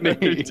sent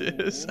me?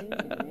 Sorry,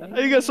 How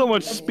you got so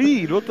much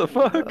speed? What the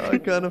fuck? I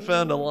kind of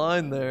found a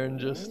line there and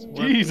just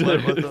went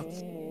Jesus! with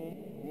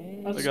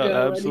it. I got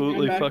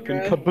absolutely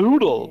fucking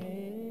caboodled.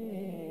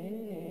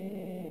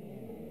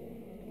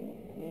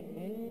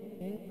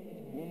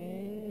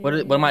 What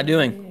am I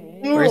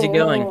doing? Where is he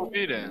going?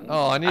 Speeding.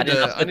 Oh, I need did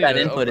not to, put that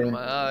input open in.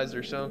 my eyes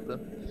or something.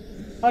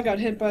 I got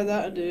hit by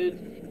that dude.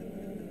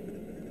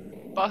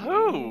 By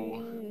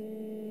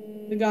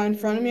who? The guy in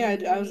front of me,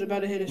 I was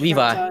about to hit his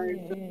Levi.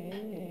 front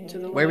tire to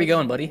the Where are we left.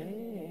 going, buddy?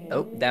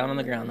 Oh, down on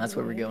the ground. That's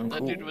where we're going. That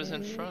Cool. dude was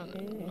in front.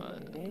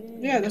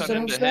 Yeah, that's Cut what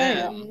I'm into saying.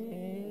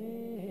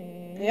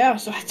 him. Yeah,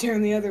 so I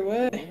turned the other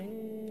way.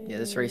 Yeah,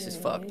 this race is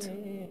fucked.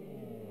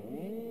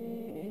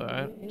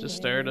 Alright, just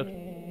started.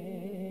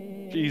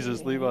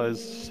 Jesus,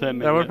 Levi's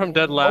sending Yeah, we're it. from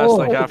dead last,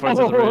 like halfway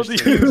through the race. the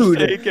Dude.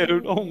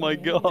 stakeout. Oh my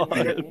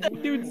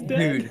god. Dude's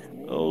dead. Dude.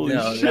 Holy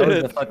No, shit. that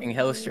was a fucking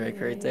hell strike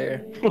right there.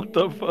 What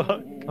the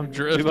fuck? I'm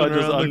drifting Levi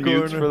just around the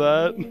unmutes corner. for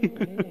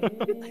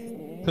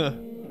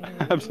that.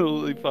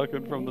 Absolutely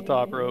fucking from the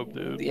top rope,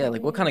 dude. Yeah,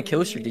 like what kind of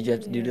kill streak did you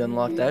have to do to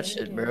unlock that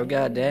shit, bro?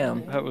 God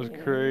damn. That was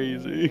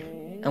crazy.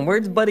 And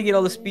where'd Buddy get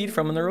all the speed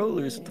from in the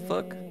rollers? What the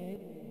fuck?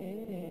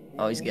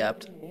 Oh, he's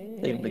gapped.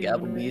 Leave him to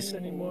Applebee's.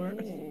 anymore.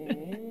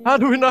 How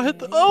do we not hit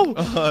the? Oh!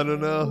 I don't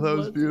know. That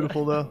was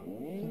beautiful though.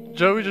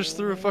 Joey just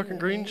threw a fucking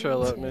green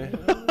shell at me.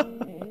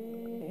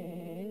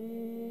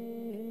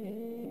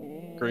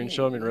 Green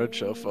shell, I mean red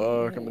shell.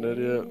 Fuck, I'm an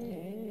idiot.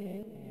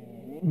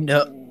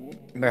 No,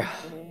 bruh.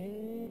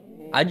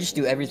 I just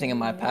do everything in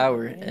my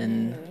power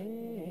and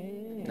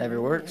it never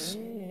works.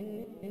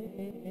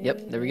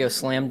 Yep, there we go.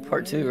 Slammed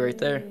part 2 right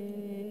there.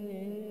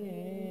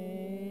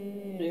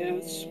 Yeah,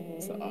 it's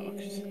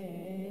fucked.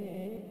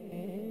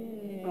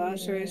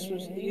 Last race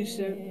was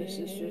decent. This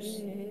is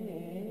just.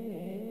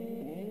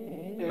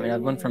 I mean,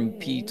 I've went from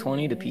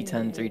P20 to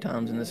P10 3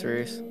 times in this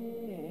race.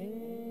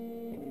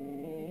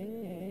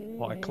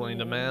 Oh, I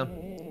cleaned a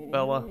man,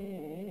 fella.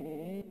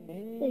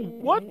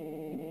 What?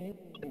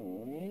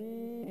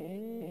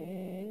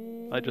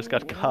 I just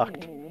got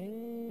cocked.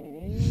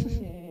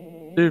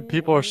 Dude,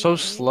 people are so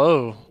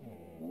slow.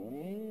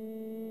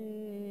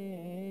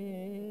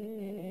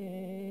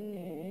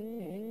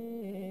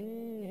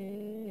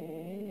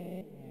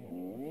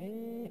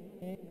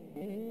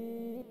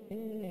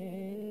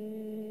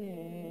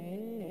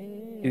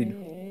 Dude,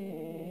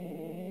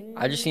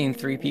 I just seen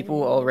 3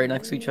 people all right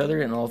next to each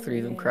other, and all 3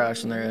 of them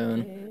crashed on their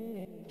own,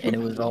 and it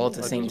was all at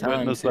the I same just time.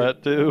 witnessed Too.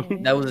 that too.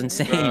 That was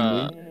insane,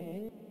 dude.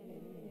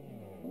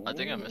 I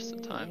think I missed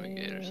the timing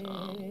gate or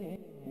something.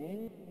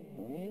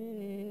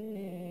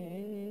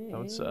 That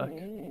would suck.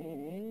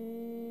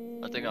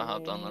 I think I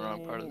hopped on the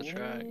wrong part of the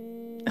track.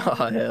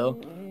 Oh hell.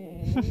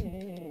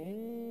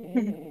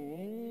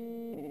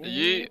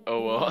 Yeet.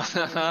 Oh well.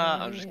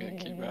 I'm just gonna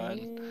keep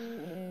riding.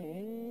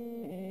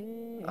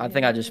 I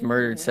think I just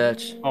murdered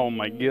Setch. Oh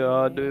my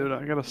god, dude!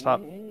 I gotta stop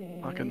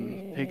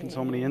fucking taking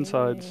so many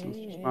insides. It's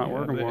just not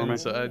working the for me.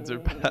 insides are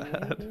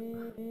bad.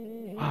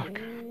 Fuck.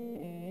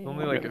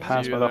 Only I'm like getting a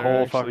passed few by the that are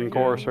whole actually fucking good.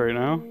 course right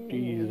now.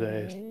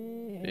 Jesus.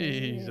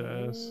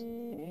 Jesus.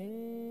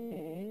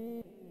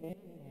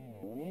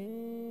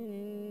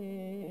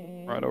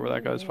 Right over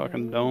that guy's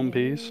fucking dome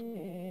piece.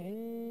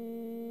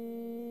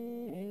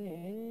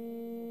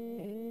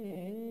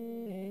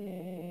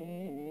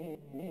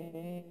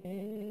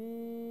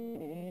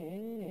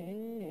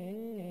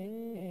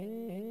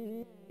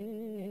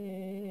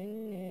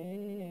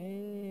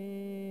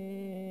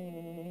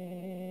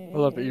 I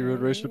love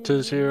Erode Race with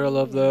Tiz here. I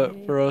love that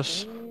for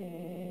us.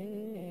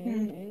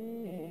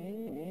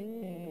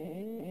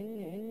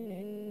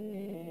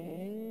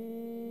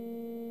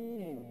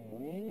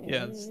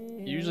 Yeah,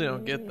 you usually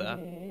don't get that.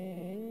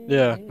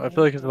 Yeah, I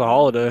feel like it's a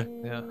holiday.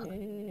 Yeah.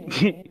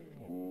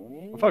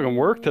 I fucking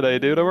worked today,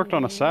 dude. I worked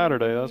on a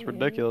Saturday. That's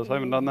ridiculous. I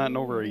haven't done that in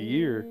over a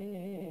year.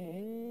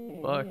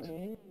 Fucked.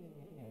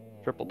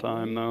 Triple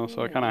time though,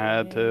 so I kind of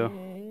had to.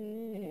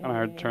 Kind of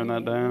hard to turn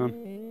that down.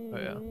 Oh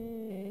yeah.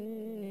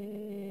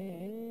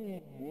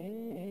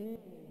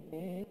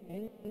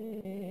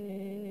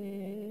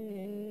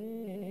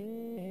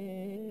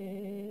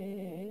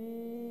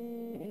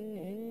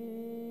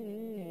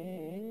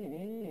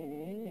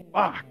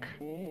 Fuck.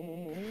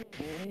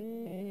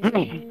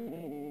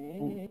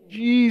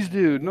 Jeez,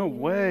 dude, no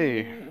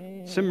way.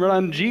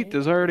 Simranjit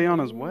is already on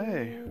his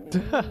way.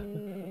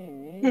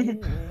 I'm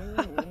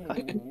not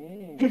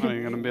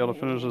even gonna be able to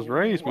finish this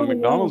race. My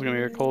McDonald's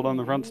gonna get cold on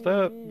the front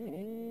step.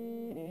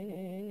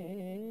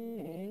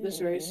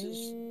 This race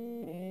is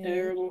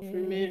terrible for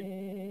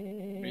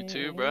me. Me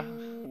too, bro.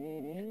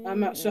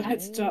 I'm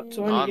outside the top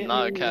 20. I'm getting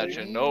not anywhere.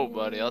 catching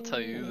nobody. I'll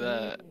tell you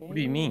that. What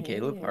do you mean,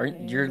 Caleb?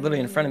 You're literally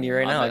in front of me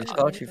right now. I just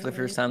caught you for the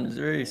first time in this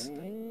race.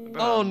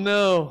 Bro. Oh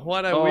no!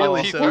 Why'd I Oh,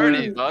 wheelie so P30,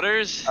 hard?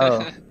 Butters.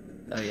 Oh.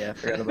 Oh yeah, I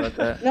forgot about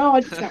that. No, I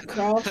just got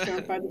crossed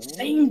by the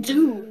same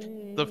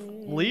dude. The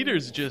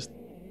leaders just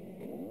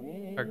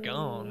are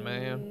gone,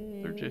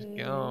 man. They're just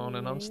gone,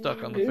 and I'm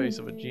stuck on the face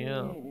of a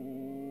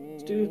gym.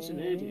 This dude's an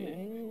idiot.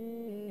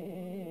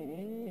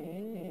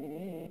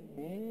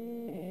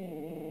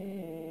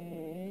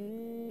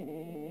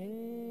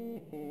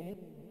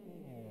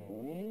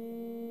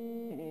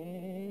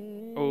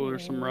 Oh,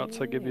 there's some ruts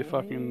that give you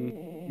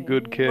fucking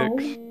good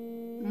kicks.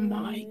 Oh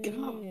my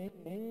god.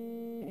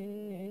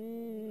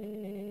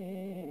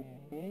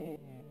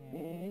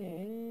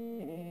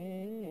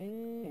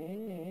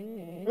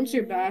 Once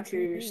you're back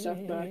here, you're stuck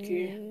back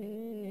here.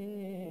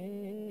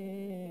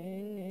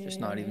 Just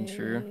not even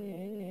true.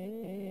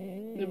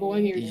 The boy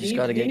in your You just deep,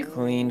 gotta deep. get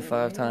clean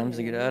 5 times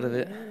to get out of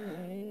it.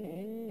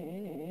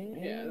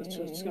 Yeah, that's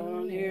what's going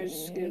on here.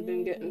 Just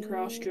been getting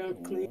cross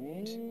jump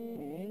cleaned.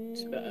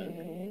 It's bad.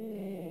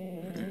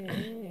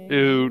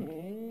 Dude,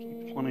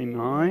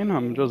 29?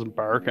 I'm just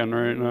barking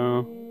right now.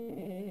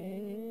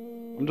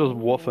 I'm just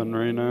woofing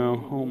right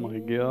now. Oh my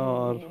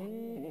god.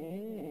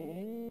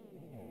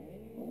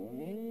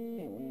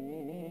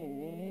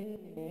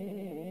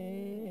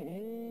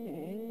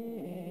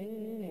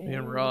 Me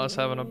and Ross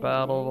having a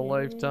battle of a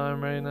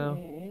lifetime right now.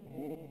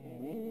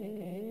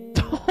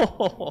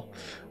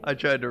 I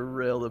tried to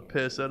rail the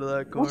piss out of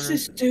that corner. What's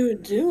this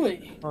dude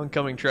doing?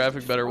 Oncoming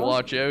traffic better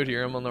watch out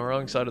here. I'm on the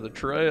wrong side of the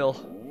trail.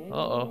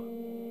 Uh-oh.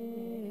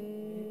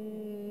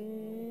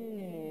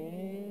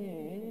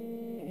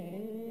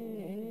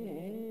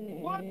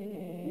 What?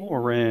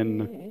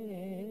 Lauren.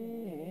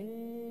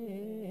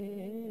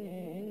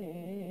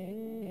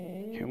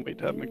 can't wait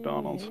to have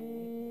McDonald's.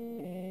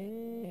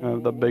 I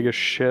have the biggest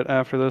shit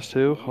after this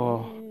too. Oh.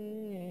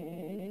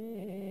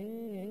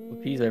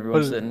 What P's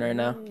everyone sitting right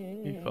now?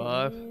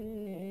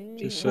 P5.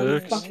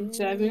 P6. Fucking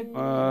 7.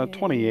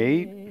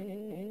 28.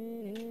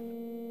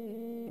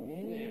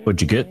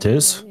 What'd you get,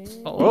 Tiz?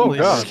 Holy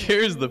God.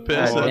 scares the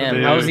piss Oh, out of Damn,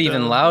 me. how's he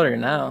even louder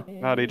now?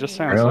 God, he just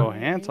sounds Really? so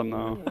handsome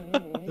though.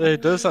 Yeah, he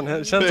does sound.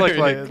 He sounds Very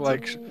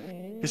like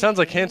he sounds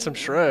like handsome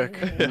Shrek.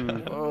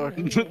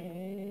 Fuck.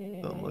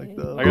 Something like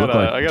that. I got Look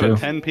like a two.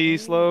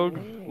 10-piece log,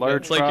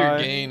 large It's like fry, your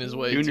gain is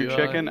way junior too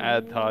chicken, high.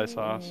 add Thai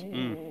sauce.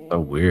 So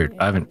weird.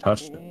 I haven't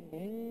touched it.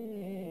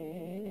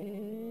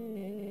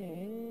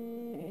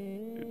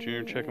 Dude,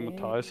 junior chicken with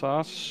Thai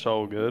sauce,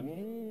 so good.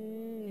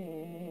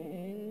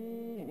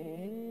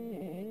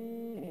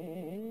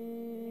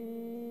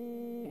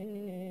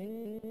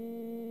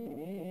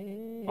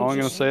 All I'm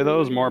gonna say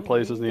though is more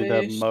places need to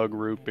have mug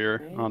root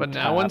beer on But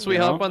now tap, once we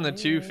you hop know? on the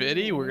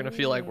 250, we're gonna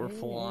feel like we're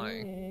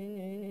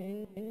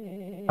flying.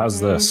 How's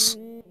this?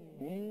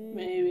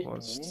 Maybe. Well,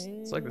 it's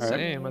like the Alright.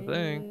 same, I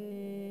think.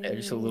 Yeah,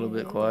 just a little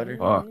bit quieter.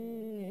 Fuck.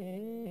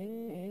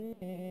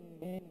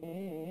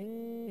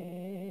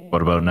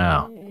 What about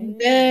now?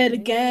 Dead A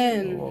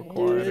again. little dude.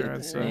 quieter, I'd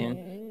The say.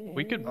 same.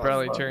 We could Oh,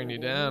 probably fuck. turn you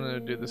down and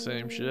it'd do the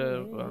same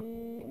shit, but I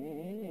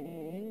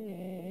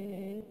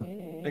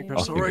think I'll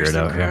there's the figure race it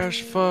that out here.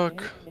 crashed.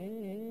 Fuck.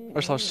 I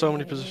just lost so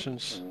many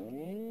positions.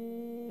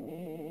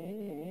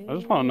 I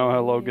just want to know how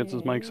low gets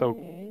his mic so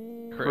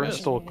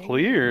crystal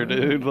clear,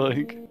 dude.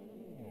 Like,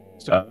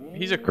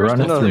 he's a We're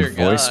running crystal through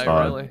clear voice guy,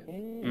 mod. really.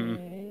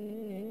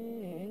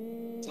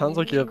 Sounds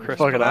like you have Crisp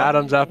fucking it up.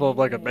 Adam's apple of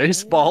like a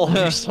baseball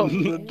or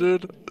something,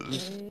 dude.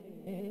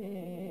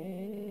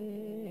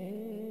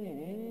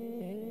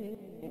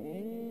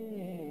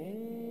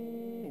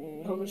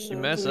 You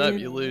mess up,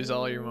 you lose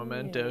all your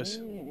mementos.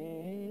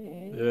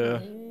 Yeah.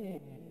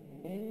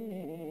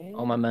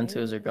 All my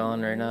Mentos are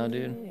gone right now,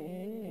 dude.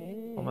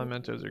 All my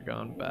mementos are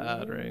gone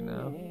bad right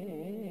now.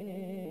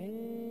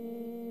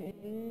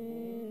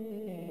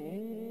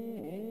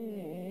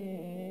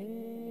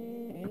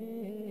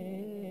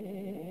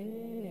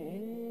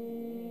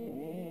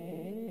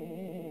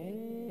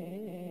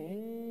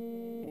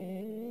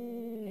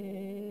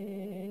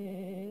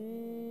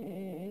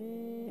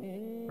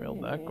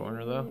 Railed that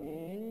corner though.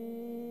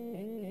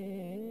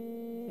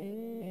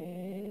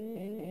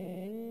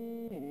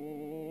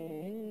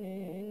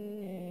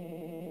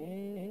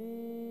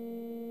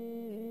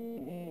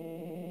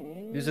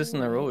 Who's this in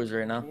the rollers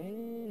right now?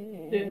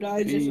 Dude,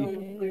 I just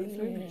almost cleared the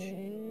finish.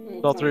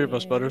 It's all three of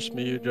us, Butters.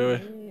 Me, you, Joey.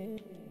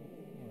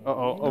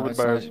 Uh-oh, No, over the it's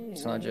bars. not,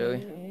 it's not Joey.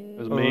 It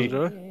was Oh, me. was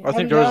Joey? I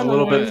think Joey's a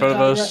little bit in front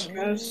of us.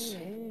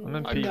 I'm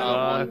in I P5.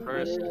 caught one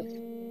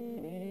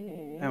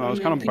person. Damn, I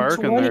was kind of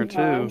barking there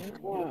too.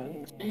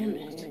 God damn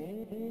it.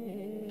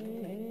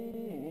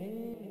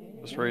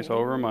 This race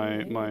over,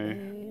 my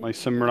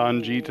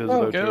Simran Jeet is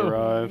Oh, about go. to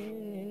arrive.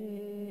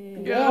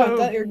 God, I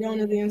thought you were going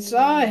to the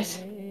inside.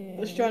 I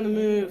was trying to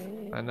move.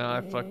 I know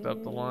I fucked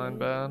up the line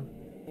bad.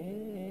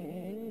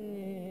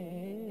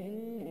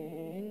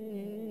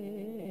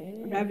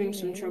 I'm having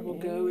some trouble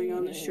going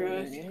on this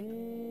track.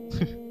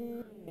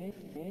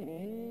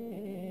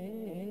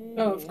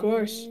 Oh, of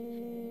course.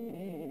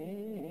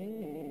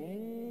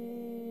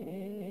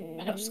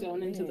 I was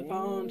going into the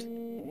pond.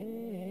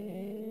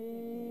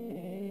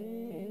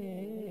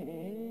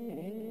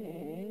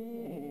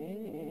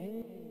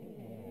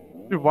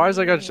 Dude, why is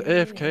that guy just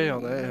AFK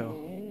on that hill?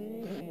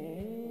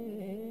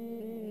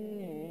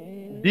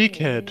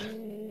 Dickhead.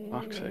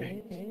 Fuck's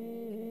sake.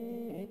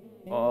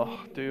 Oh,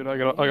 dude, I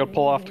gotta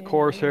pull off the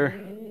course here.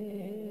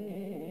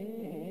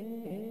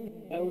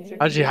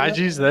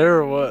 Haji's there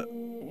or what?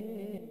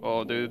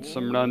 Oh, dude,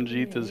 Simran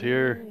Jeet is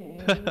here.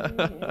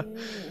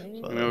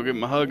 I'm gonna go give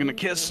him a hug and a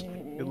kiss.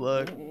 Good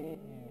luck.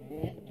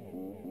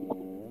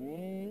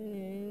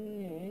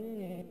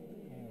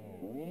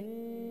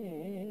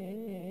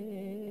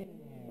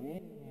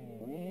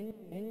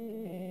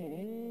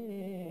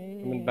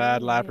 I'm in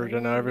bad lappers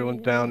and now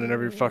everyone's down in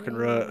every fucking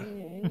rut.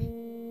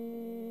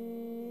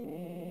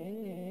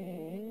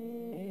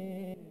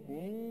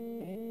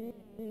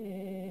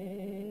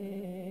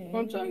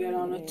 Once I get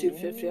on a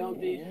 250, I'll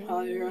be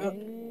higher up,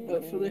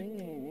 hopefully.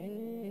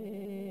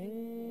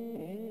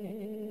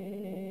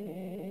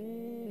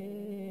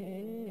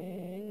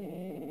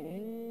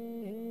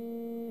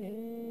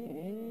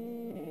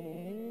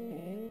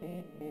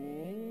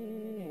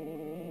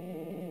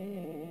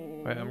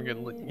 Wait, I'm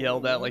getting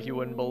yelled at like you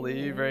wouldn't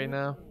believe right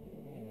now.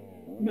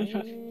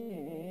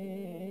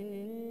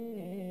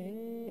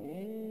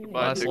 Goodbye,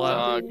 Last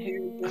lap.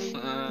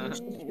 TikTok.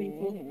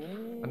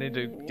 I need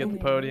to get the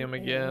podium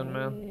again,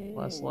 man.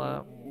 Last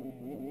lap.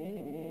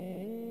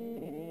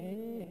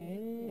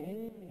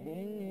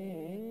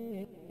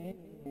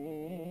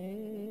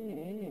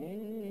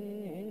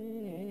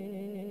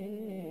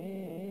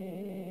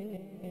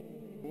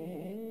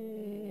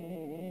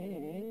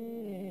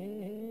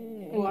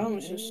 Well, I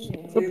was just.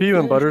 What you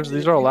and Butters?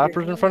 These are all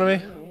lappers in front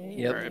of me?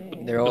 Yep.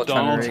 Alright, They're all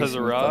trying McDonald's to race has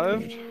me fucking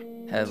arrived.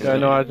 heavily. Yeah,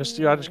 no, I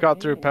just got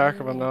through a pack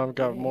of them now. I've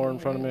got more in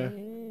front of me.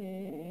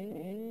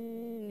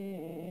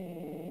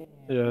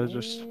 Yeah,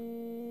 just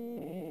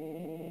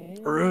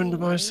ruined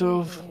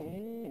myself.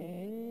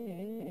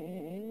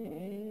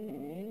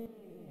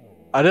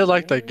 I did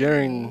like that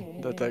gearing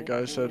that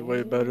guy said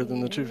way better than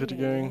the 250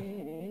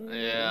 gearing.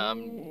 Yeah, I'm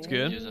It's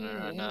good. using it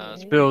right now.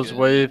 It's pretty Feels good.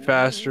 way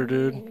faster,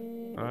 dude.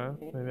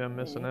 Alright, maybe I'm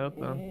missing out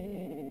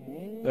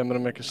then. Yeah, I'm gonna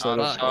make a setup.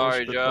 I'm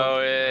sorry,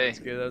 Joey. That's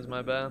good, that's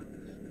my bad.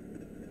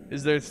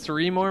 Is there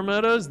 3 more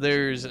motos?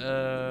 There's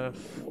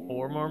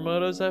 4 more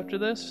motos after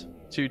this.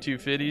 2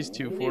 250s,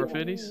 2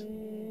 450s.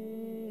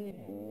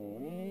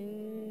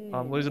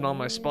 I'm losing all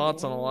my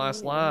spots on the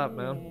last lap,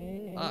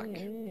 man. Fuck.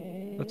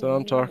 That's what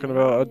I'm talking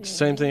about.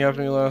 Same thing happened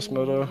to me last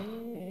moto.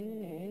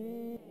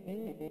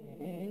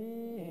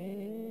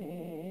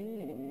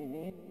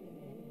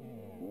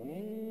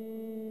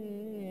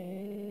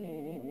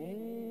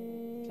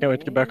 Can't wait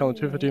to get back on the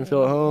 250 and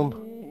feel at home.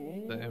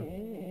 Damn.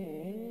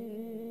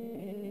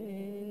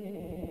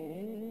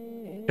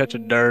 Catch a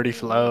dirty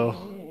flow.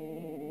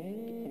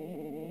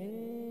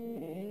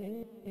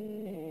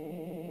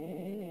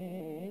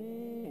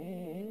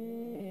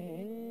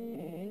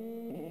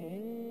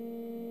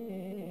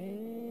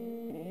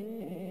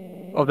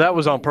 Oh, that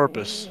was on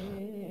purpose.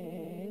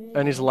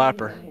 And he's a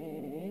lapper.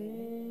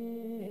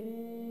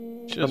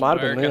 Just might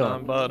have been barking Leon.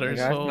 on butters.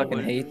 Like, I fucking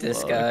Holy hate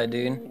this fuck. guy,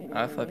 dude.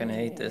 I fucking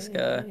hate this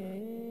guy.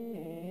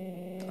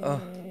 Oh,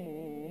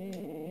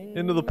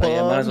 Into the oh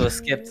yeah, might as pond. well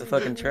skip the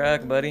fucking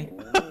track, buddy.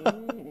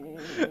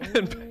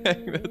 And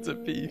bang, that's a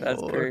P4.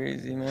 That's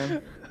crazy,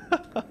 man.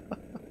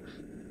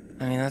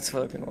 I mean, that's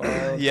fucking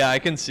wild. Yeah, I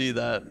can see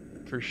that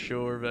for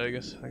sure,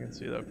 Vegas. I can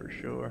see that for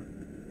sure.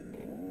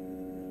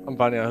 I'm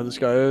finding out who this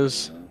guy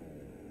is.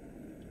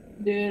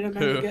 Dude, I'm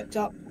Who? gonna get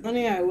top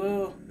 20, I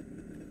will.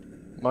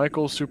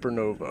 Michael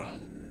Supernova.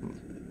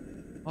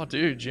 Oh,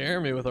 dude,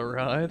 Jeremy with a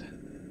ride.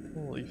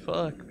 Holy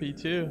fuck,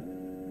 P2.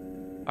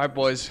 Alright,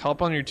 boys,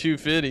 hop on your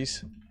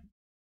 250s.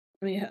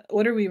 I mean,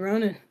 what are we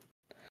running?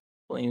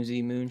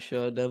 Flamesy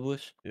Moonshot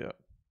Devilish. Yeah.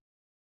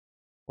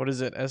 What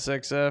is it?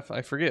 SXF?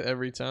 I forget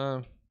every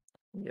time.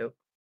 Yep.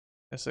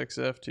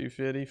 SXF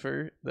 250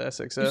 for the You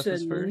SXF said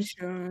is first.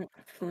 Moonshot,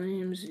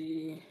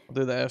 Flamesy. I'll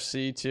do the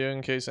FC too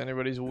in case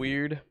anybody's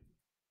weird.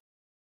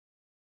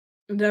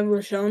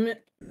 Devilish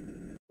helmet.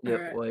 Yep,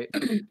 Alright.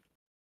 white.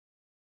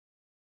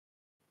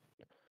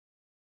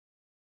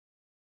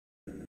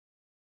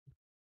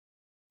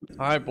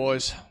 Alright,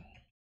 boys.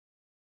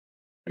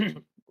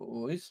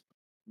 Boys.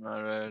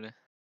 Alrighty.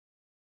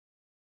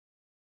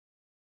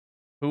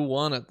 Who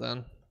won it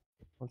then?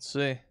 Let's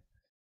see.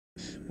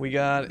 We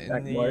got in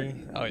Back the. Mark.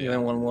 Oh You yeah.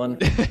 went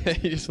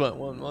 1-1. You just went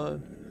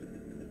 1-1.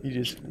 You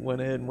just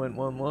went ahead and went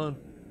 1-1.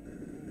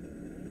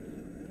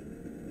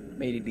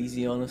 Made it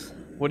easy on us.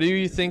 What do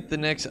you think the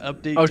next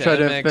update Oh, to try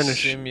to MX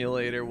finish.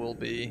 Simulator will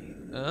be?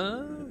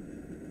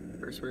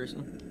 First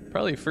person.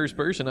 Probably first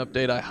person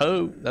update, I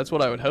hope. That's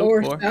what I would hope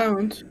Or for.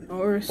 sound.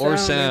 Or sound. Or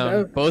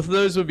sound. Both of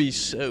those would be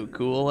so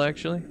cool,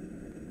 actually.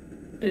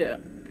 Yeah.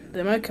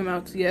 They might come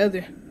out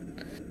together.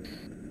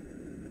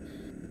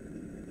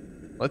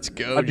 Let's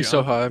go, I'd be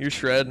so John. hyped. You're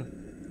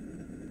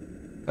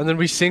shredding. And then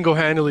we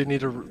single-handedly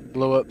need to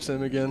blow up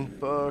Sim again.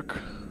 Fuck.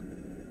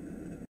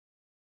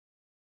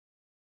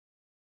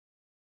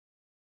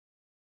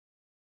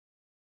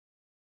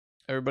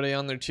 Everybody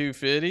on their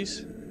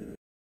 250s?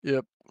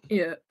 Yep.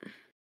 Yeah.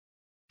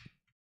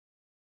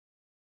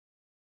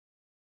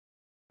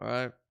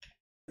 Alright.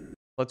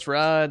 Let's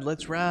ride,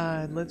 let's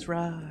ride, let's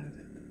ride.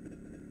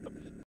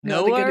 Yeah,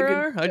 No they get a good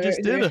RR? I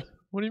just start did there. it.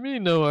 What do you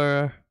mean no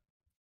RR?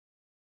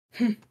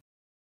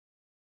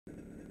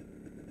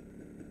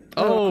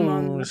 Oh, come Oh,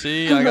 on.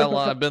 see, I got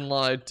I've been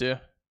lied to.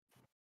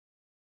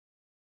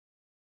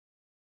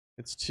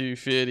 It's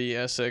 250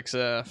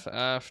 SXF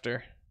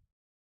after.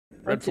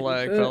 Red That's a good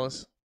flag, fit.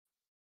 fellas.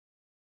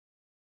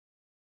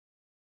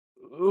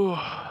 Ooh.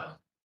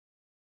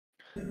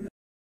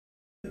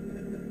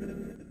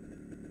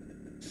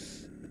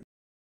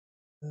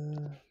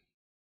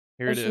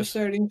 Here it That's the is.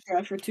 starting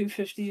track for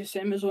 250,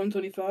 same as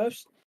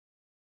 125s.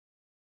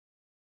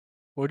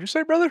 What'd you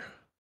say, brother?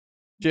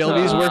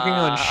 JLB's working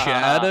on Ah.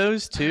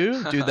 shadows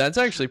too? Dude, that's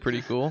actually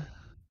pretty cool.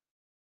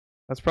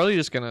 That's probably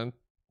just gonna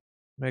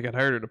make it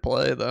harder to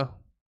play though.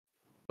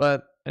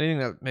 But anything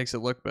that makes it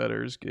look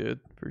better is good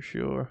for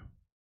sure.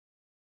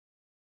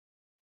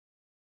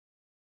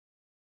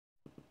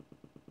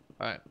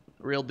 Alright,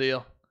 real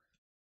deal.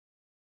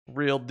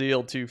 Real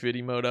deal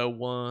 250 Moto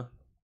 1.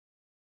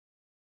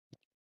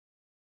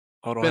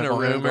 Hold on, Been a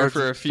my hand rumor guards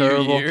for a is few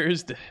terrible.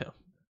 years. Damn.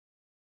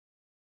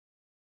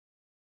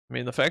 I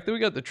mean, the fact that we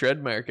got the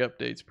trademark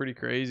update's pretty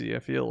crazy, I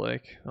feel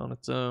like, on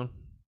its own.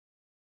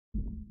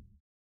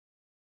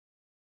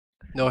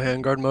 No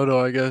handguard moto,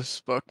 I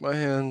guess. Fuck my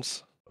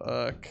hands.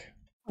 Fuck.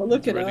 Oh,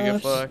 look at Ready to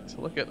us. get fucked.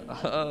 Look at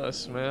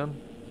us,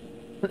 man.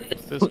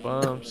 Fist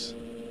bumps.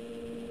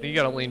 You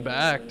gotta lean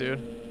back, dude.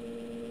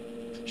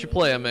 You should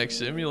play MX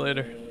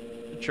Simulator.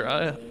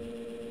 Try it.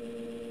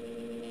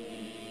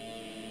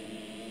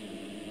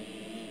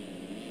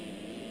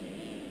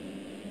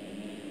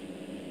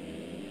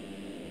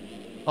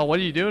 Oh, what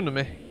are you doing to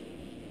me?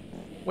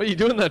 What are you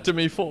doing that to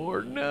me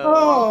for? No.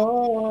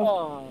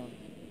 Oh.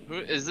 Who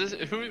is this?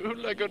 Who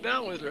did I go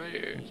down with right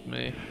here? It's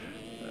me.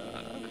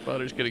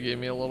 Butters could have gave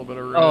me a little bit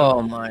of room.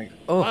 Oh my.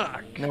 Oh,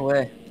 Fuck. no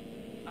way.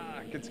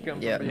 Fuck, it's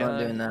come Yeah, from not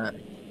behind. doing that.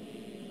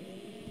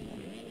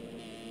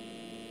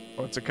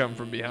 What's it come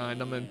from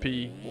behind? I'm in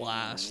P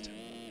last.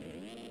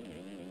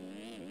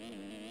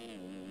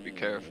 Be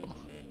careful.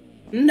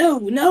 No,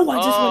 no, I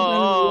just went down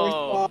the worst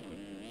Oh. spot.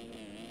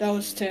 That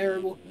was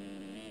terrible.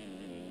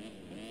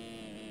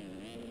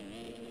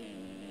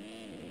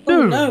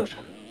 Oh Dude. no.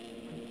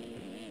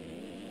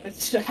 I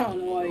don't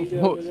know why you go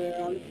over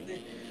there,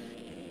 honestly.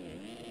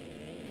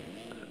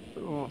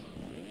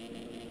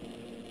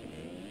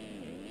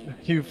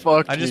 You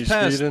fucked I just me,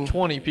 passed Steven.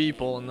 20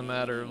 people in the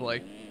matter of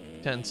like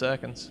 10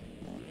 seconds.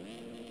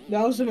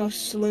 That was the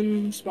most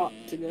slim spot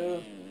to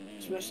go.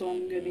 Especially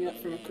when getting up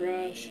from a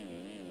crash.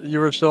 You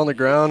were still on the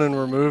ground and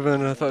were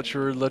moving. I thought you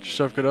were let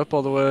yourself get up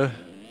all the way.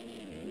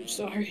 I'm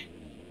sorry.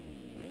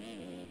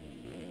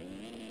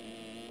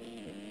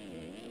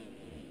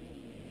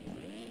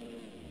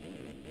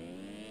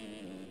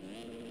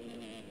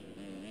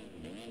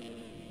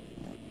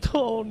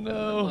 Oh no.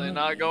 Definitely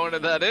not going to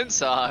that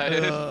inside.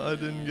 I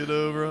didn't get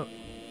over it.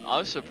 I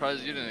was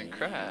surprised you didn't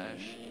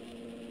crash.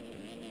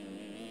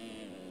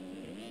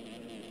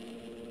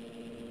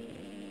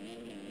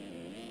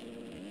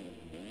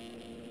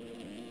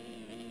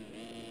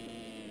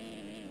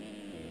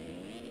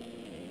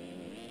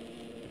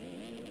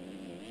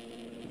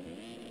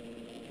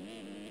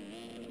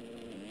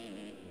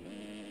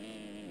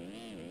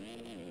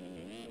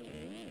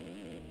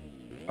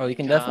 Oh, you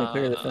can definitely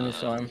clear the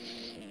finish line.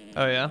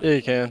 Oh yeah? Yeah,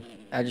 you can.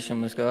 I just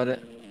almost got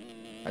it.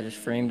 I just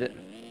framed it.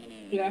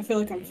 Yeah, I feel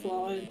like I'm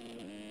flying.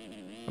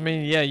 I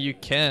mean, yeah, you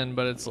can,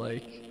 but it's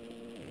like,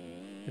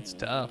 it's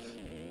tough.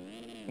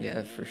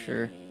 Yeah, for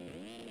sure.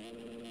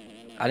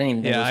 I didn't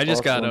even think it Yeah, was I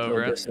just got possible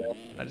over until it. just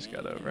now. I just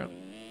got over it.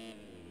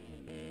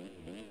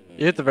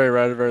 You hit the very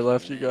right or very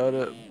left, you got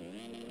it.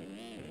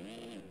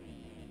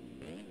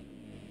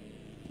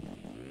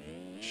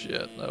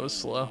 Shit, that was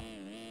slow.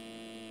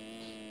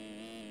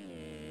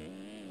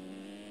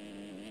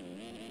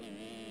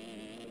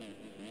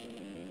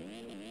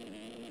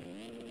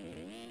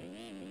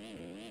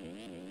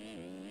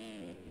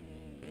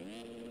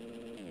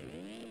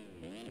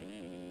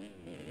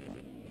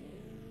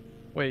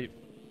 Wait,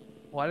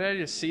 why did I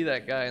just see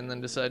that guy and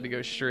then decide to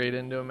go straight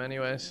into him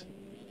anyways?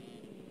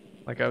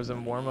 Like I was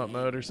in warm-up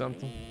mode or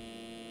something?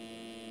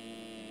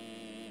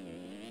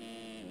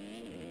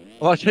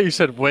 I like how you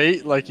said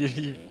wait, like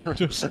you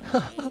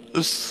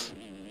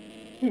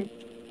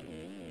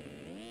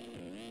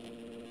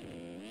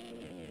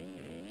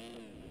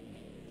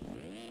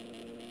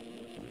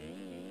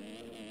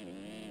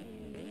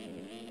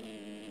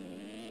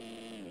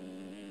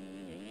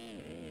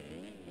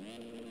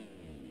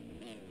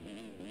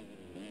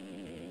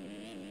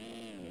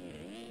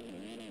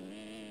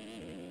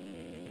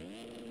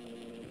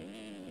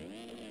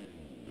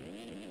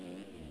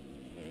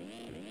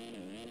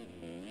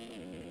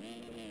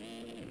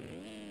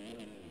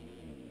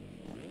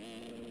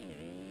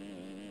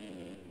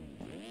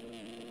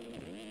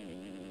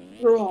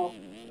Raw.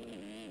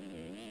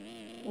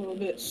 A little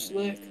bit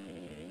slick.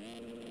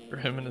 For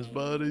him and his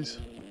buddies.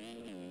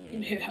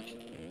 Yeah.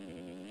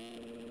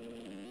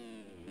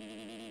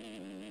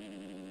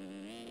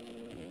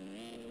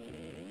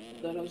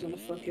 Thought I was gonna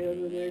fuck it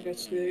over there, got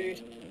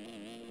scared.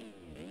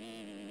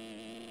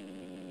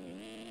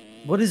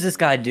 What is this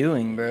guy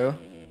doing, bro?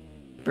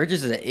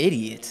 Bridges is an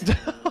idiot.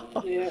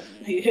 Yeah,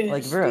 he is.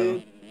 Like, bro.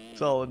 Dude.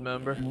 Solid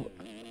member.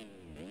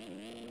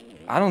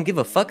 I don't give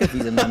a fuck if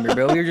he's a member,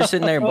 bro. You're just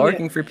sitting there Oh, yeah.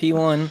 barking for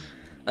P1.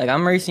 Like,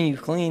 I'm racing you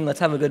clean. Let's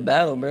have a good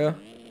battle, bro.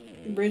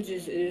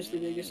 Bridges is the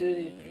biggest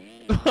idiot.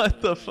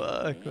 What the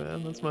fuck,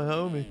 man? That's my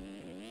homie.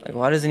 Like,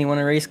 why doesn't he want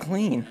to race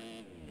clean?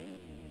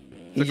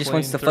 He a just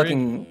wants to clean three.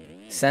 fucking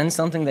send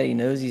something that he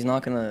knows he's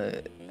not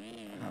gonna.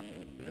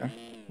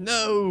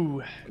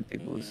 No!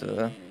 People's,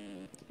 oh,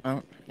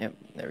 yep,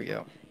 there we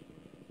go.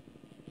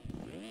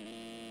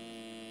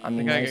 I I mean,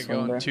 think I nice get one,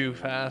 going bro. too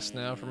fast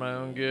now for my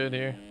own good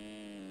here.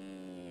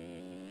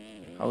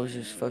 I was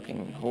just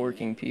fucking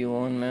horking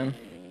P1, man.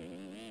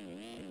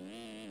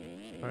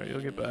 Alright, you'll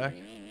get back.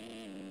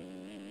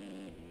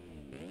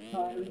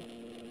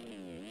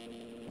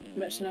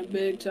 Messing up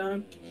big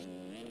time.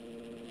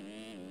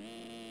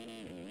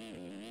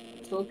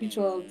 Still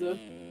P12 though.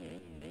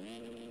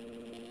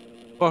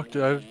 fuck,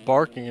 dude. I was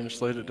barking and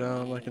just laid it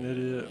down like an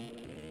idiot.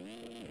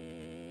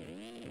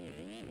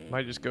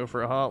 Might just go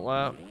for a hot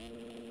lap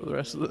for the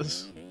rest of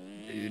this.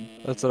 Dude.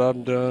 That's what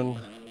I'm doing.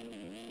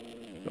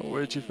 Going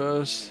way too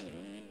fast.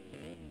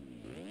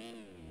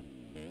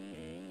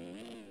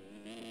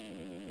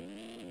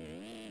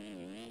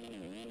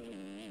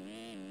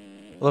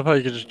 I love how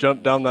you can just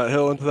jump down that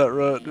hill into that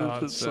rut, dude. Oh,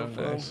 It's so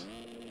fun. nice.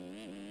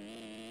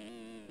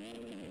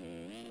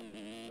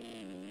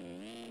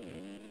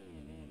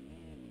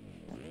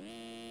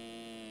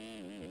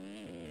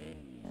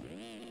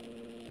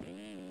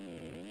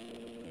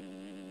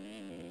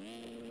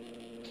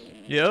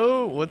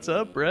 Yo, what's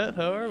up, Brett?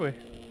 How are we?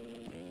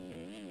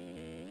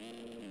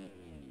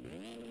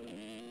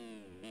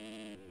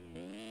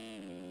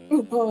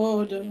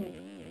 Oh, no.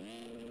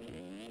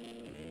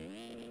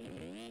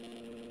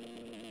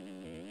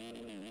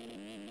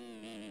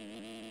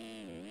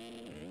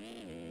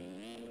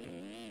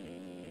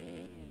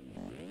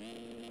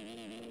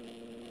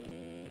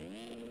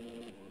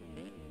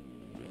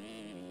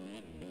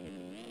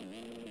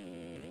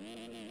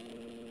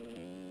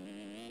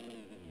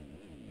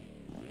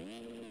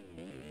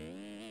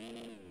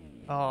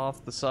 Oh,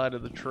 off the side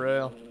of the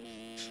trail.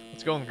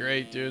 It's going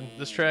great, dude.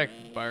 This track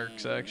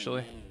barks,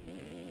 actually.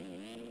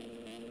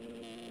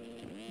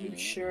 I'm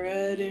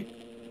shredded.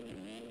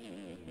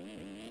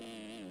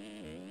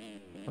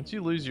 Once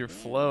you lose your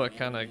flow, it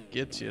kind of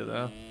gets you,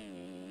 though.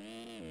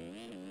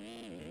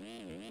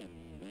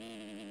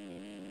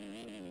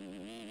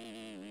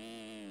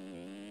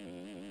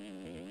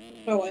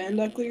 Oh, and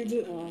I cleared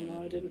it? Oh,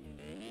 no, I didn't.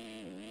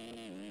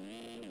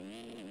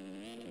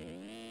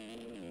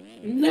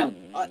 No!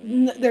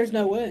 There's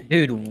no way.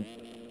 Dude,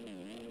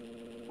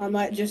 I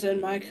might just end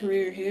my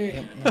career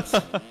here.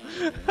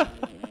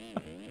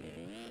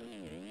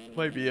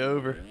 Might be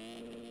over.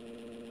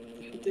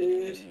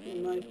 Dude,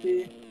 it might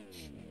be.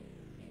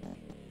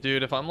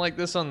 Dude, if I'm like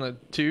this on the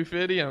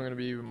 250, I'm gonna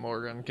be even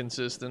more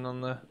inconsistent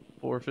on the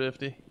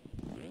 450.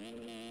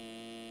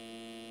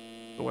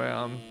 The way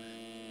I'm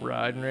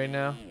riding right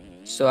now.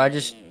 so I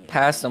just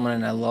passed someone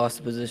and I lost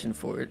the position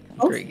for it.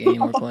 Great game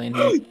we're playing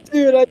here.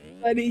 Dude, I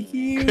had a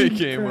huge Great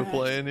game we're crash.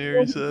 playing here,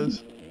 he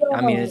says.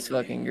 I mean, it's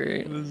fucking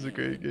great. This is a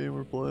great game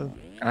we're playing.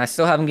 And I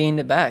still haven't gained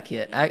it back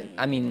yet.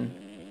 I mean,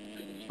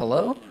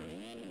 hello?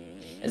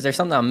 Is there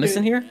something I'm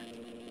missing here?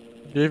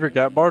 Do you have your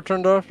gap bar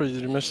turned off, or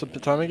did you miss the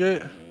timing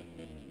gate?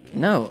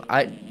 No,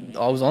 I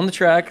was on the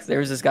track. There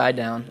was this guy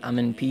down. I'm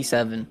in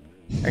P7.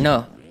 Or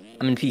no,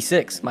 I'm in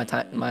P6.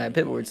 My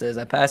pit board says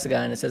I passed the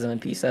guy and it says I'm in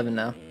P7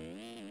 now.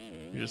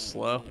 You're just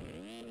slow.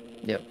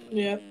 Yep.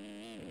 Yep.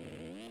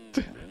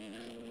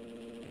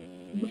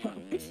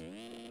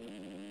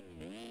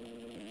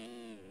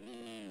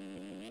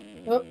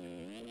 Oh.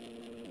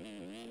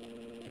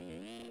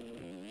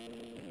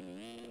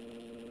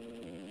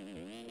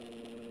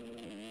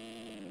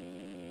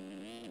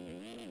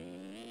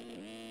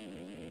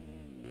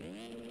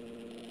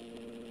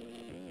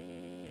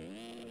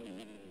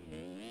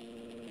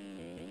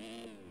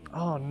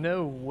 Oh,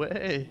 no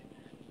way.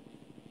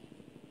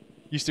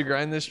 Used to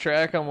grind this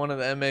track on one of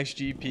the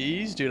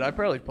MXGPs. Dude, I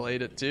probably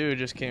played it too,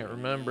 just can't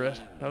remember it.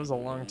 That was a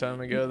long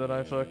time ago that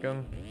I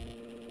fucking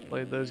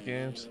played those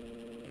games.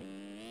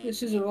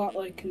 This is a lot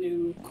like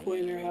New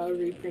Quinn or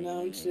however you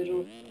pronounce it.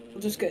 I'll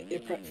just get you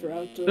prepped for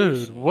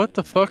outdoors. Dude, what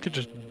the fuck? It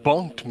just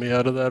bonked me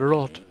out of that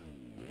rut.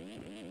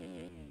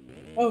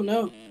 Oh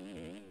no.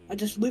 I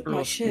just looped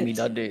my Give me shit.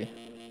 that day.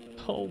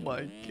 Oh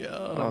my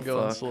god, Oh, I'm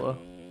going fuck. slow.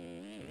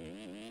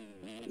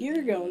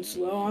 You're going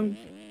slow. I'm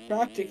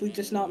practically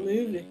just not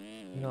moving.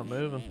 You're not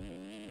moving.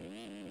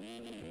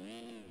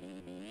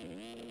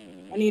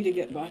 I need to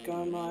get back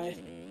on my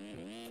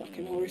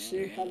fucking horse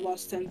here. I've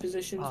lost 10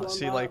 positions. Oh, one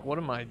see, lap. like, what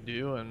am I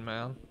doing,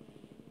 man?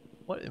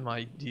 What am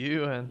I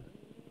doing?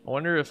 I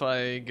wonder if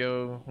I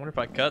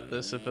cut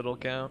this, if it'll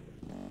count.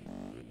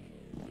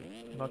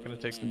 I'm not gonna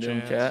take the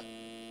Doing chance.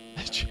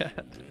 chat.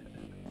 Chat.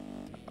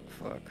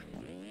 Fuck.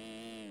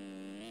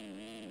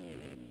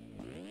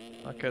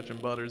 Not catching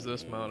butters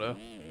this moto.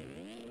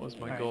 Was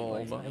my Alright, goal,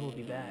 boys, but I will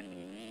be back.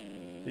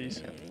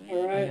 peace. I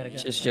Alright. gotta go.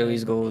 Just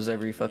Joey's goals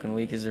every fucking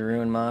week is to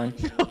ruin mine.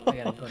 I gotta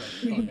go to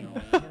fucking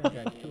home. I'm gonna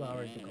drive 2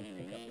 hours to go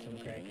pick up some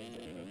crackheads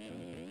that broke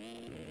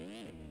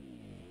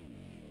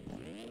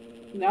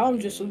down. Now I'm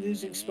just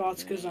losing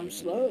spots because I'm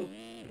slow.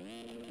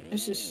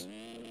 This is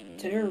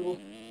terrible.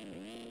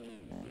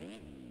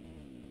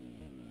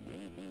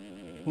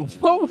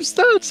 What was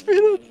that,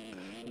 Speedon?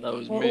 That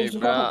was What me, was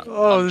bro. that?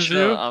 Oh, I'm this is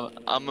chill- you?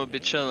 I'm gonna be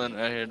chilling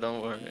right here.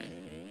 Don't worry.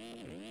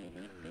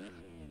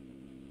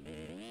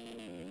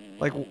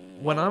 Like,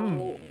 when I'm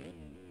Oh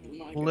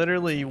my God.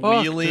 literally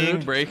Fuck, wheeling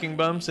dude. braking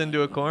bumps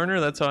into a corner,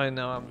 that's how I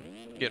know I'm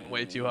getting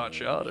way too hot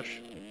shottish.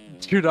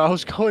 Dude, I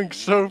was going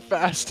so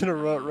fast in a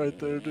rut right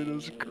there, dude. It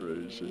was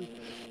crazy.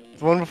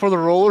 The one before the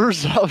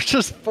rollers, I was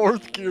just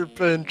 4th gear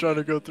pin trying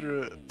to go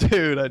through it.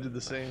 Dude, I did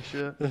the same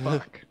shit.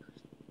 Fuck.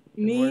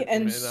 Me worked for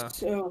and me, though.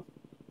 so.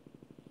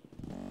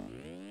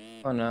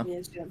 Oh no.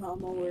 Yes, I'm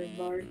over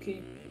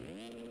barking.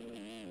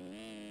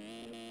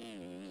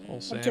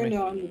 Old I turned Sammy.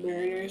 on the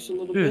barriers a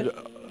little Dude,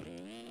 bit.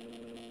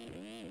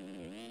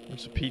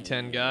 There's a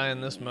P10 guy in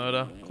this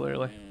moto,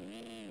 clearly.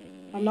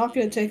 I'm not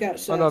gonna take out I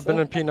Seth. know I've been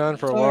in P9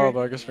 for a Sorry. while, but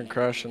I guess been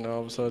crashing now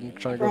all of a sudden,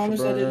 trying to go for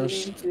Promise I didn't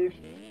burners. mean to.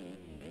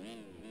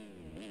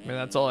 I mean,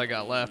 that's all I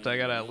got left. I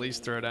gotta at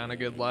least throw down a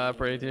good lap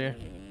right here.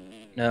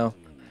 No.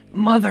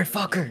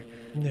 Motherfucker!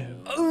 No.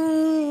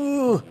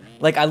 Ooh!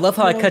 Like, I love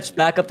how I No. catch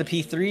back up to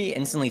P3,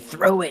 instantly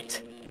throw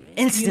it! You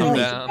know Instantly!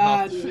 it's down,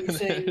 bad not when you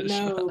say finish.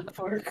 no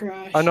before a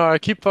crash. I know, I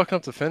keep fucking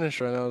up the finish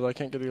right now, I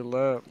can't get a good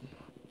lap.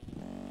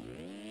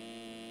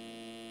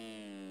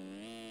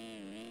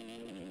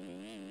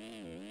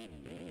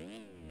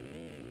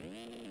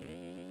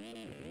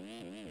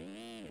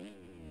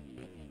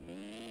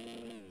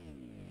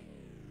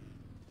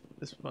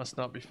 This must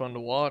not be fun to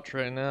watch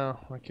right now.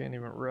 I can't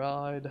even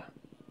ride.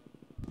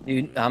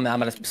 Dude, I'm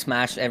gonna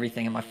smash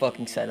everything in my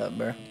fucking setup,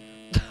 bro.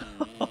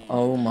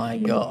 Oh my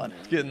god.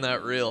 It's getting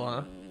that real,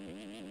 huh?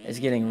 It's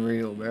getting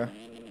real, bro.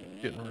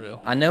 Getting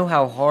real. I know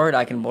how hard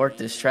I can work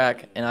this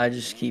track, and I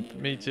just keep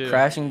Me too.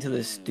 crashing to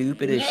the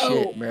stupidest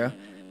shit, bro.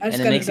 And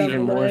it makes it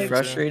even more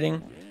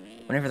frustrating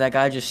whenever that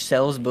guy just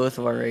sells both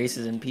of our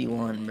races in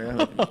P1,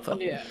 bro. Like,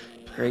 Yeah.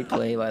 great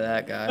play by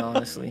that guy,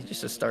 honestly,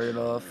 just to start it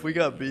off. We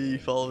got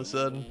beef all of a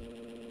sudden.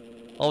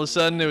 All of a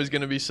sudden, it was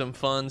gonna be some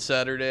fun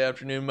Saturday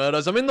afternoon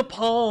motos. I'm in the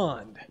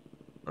pond.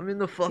 I'm in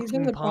the fucking He's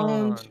in the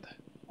pond. pond.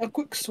 A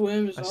quick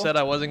swim is I all. said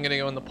I wasn't gonna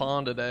go in the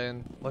pond today,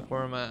 and look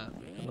where I'm at.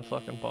 In the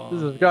fucking pond.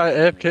 This is a guy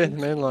AFK in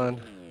the main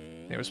line.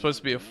 It was supposed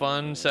to be a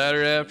fun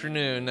Saturday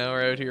afternoon. Now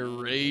we're out here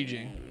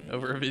raging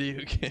over a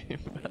video game.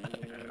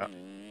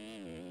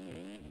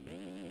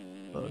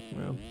 Fuck,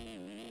 man.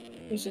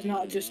 This is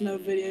not just no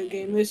video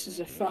game. This is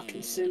a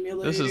fucking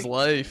simulator. This is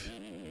life.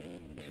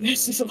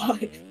 This is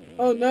life.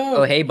 Oh no.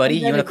 Oh, hey, buddy, I'm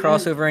you wanna dead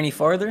cross again. over any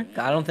farther?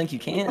 I don't think you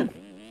can.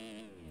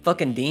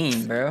 Fucking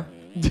Dean, bro.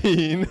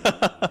 Dean.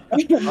 Oh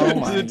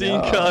my Is it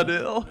Dean god.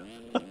 Caudill?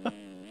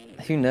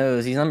 Who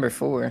knows? He's number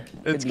 4. It's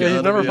Could be Yeah, he's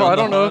gotta number be 4. on I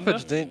the don't know if Honda.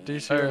 it's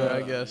DC or Or, I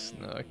not. guess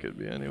no, it could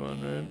be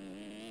anyone, right?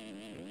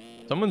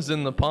 Someone's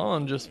in the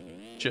pond just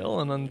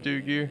chilling on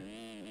 2 gear.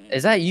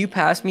 Is that you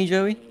past me,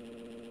 Joey?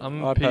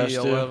 I'm I passed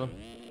you. P11.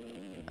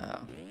 Oh.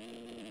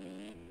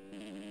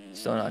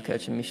 Still not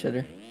catching me,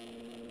 shitter.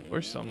 Of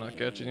course I'm not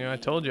catching you. I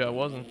told you I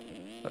wasn't.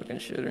 Fucking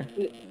shitter.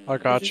 I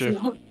got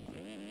you.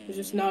 It's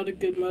just not a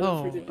good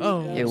moto for the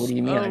Oh, Yeah, what do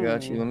you mean I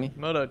got you, Lemmy?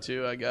 Moto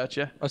 2, I got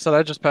you. I said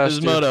I just This passed is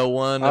you. Moto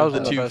 1 I of was the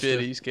in the best,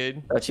 250s,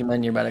 Caden. Thought you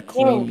meant you're about to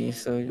clean me,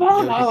 so you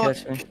can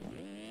catch me.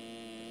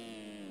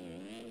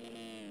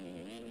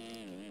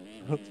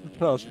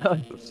 No,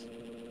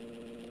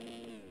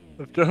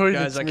 if Joey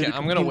Guys, hits I me can't. to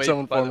I'm gonna clean wait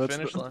someone by for the him,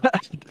 finish it's line. bad.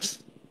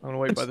 I'm gonna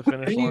wait by the Are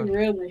finish you line.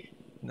 really?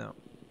 No.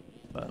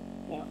 But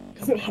No.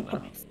 come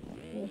on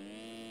now.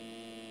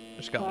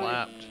 Just got Why?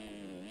 lapped.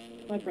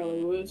 I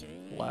probably would.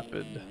 Lapped.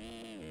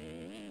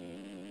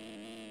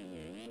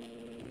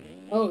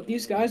 Oh,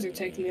 these guys are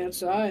taking me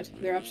outside.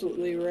 They're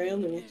absolutely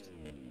railing it.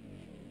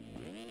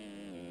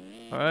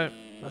 Alright,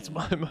 that's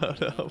my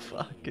moto.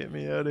 Fuck, get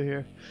me out of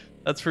here.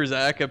 That's for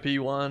Zach, a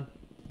P1.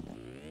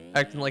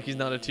 Acting like he's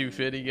not a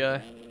 250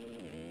 guy.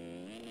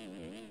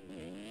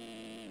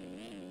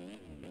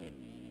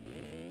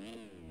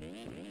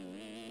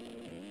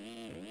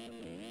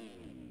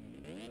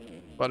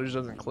 Butters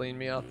doesn't clean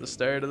me off the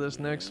start of this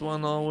next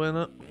one, I'll win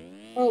it.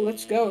 Oh,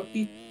 let's go.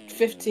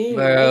 P15.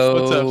 Bro.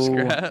 What's up,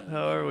 Scrat?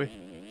 How are we?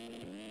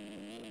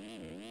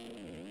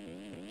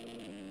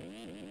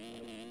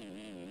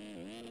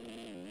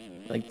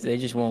 Like, they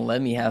just won't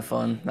let me have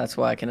fun. That's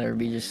why I can never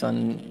be just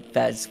on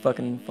fat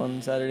fucking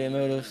fun Saturday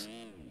motos.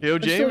 Yo, I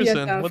still yet to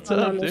Jameson, have what's fun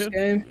up, on this dude?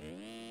 game.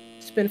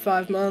 It's been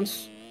 5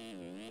 months.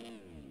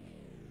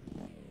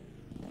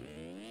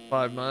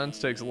 5 months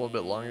takes a little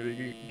bit longer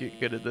to get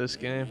good at this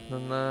game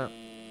than that.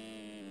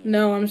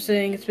 No, I'm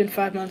saying it's been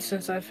 5 months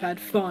since I've had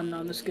fun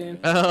on this game.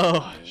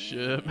 Oh,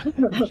 shit.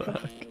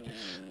 Fuck.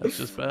 That's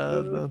just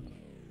bad, then.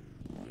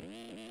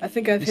 I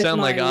think I've You hit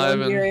sound my like 1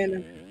 Ivan. year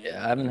and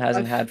Yeah, Ivan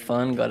hasn't had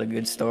fun, got a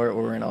good start,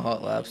 or in a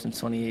hot lap since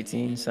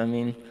 2018, so I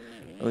mean,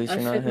 at least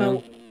you're not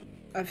him.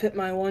 I've hit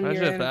my 1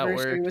 Imagine year if that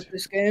anniversary worked. with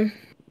this game.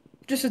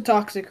 Just a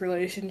toxic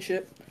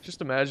relationship. Just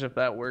imagine if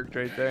that worked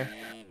right there.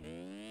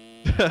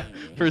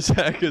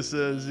 Verzaka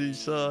says he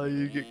saw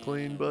you get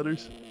clean,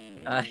 Butters.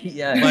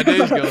 Yeah. My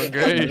day's going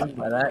great.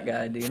 By that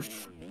guy, dude.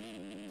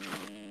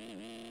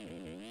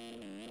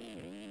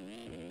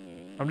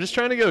 I'm just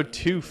trying to go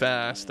too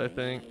fast, I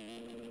think.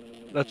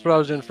 That's what I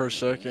was in for a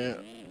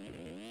second.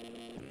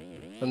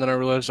 And then I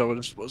realized I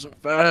just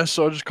wasn't fast,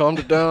 so I just calmed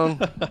it down.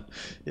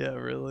 Yeah,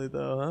 really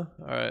though, huh?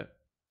 Alright.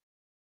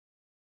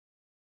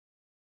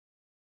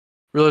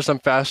 Realized I'm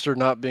faster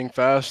not being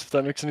fast, if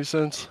that makes any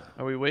sense.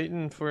 Are we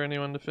waiting for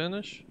anyone to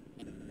finish?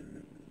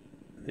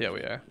 Yeah, we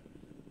are.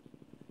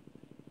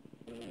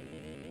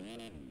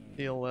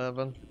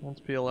 P11. Once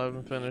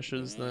P11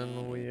 finishes,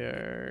 then we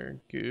are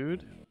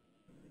good.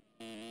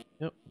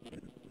 Yep.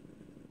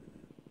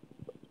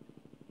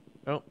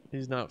 Oh,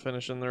 he's not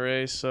finishing the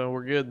race, so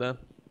we're good then.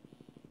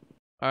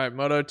 Alright,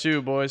 Moto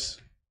 2, boys.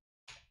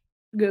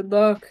 Good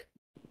luck.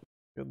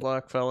 Good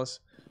luck, fellas.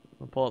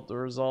 We'll pull up the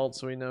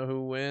results so we know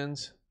who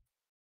wins.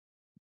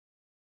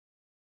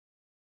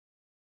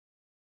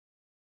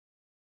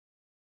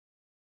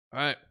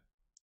 Alright.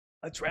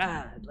 Let's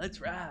ride. Let's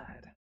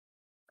ride.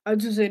 I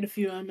just ate a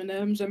few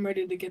M&Ms. I'm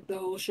ready to get the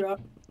whole shot.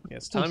 Yeah,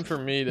 it's time for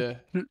me to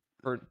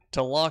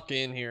lock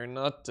in here,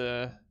 not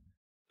send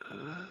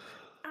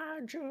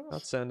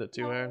it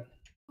too hard.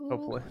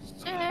 Hopefully.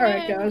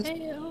 Alright, guys.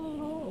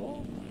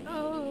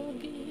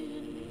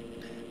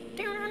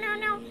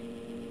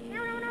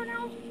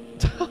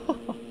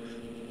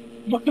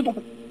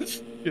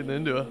 Getting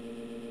into it.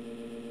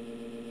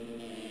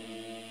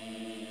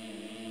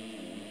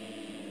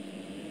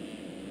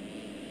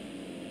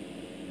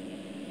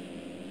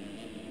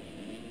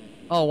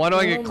 Oh, why do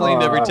I get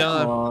cleaned every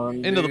time?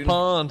 pond, Into the dude.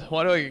 pond.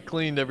 Why do I get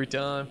cleaned every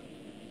time?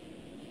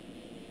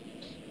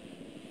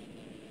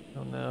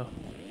 Oh no.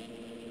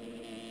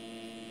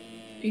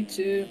 Me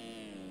too.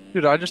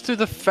 Dude, I just threw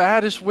the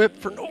fattest whip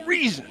for no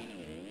reason.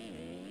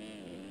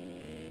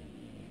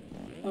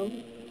 Oh,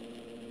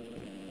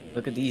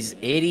 Look at these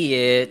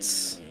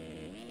idiots.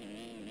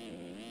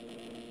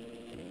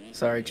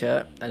 Sorry,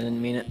 chat. I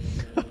didn't mean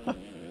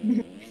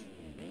it.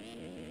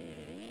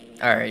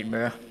 Alright,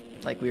 bro.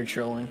 Like we were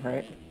trolling,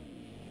 right?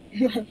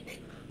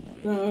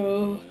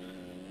 no.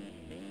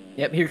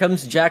 Yep, here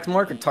comes Jack's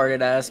mark,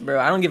 retarded ass, bro.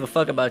 I don't give a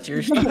fuck about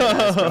your stupid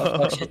ass, bro.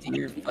 Fuck shit to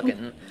your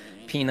fucking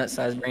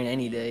peanut-sized brain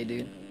any day,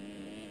 dude.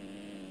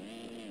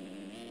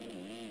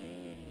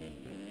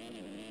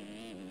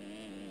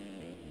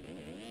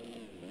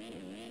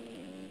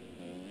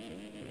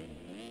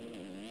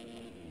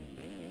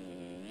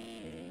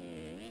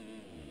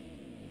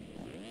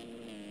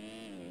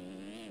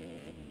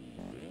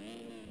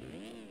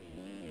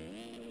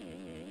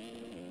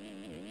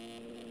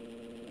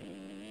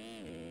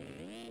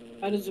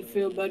 How does it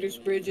feel? Butters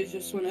Bridges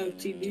just went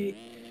OTB.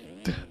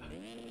 I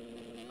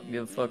don't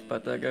give a fuck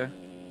about that guy.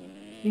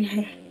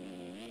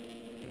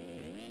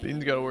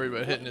 Bean's got to worry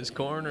about hitting his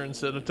corner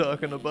instead of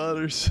talking to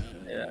Butters.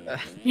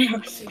 Yeah.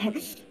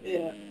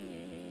 Yeah.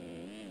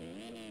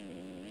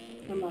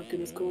 I'm not good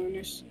with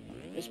corners,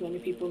 as many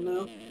people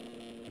know.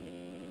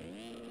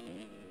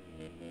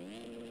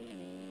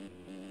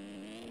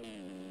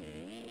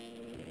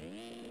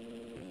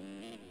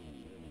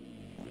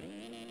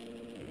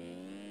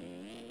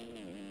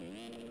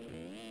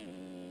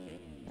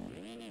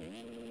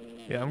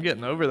 Yeah, I'm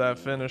getting over that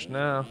finish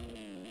now.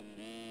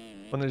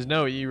 When there's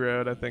no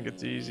E-road, I think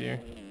it's easier.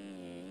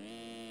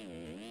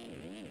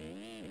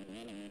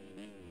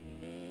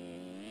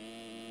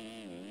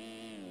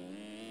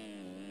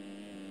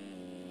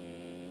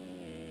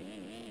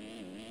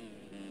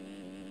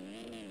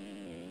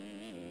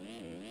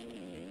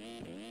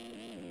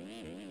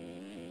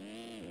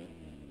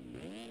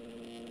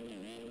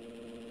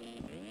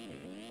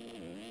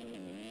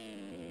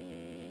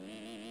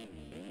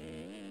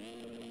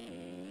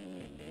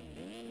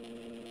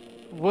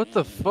 What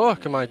the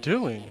fuck am I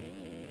doing?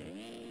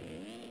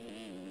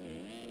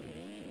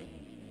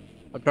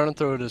 I'm trying to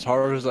throw it as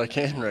hard as I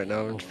can right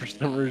now, and for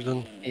some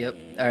reason. Yep.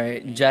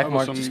 Alright, Jack That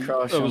was Mark just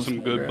crossed. That was him,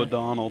 some good bro.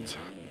 McDonald's.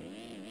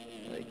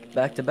 Like,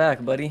 back to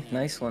back, buddy.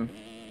 Nice one.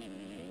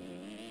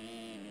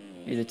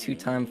 You're the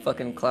two-time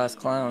fucking class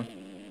clown.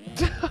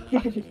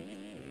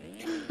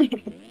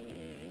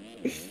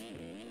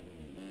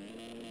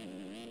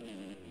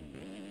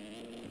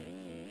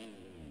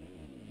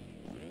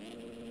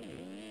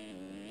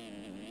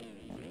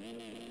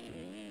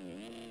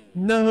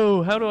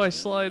 No, how do I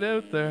slide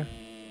out there?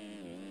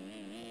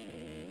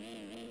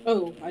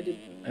 Oh, I did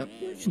Yep.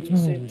 virtually the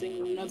same thing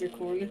in another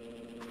corner.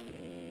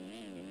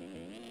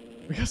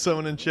 We got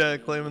someone in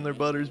chat claiming they're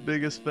Butters'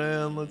 biggest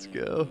fan. Let's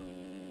go.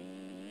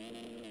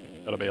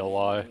 Gotta be a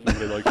lie.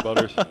 Nobody likes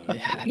Butters.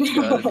 Yeah, it's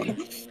gotta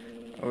be.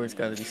 Or it's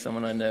gotta be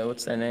someone I know.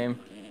 What's their name?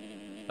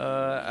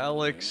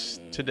 Alex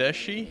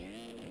Tedeschi.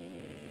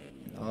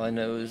 All I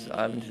know is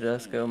Ivan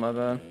Tedesco, my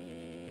bad.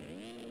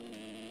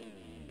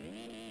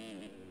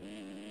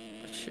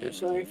 Shit.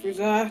 Sorry for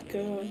Zach,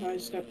 I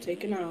just got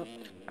taken out.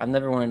 I've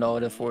never wanted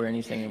Auto for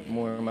anything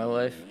more in my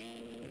life.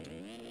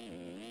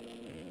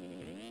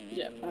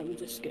 Yeah, I'm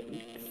just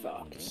getting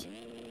fucked.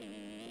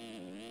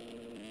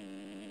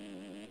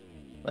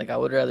 Like, I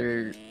would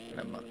rather...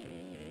 Never mind.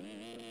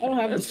 I don't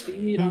have the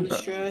speed on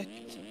this track.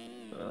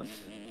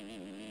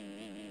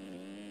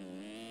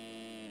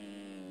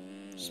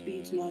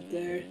 Speed's not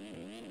there.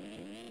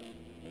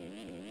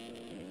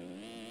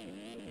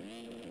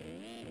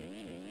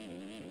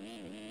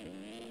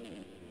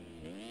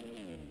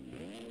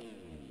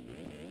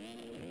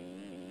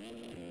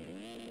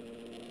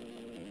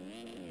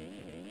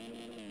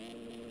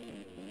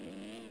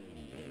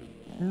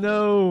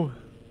 No.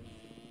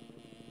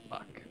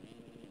 Fuck.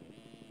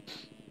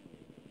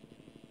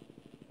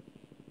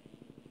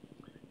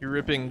 You're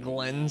ripping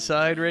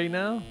Glenside right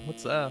now?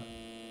 What's that?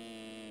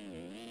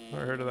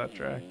 Never heard of that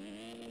track.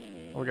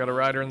 Oh, we got a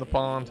rider in the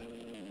pond.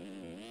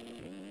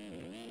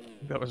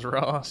 That was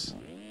Ross.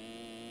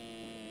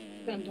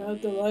 Found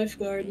out the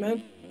lifeguard,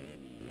 man.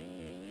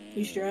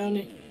 He's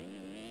drowning.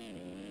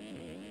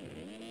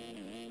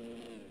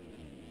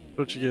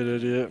 What you get,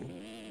 idiot?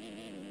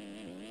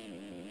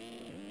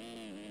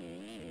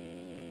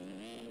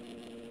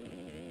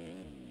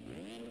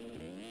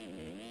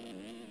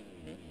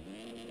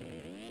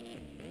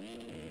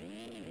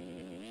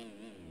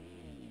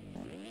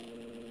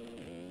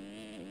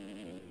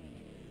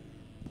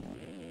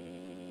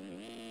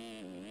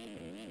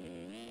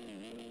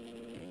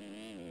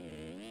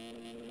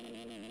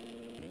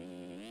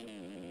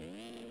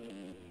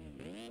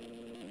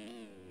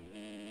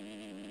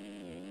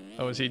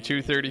 Oh, is he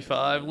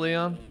 235,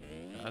 Leon?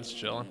 That's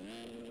chilling.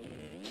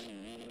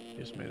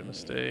 Just made a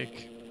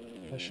mistake.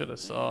 I should have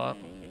saw it.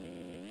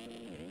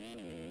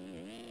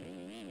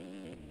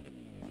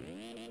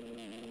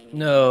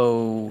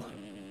 No.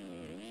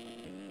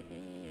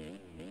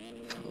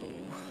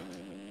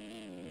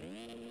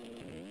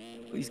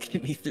 Please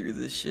get me through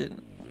this shit.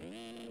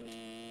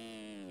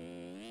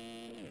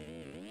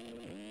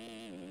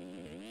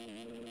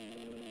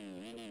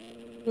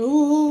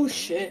 Oh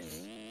shit.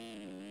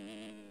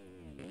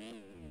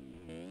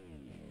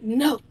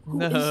 No.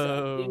 Who is that,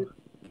 No. dude?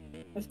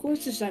 Of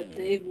course it's that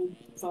David.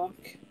 Fuck.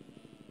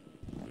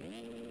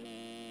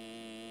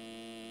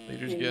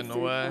 Leader's Maybe getting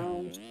 3 away.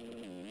 pounds.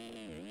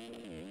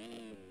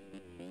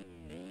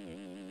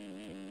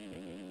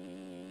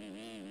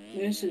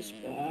 This is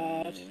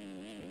bad.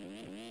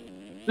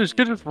 This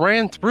kid just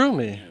ran through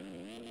me.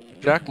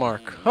 Jack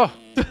Mark. Huh.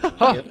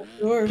 Huh.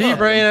 Sure, Pea fuck.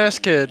 brain ass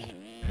kid.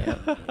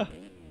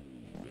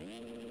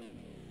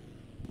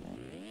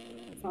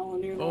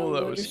 Following your Oh, line,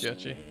 that was Butters.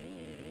 sketchy.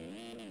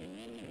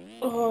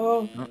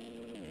 Oh.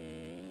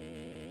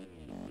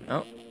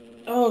 Oh.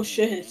 Oh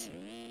shit.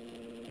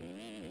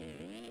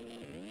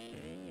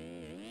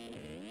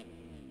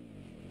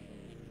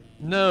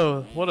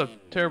 No, what a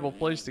terrible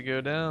place to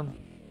go down.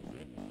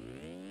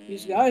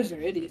 These guys are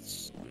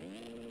idiots.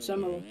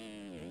 Some of them.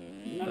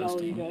 Not Most all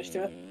of of you them. guys,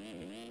 Chet.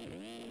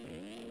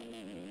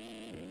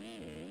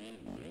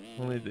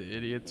 Only the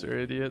idiots are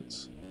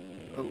idiots.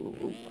 Oh.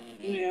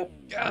 Yeah.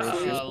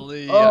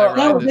 Golly, Oh, I ride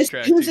no, this this-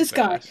 track who's too this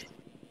guy? fast.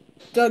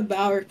 Doug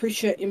Bauer,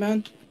 appreciate you,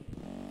 man.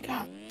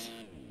 God.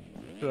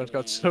 Dude, I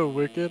got so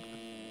wicked.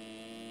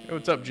 Hey,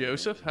 what's up,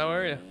 Joseph? How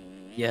are you?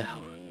 Yeah.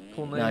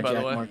 Cool name, Nah, by the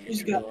Jack way. Mark.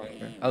 He's got-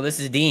 Oh, this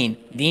is Dean.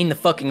 Dean, the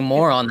fucking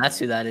moron. That's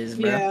who that is,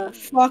 bro. Yeah,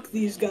 fuck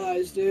these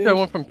guys, dude. Yeah, I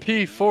went from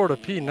P4 to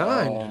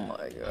P9. Oh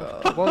my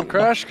god. One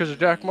crash because of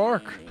Jack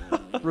Mark.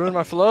 Ruined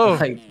my flow.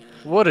 Like,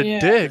 What a Yeah.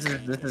 dick.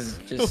 this is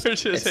just. We're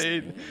just it's-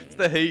 hating. It's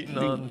the hating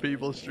Dude. on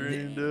people's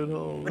stream, dude.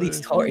 Holy. But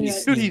he's, Yeah. Dude,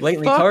 he's he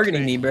blatantly fucked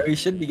targeting me. me, bro. He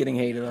should be getting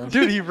hated on.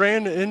 Dude, he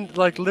ran in,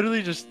 like,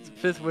 literally just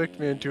fifth wicked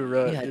me into a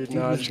rut, Yeah, dude. dude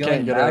No, I was just going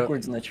can't get out.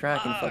 backwards in the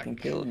track and fucking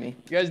killed me.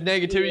 You guys'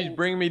 negativity's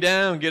bringing me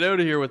down. Get out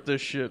of here with this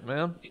shit,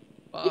 man.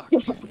 Fuck.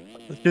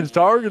 This kid's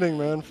targeting,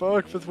 man.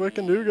 Fuck, fifth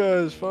wicked new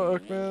guys.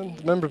 Fuck, man.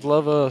 The members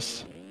love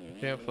us.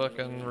 Can't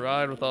fucking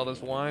ride with all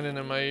this whining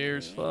in my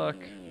ears. Fuck.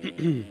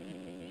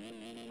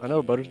 I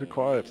know, Butters, be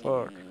quiet.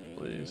 Fuck.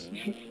 Please.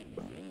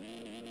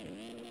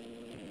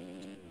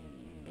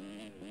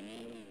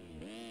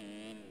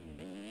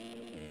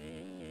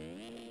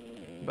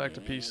 Back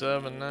to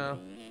P7 now.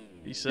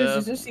 This P7.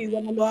 is this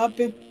season I'm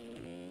happy.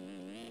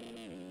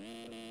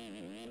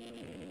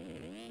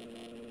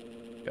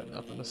 Got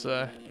nothing to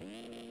say.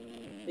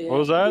 Yeah. What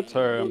was that?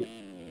 Sorry, I'm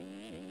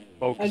I'd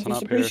focusing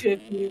just up here.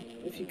 appreciate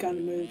if you kind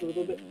of moved a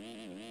little bit.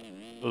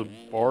 Just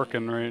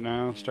barking right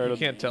now. You Started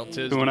can't tell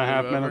Tiz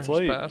 2.5 to minutes move over,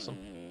 late. just pass him.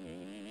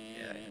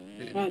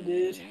 Yeah, dude. I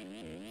did.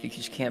 You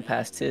just can't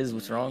pass Tiz.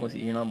 What's wrong with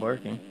you? You're not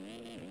barking.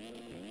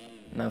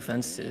 No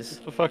offense, Tiz.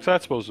 What the fuck's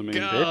that supposed to mean,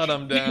 God, bitch?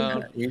 I'm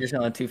down. You're just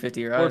on a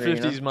 250 rider.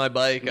 450's my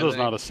bike. This I is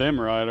think. not a sim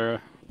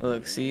rider.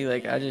 Look, see,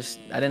 like I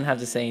didn't have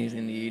to say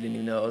anything to you. You didn't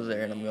even know I was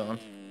there, and I'm gone.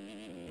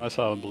 I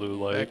saw a blue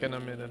light. Back in a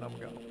minute, I'm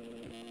gone.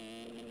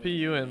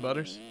 PU in,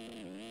 Butters.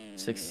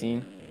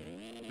 16.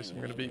 Guess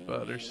I'm gonna beat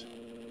Butters.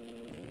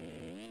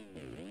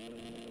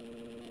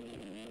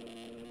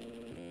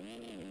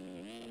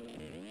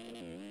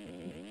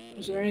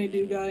 Is there any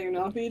dude guy you're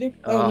not beating?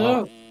 Oh. Oh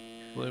no.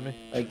 Blew me.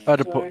 Like, I had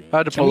to Sorry. pull we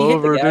hit the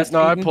over, gas dude.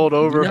 No, I pedal? pulled You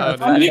over. know how Oh,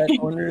 fat dude. that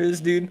corner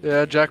is, dude.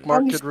 Yeah, Jack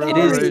Mark I'm could ruin It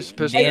the is race.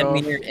 Pissed me damn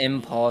off. near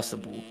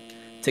impossible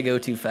to go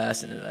too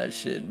fast into that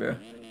shit, bro.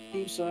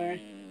 I'm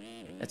sorry.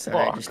 That's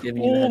alright. Fuck. Just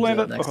giving you a Oh, heads man,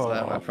 up that- next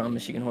time. I oh.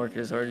 promise you can work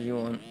as hard as you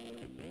want.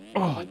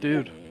 Oh,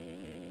 dude.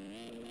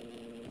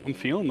 I'm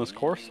feeling this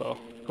course though.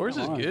 Course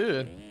is Come on.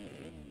 good.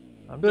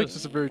 I'm I feel like just this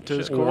is a very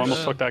Tiz shit. Oh, I course. almost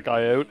Yeah. took that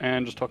guy out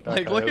and just took that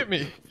like, guy look out. at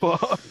me.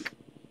 Fuck.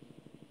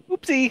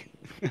 Oopsie.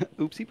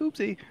 Oopsie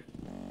poopsie.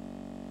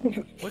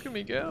 Look at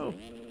me go,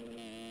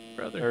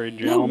 brother. Very No,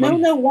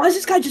 gentleman. no. Why is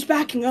this guy just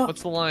backing up?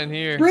 What's the line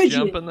here? Bridget.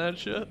 Jumping that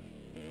shit?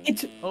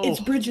 It's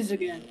Oh. Bridges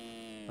again.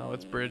 Oh,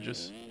 it's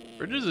Bridges.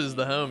 Bridges is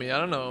the homie. I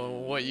don't know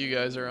what you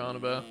guys are on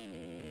about.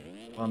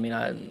 Well, I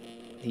mean,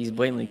 he's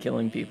blatantly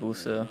killing people,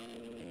 so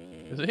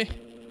Is he?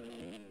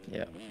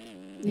 yeah.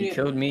 He Yeah.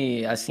 killed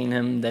me. I seen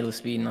him dead with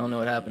speed, and I don't know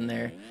what happened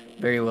there.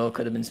 Very well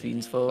could have been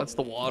Speed's fault. That's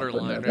the water But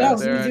no, line that No, right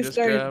was- there. he I just just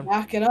started grabbed.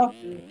 backing up.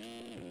 And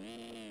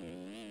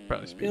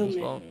Probably Speed's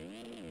me. fault.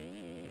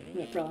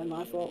 that's probably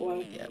my fault.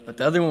 Why? Yeah, but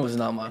the other one was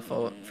not my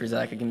fault. For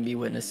Zach, I can be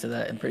witness to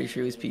that. I'm pretty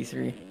sure he was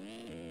P3.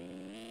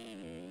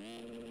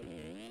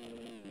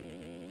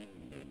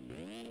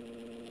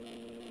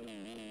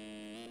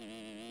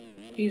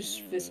 He's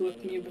fist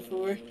whipped me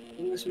before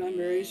in this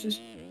member races.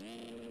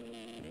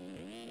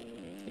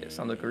 Yeah,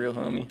 sounds like a real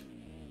homie.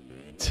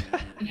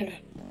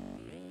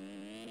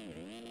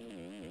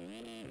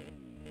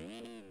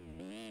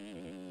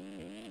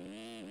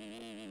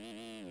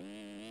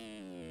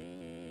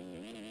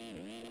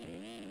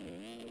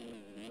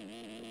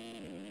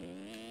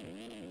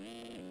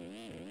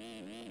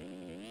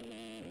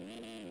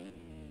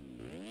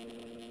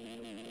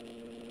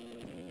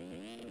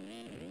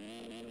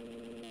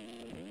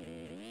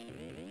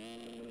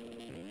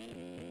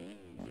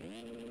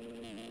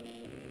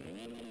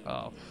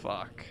 Oh,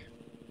 fuck.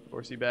 Of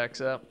course he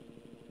backs up.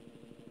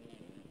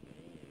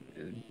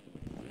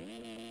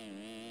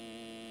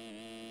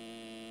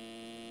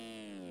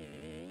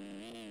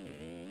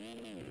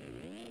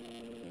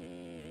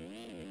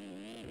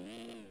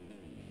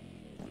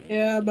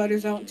 Yeah, but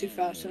I went too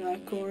fast in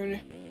that corner.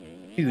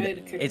 I had to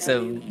Dude, kick it's out a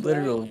of the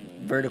literal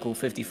vertical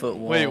 50-foot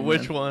wall. Wait,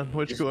 which man. one?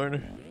 Which Just-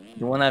 corner?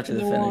 The one after the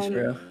The finish, one-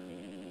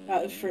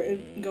 bro. for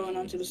going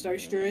onto the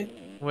start straight.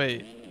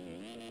 Wait.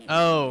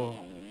 Oh.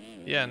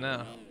 Yeah,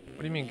 no. What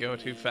do you mean go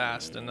too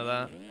fast into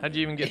that? How'd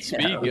you even get Yeah,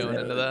 speed I was going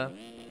into that?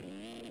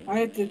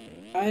 I think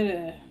I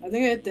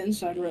hit the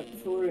inside right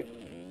before it.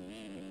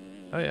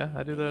 Oh yeah,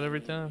 I do that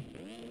every time.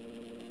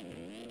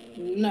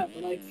 No,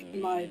 like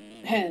my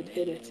head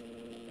hit it.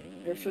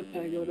 Or foot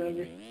peg or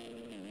whatever.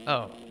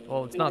 Oh,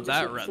 well it's And I not just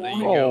that went rut that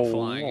you flying. go Oh,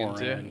 flying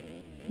into. Lauren.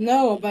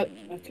 No, but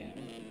okay.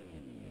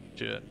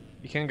 Shit.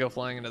 You can't go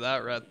flying into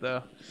that rut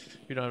though.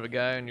 You don't have a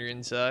guy on your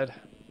inside.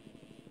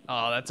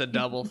 Oh, that's a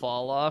double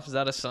fall off. Is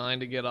that a sign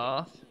to get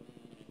off?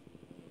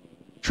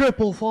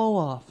 Triple fall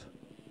off.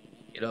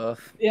 Get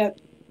off. Yeah,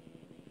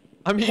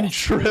 I mean That's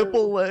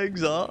triple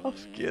legs off.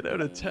 Get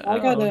out of town. I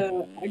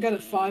got a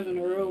 5 in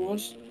a row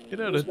once. Get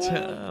out was of bad.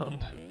 town.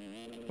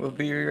 What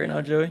beer you right now,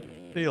 Joey?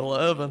 The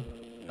 11.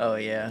 Oh,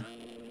 yeah.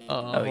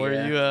 Oh, Oh, where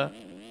yeah. you at?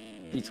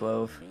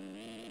 P12.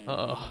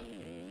 Oh.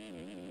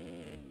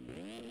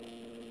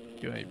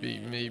 You ain't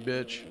beating me,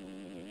 bitch.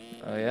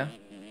 Oh, yeah?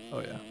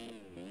 Oh yeah.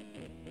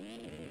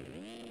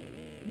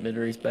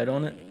 Mid-race bet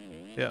on it?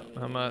 Yeah,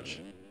 how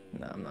much?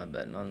 No, I'm not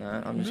betting on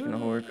that. I'm just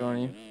gonna work on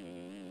you.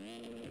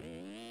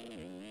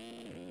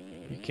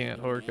 You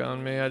can't hork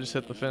on me. I just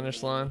hit the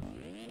finish line.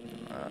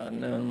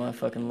 Knowing my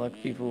fucking luck,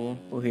 people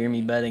will hear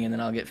me betting and then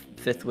I'll get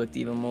fifth wicked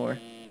even more.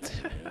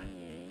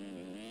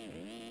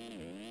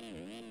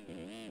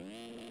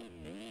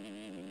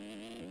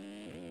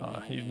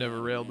 Oh, you've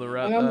never railed the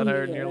rat I'm that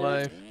hard in your mad.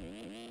 life.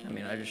 I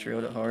mean, I just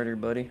rode it harder,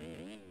 buddy.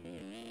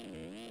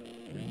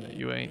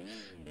 You ain't.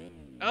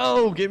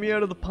 Oh, get me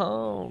out of the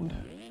pond.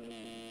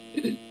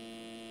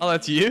 Oh,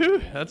 that's you?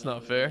 That's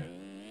not fair.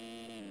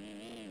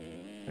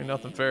 Ain't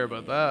nothing fair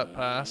about that,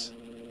 pass.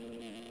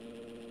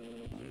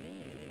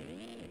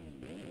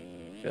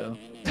 Go.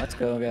 Let's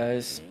go,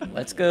 guys.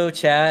 Let's go,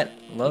 chat.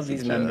 Love Let's these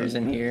chat. members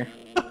in here.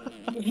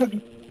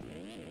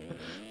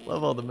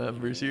 Love all the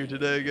members here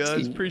today,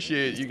 guys. See-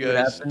 Appreciate you See what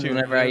guys happens tuning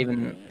whenever I in.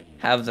 even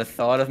have the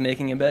thought of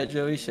making a bet,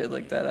 Joey? Shit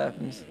like that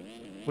happens.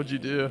 What'd you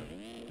do?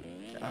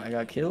 I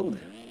got killed.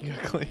 You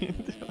got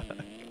cleaned?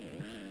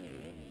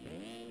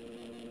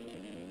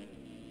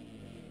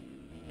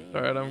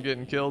 Alright, I'm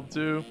getting killed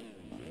too.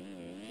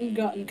 I've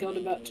gotten killed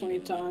about 20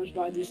 times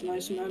by these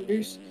nice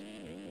members.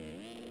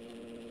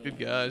 Good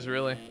guys,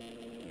 really.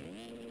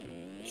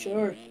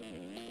 Sure.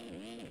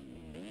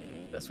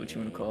 That's what you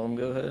want to call them.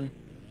 Go ahead.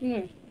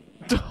 Yeah.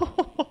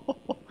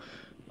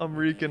 I'm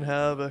wreaking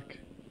havoc.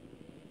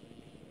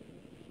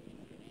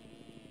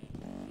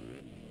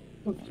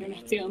 Hope you're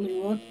not the only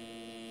one.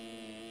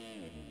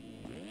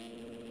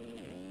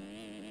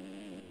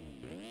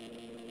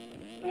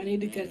 I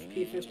need to catch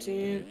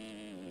P15.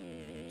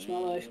 It's my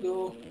life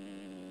goal.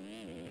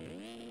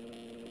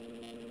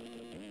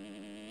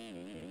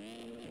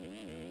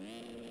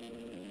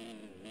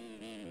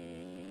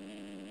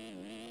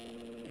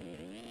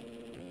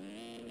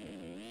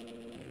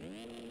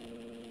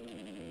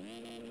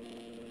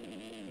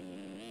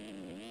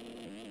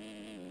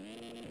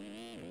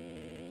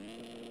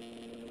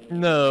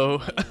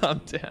 No, I'm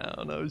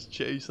down. I was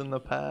chasing the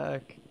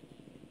pack.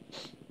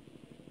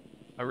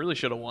 I really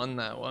should have won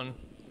that one,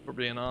 for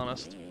being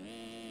honest.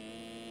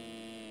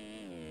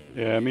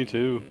 Yeah, me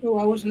too. Oh,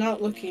 I was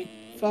not looking.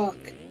 Fuck.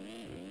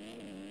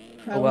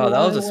 Oh, wow, that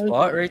was a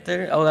spot right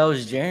there? Oh, that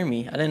was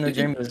Jeremy. I didn't know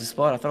Jeremy was a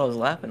spot. I thought I was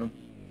lapping him.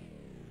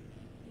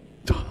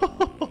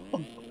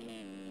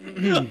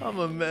 I'm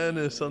a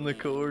menace on the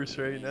course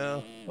right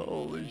now.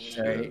 Holy shit.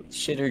 Alright,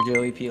 shitter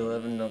Joey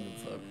P11, don't give a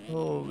fuck.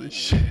 Holy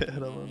shit,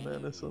 I'm a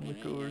menace on the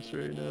course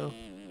right now.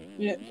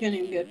 Yeah, can't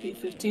even get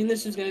P15.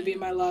 This is gonna be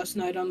my last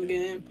night on the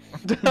game.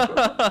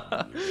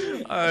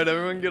 Alright,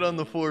 everyone get on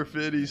the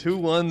 450s. Who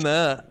won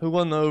that? Who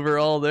won the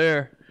overall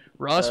there?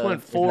 Ross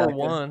went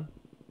 4-1.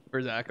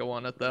 Berzaka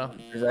won it though.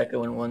 Berzaka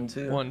went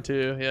 1-2.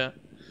 1-2, yeah.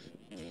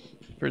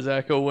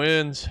 Berzaka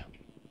wins.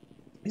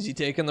 Is he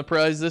taking the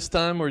prize this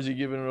time or is he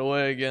giving it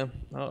away again?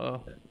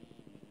 Uh-oh.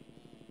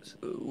 So,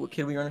 what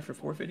kid we running for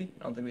 450?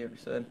 I don't think we ever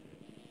said.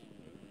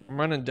 I'm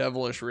running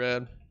Devilish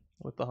Red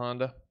with the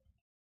Honda.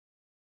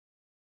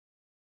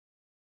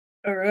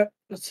 Alright,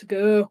 let's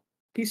go.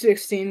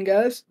 P16,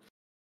 guys.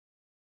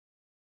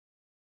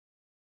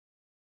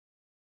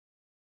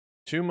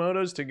 2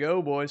 motos to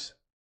go, boys.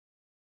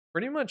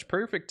 Pretty much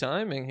perfect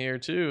timing here,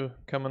 too,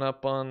 coming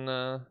up on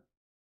the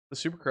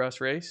Supercross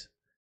race.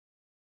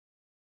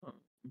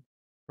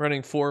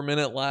 Running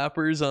 4-minute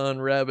lappers on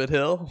Rabbit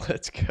Hill.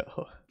 Let's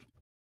go.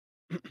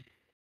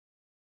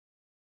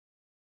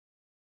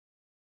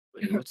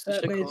 Wait, what's the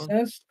That shit made called?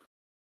 sense.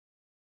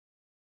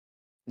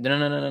 No.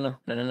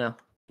 No.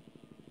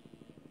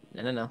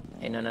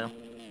 Hey, no.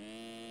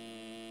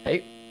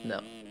 Hey,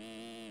 no.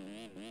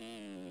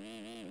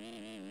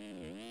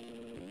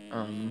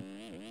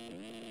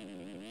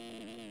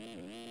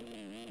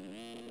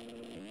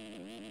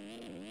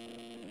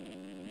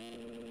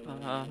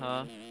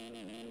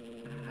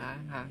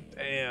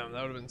 Damn,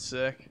 that would have been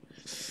sick.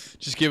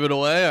 Just give it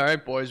away. All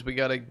right, boys, we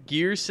got a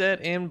gear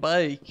set and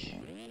bike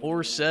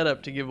or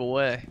setup to give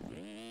away.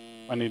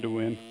 I need to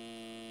win.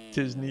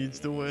 Tiz needs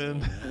to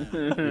win.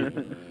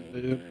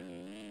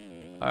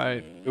 All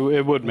right.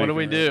 It would make What do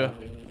we me do? really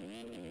happy.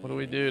 What do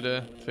we do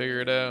to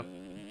figure it out?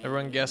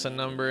 Everyone guess a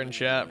number in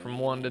chat from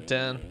 1 to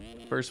 10.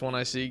 First one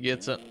I see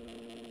gets it.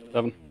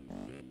 7.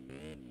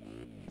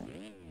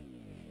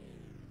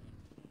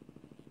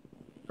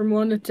 From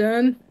 1 to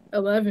 10,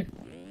 11.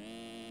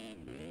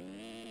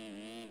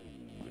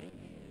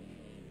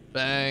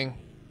 Bang.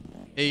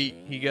 8.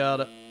 He got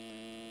it.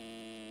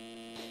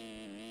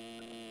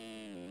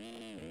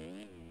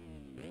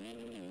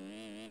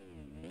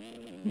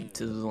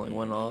 This is only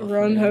one off.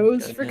 Run man.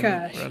 hose for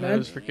Goddamn. cash, Run man.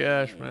 hose for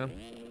cash, man.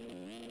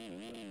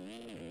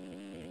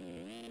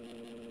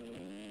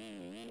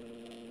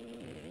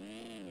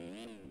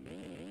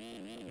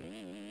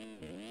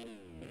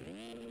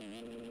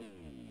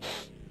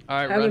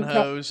 Alright, Run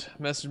Hose.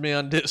 Message me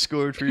on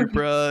Discord for your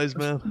prize,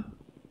 man.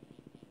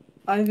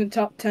 I'm in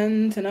top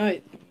 10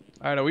 tonight.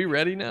 Alright, are we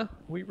ready now? Are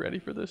we ready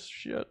for this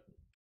shit?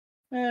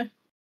 Eh.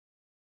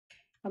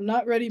 I'm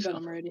not ready, but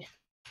I'm ready.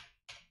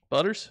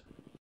 Butters?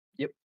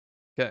 Yep.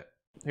 Okay,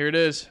 here it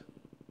is.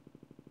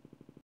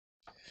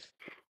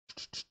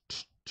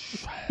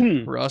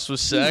 Russ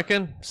was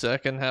second.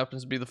 Second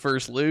happens to be the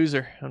first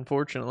loser,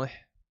 unfortunately.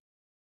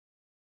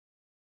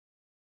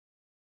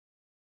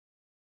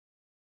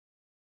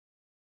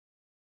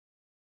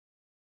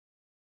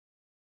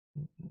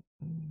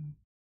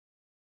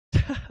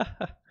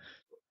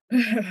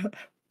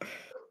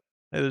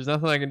 Hey, there's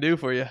nothing I can do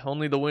for you.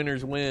 Only the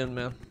winners win,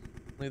 man.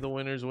 Only the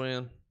winners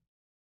win.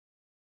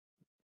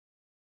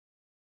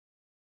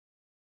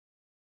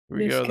 Here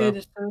we This go, kid though.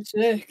 is so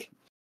sick.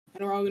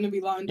 And we're all going to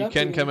be lined You up.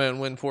 can again. come out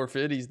and win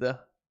 450s, though.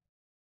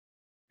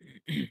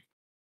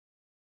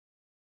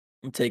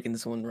 I'm taking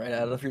this one right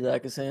out of your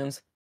Zach's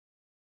hands.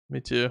 Me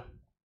too.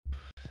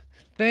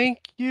 Thank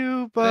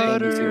you,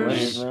 Thank you, two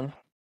winners, Butters. man.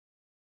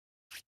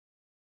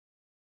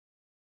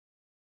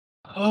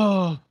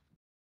 Oh,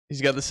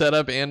 He's got the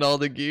setup and all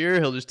the gear.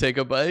 He'll just take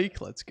a bike.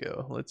 Let's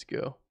go. Let's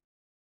go.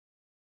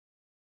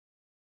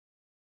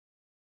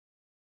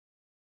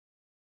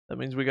 That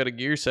means we got a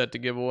gear set to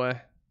give away.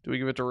 Do we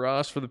give it to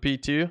Ross for the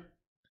P2?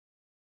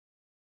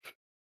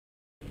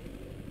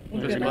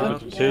 Look Just at give that, it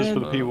to Tiz for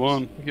the man.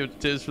 P1. We give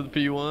it to Tiz for the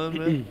P1,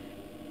 man.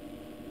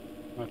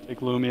 I'll take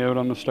Lumi out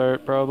on the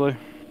start, probably.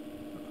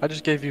 I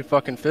just gave you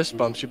fucking fist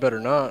bumps. You better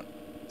not.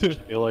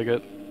 Feel like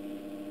it.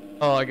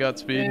 Oh, I got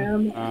speed.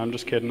 Damn. I'm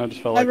just kidding. I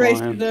just felt I like raced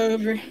lying. it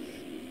over.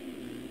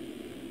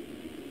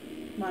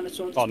 Minus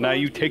one. Oh, now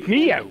you take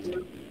me out.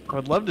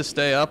 I'd love to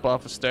stay up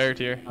off a start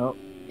here.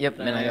 Yep,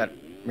 and I got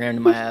rammed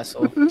in my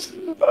asshole.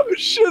 Oh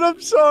shit!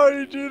 I'm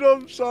sorry, dude.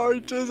 I'm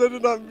sorry, Tiz. I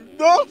did not.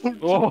 No.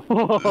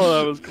 Oh,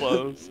 that was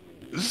close.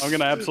 I'm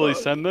gonna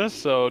absolutely send this,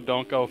 so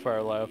don't go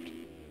far left.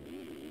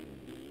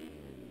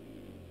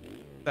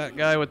 That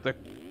guy with the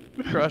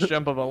cross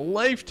jump of a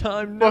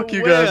lifetime. No Fuck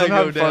you way guys. I I'm go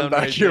having fun down back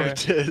right here there. with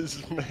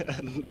Tiz,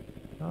 man.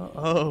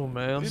 Oh,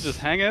 man. You just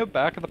hang out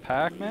back of the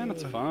pack, man.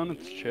 It's fun.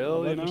 It's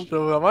chill, you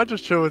know. I might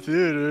just chill with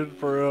you, dude.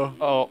 For real.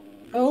 Oh,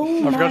 Oh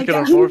I my forgot to get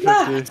on god, who's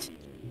 450.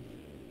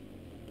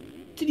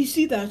 that? Did you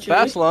see that, Joey?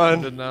 Fast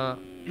line. Did not.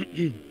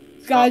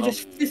 This guy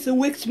just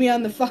fist-a-wicked me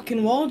on the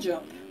fucking wall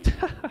jump.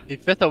 He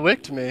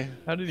fifth-a-wicked me.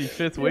 How did he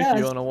fifth wick Yes.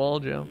 you on a wall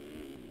jump?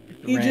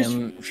 He just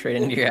Ram straight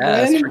into your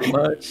ran ass, pretty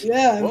much.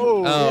 Yeah.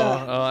 Whoa.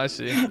 Oh, oh, I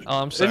see. Oh,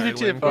 I'm sorry, NVTFR.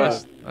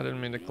 Lindquist. I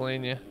didn't mean to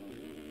clean you.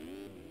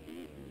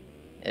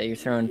 Yeah, you're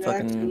throwing Yeah,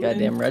 fucking actually.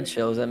 goddamn red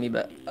shells at me,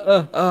 but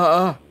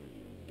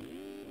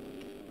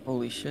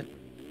holy shit.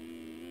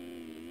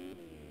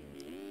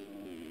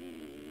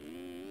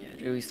 Yeah,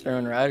 Joey's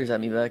throwing riders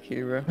at me back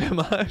here, bro. Am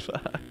I?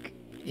 Fuck.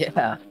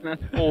 Yeah.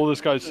 oh,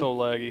 this guy's so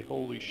laggy.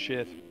 Holy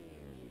shit.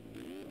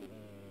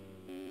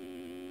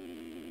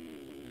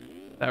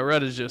 That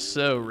red is just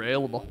so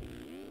railable.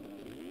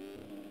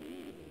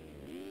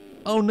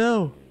 Oh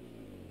no!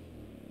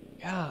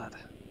 God,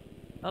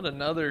 not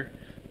another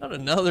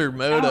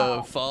moto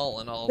of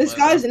falling all. This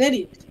moto. guy's an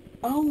idiot.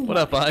 Oh What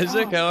my up,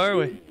 Isaac? God. How are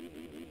we?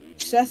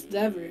 Seth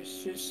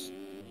Devers, just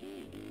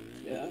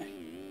yeah.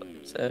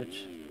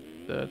 Sedge.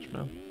 Dutch,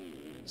 man.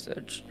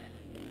 Sedge.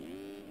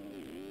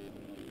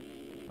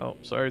 Oh,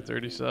 sorry,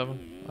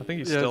 37. I think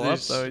he's Yeah, still up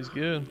these- though. He's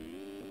good.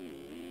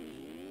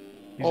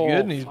 He's Oh, good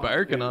and he's fuck,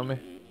 barking dude. on me.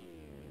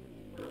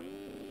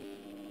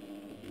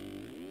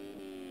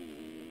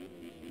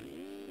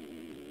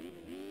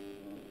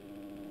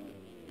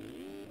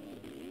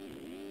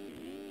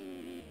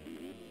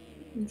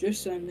 I'm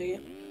just sending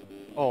it.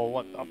 Oh,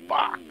 what the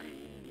fuck?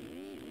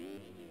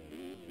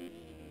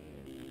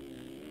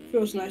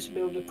 Feels nice to be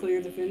able to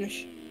clear the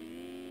finish.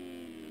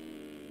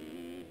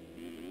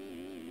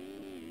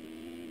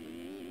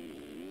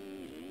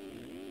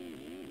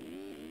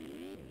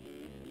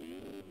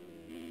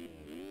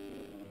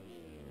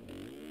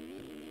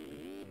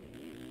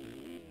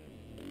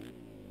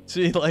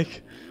 See,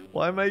 like,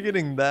 why am I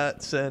getting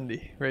that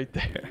Sandy right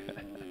there?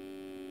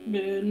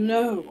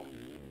 No.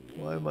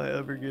 Why am I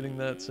ever getting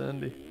that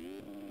Sandy?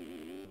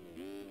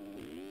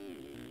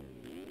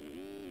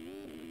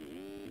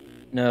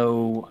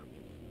 No.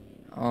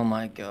 Oh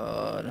my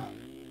god.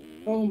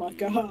 Oh my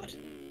god.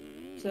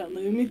 Is that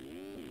Lumi?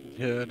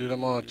 Yeah, dude,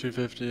 I'm on a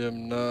 250.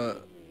 I'm not.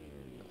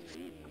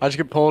 I just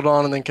get pulled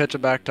on and then catch a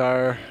back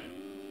tire.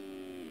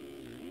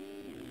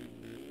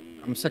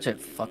 I'm such a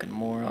fucking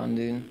moron,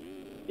 dude.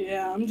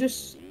 Yeah, I'm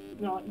just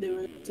not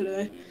doing it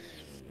today.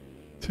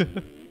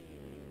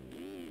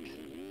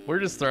 We're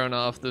just thrown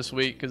off this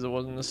week because it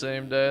wasn't the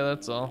same day,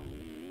 that's all.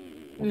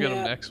 We'll get them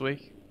Yeah. next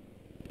week.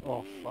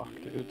 Oh fuck,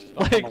 dude. Stuck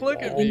on Like, the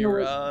look at wall. me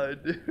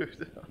ride,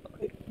 dude.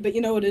 But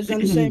you know what is on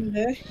the same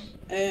day?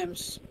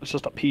 It's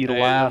just a P to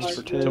Hey, last it's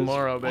for Tiz.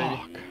 tomorrow, baby.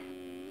 Fuck.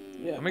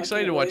 Yeah, I'm I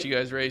excited to can't watch wait. you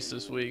guys race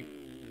this week.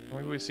 I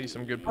think we see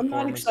some good I'm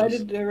performances. not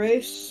excited to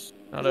race.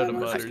 Not 'cause out I of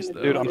know it's Butters, gonna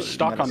though. Dude, be I'm good.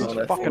 stuck on Might this as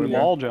well fucking for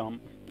wall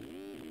jump.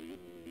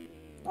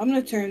 I'm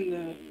gonna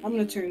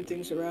turn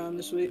things around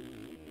this week.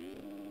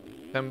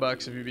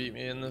 $10 if you beat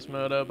me in this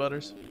moto,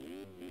 Butters.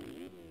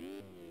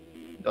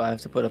 Do I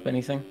have to put up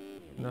anything?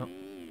 No.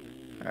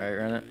 Alright,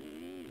 run it.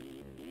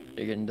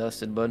 You're getting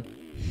dusted, bud.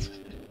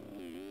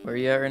 Where are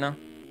you at right now?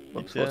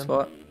 What ten.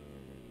 spot?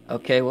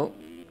 Okay, well,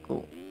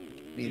 cool.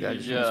 These guys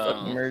just Yeah.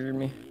 fucking murdered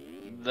me.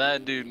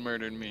 That dude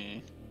murdered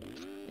me.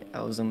 Yeah,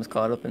 I was almost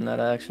caught up in that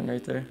action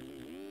right there.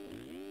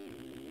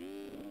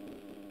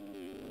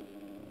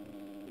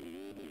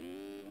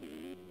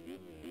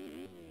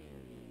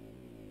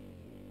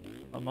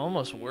 I'm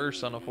almost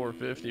worse on a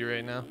 450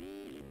 right now.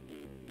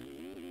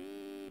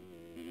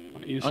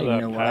 You I don't even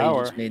know why you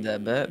just made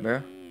that bet,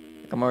 bro.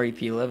 Like, I'm already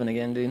P11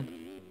 again, dude.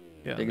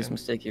 Yeah, Biggest man,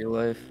 mistake of your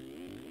life.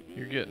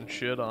 you're getting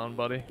shit on,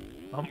 buddy.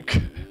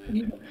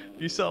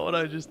 You saw what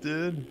I just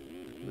did?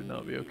 Would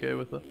not be okay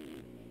with it.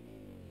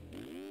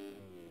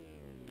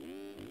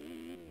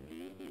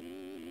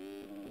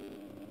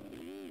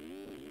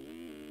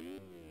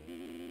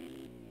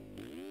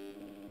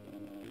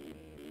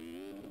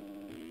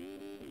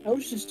 I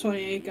was just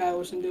 28 guy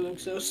wasn't doing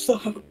so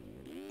slow.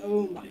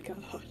 Oh my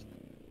god.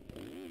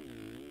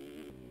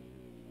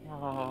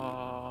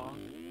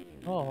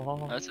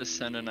 Oh, that's a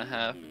cent and a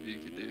half if you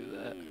could do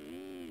that.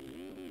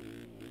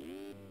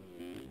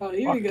 Oh,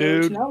 here Fuck, we go.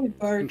 dude. Now we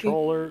parking.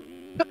 Controller.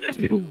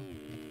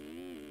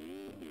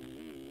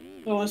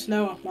 Oh, it's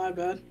Noah. My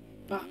bad.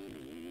 Ah.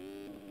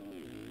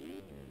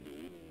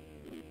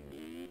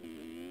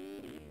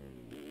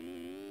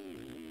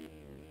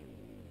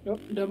 Oh,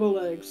 double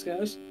legs,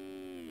 guys.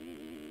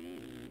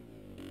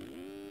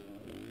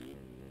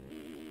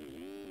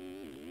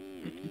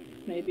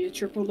 Maybe a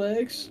triple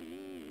legs.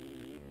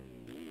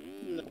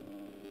 No.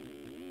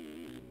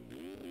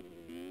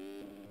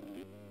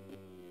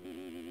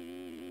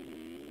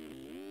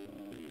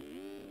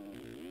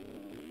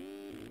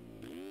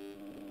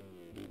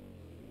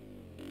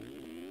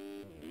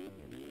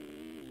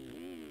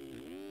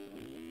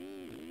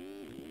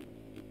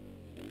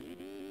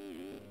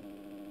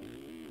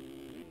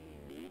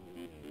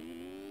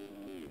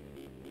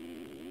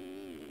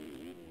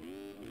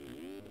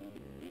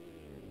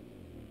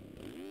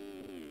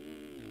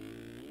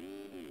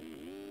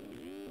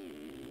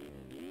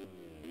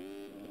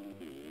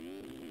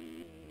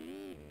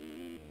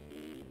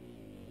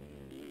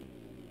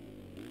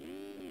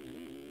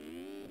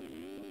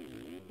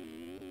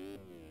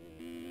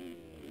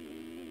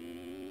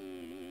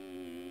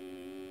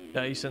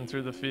 Dyson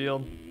through the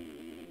field.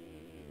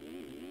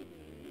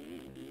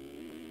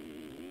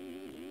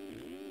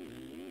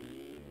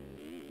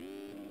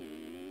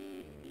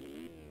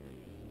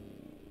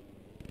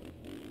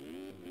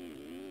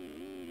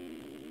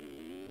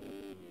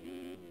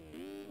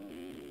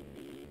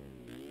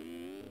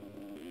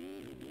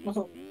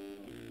 Oh.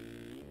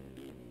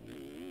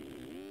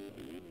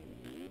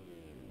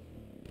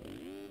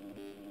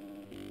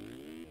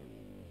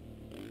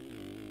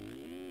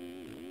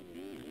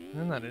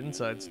 And that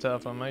inside's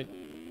tough. I might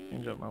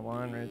change up my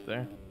line right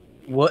there.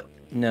 What?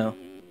 No.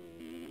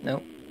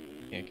 Nope.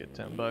 Can't get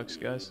 $10,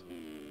 guys.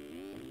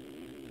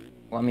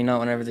 Well, I mean, not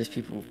whenever there's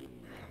people.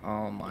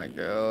 Oh my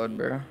god,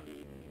 bro.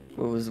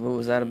 What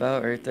was that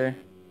about right there?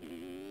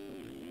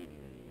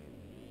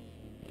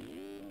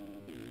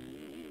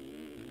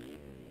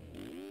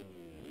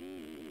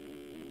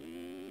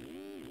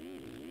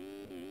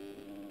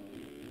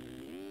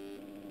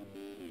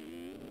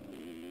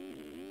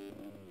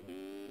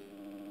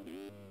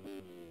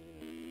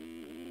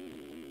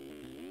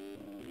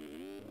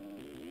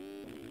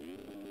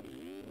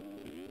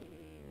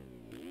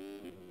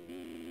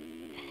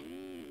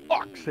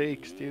 Fuck's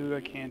sakes, dude.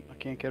 I can't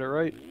get it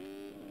right.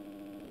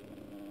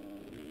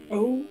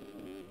 Oh.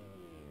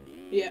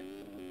 Yeah.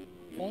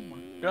 Oh my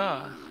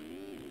god.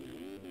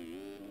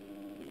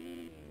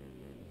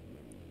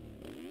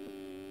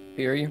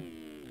 Hear you?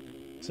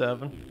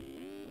 7.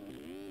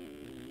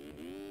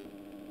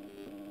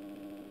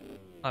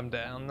 I'm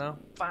down now.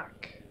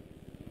 Fuck.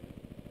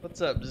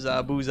 What's up,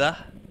 Zabuza?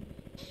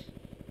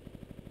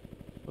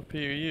 What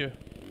P are you?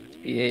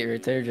 P8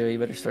 right there, Joe. You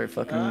better start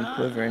fucking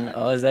quivering.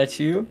 Oh, is that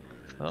you?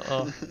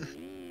 Uh-oh.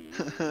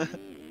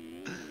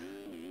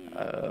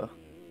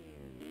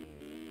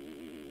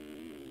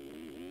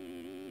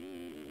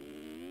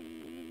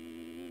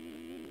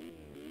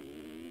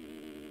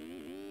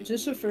 Is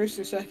this the first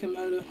or second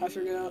moto? I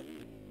forgot.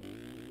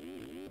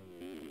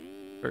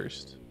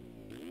 First.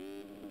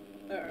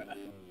 Alright.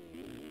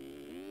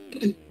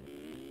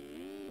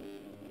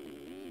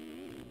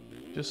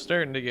 Just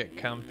starting to get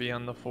comfy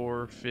on the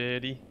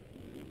 450.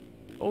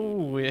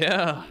 Oh,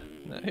 yeah.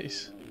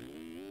 Nice.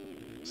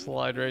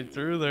 Slide right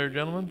through there,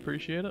 gentlemen.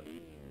 Appreciate it.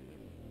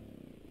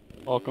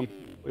 Welcome.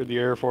 Cleared the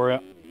air for you.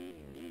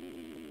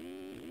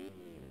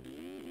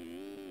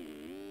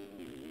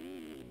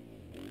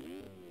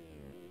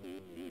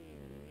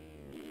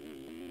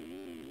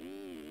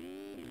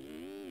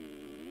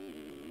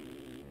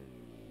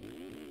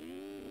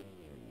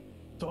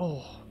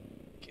 Oh,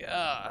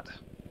 God.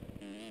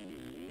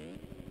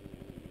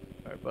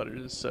 Alright,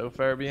 Butters is so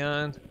far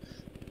behind.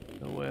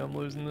 No way I'm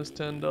losing this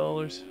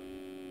 $10.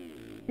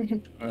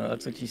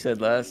 That's what you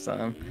said last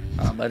time.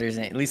 Butters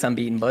ain't. At least I'm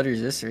beating Butters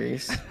this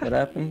race. What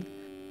happened?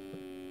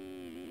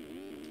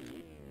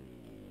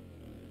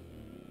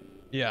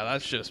 Yeah,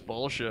 that's just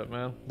bullshit,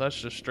 man. That's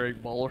just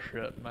straight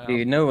bullshit, man.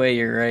 Dude, no way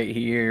you're right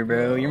here,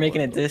 bro. You're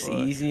making what it the this fuck?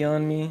 easy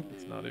on me.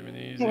 It's not even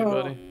easy,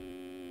 buddy.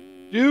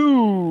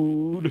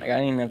 Dude! Like, I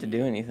didn't even have to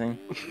do anything.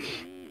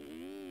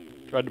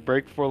 Tried to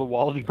brake before the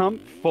wall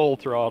jump, full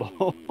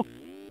throttle.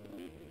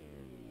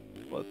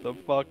 What the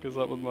fuck is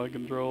up with my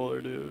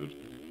controller, dude?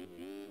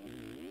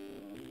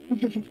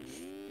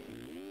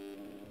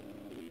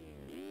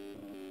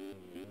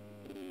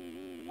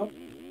 Oh.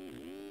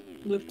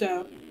 Lift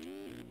out.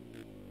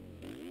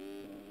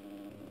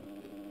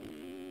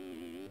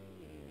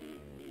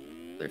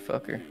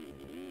 Motherfucker.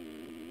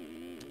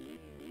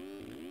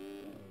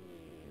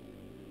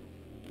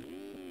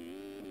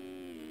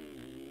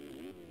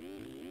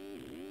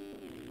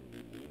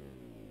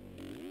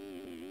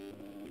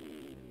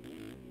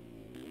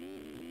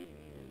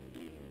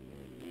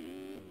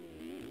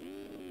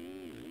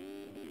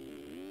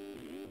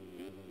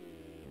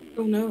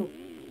 Oh no.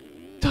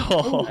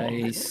 Oh.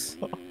 Nice.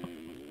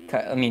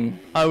 I mean,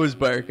 I was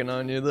barking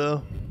on you,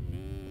 though.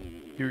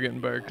 You were getting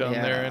barked on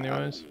Yeah, there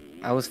anyways.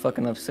 I was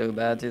fucking up so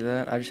bad through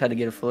that. I just had to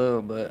get a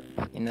flow, but,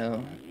 you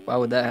know, why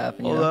would that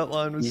happen? You Oh, know? that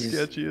line was These-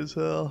 sketchy as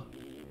hell.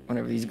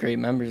 Whenever these great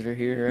members are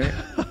here,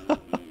 right?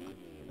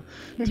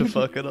 To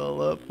fuck it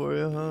all up for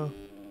you, huh?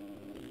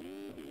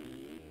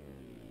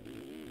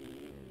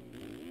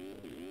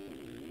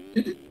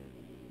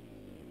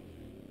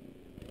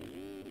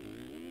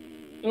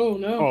 Oh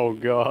no. Oh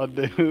god,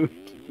 dude.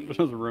 Just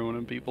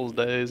ruining people's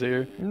days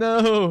here.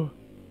 No!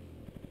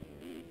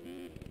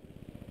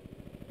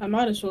 I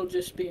might as well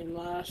just be in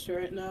last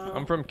right now.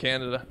 I'm from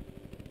Canada.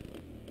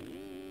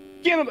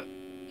 Canada!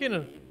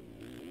 Canada.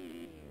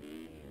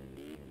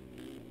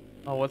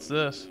 Oh, what's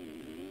this?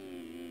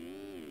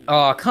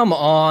 Oh, come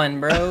on,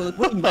 bro.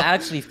 What are you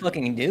actually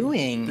fucking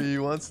doing? He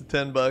wants the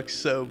 $10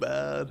 so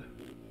bad.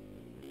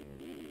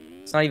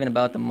 It's not even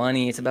about the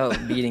money. It's about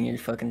beating your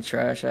fucking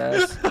trash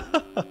ass.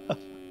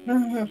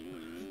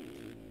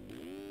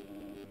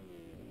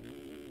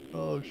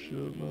 Oh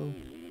shit, man.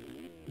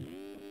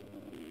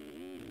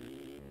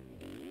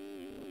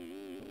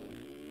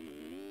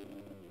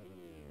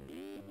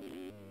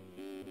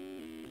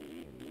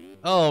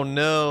 Oh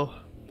no.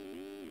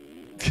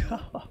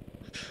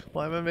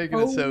 Why am I making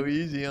it so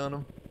easy on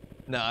him?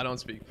 No, I don't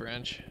speak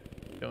French.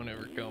 Don't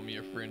ever call me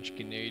a French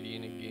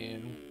Canadian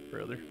again,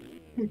 brother.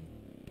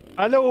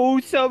 Hello,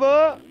 ça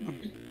va?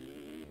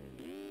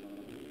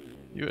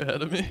 You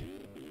ahead of me?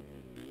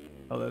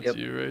 Oh, that's Yep.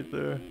 you right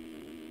there.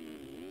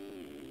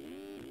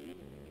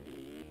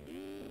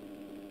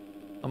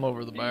 I'm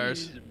over the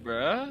bars. Jeez,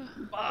 bruh.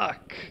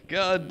 Fuck.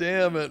 God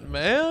damn it,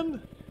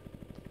 man.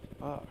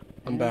 Fuck.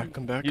 I'm back.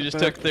 You just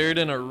took third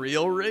in a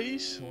real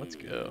race? Let's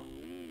go.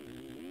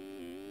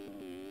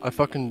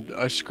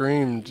 I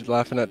screamed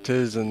laughing at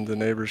Tiz, and the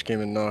neighbors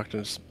came and knocked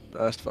and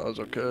asked if I was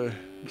okay.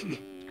 It's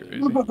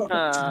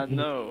crazy.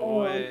 No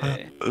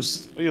way.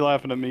 What are you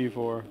laughing at me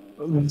for?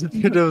 You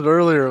did it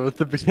earlier at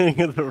the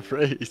beginning of the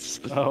race.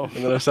 Oh.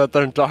 And then I sat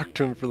there and talked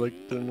to him for like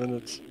 10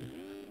 minutes.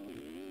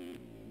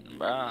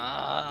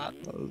 Bruh.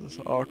 That was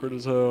awkward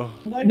as hell.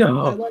 I'd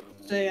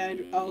like to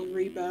say I'll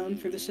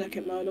rebound for the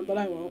second moto, but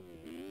I won't.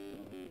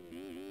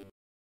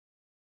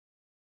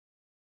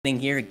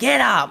 Here,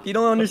 get up! You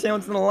don't understand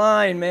what's in the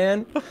line,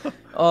 man.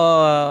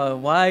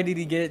 Why did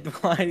he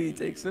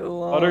take so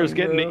long? Butter's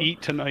getting bro? to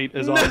eat tonight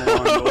is on the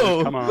line,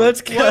 boys. Come on.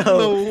 Let's What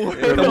go.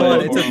 the Come on,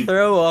 world? it's a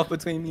throw off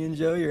between me and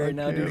Joey right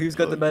now, dude. can't Who's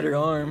got the better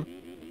fucking- arm?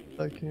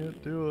 I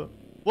can't do it.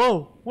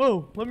 Whoa,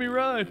 whoa, let me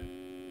ride.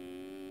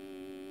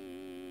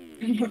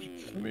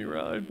 Let me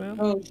ride, man.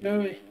 Oh,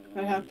 Joey,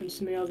 that happens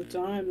to me all the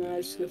time. Then I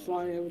just go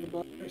flying over the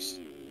bars.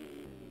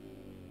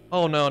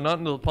 Oh no, not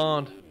into the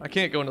pond. I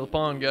can't go into the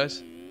pond,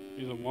 guys.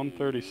 He's a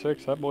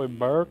 136. That boy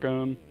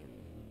barking.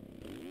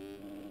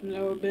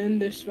 Never been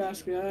this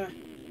fast guy.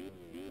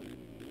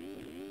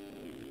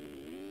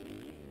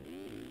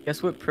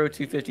 Guess what Pro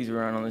 250s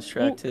we're on this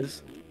track,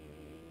 Tiz?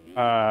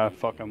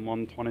 Fucking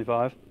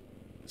 125.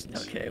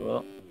 Okay,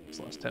 well, Just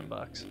lost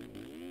 $10.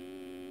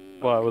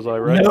 Why was I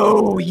right?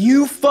 No,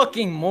 you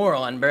fucking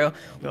moron, bro.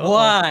 Uh-oh.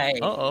 Why?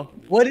 Uh-oh.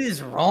 What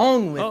is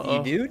wrong with Uh-oh.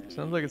 you, dude?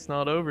 Sounds like it's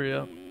not over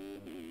yet.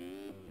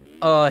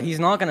 He's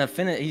not gonna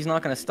finish. He's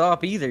not gonna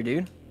stop either,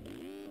 dude.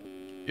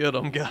 Get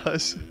him,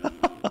 guys.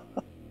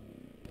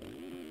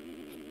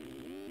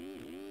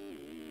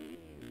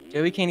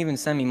 Joey can't even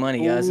send me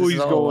money, guys. Ooh, This he's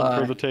is all a going lie.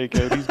 for the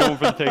takeout. He's going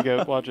for the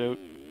takeout. Watch out.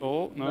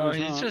 Oh, no, No,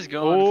 he's he's not. just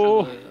going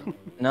Oh. for the.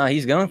 No,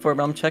 he's going for it,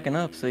 but I'm checking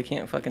up, so he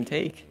can't fucking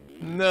take.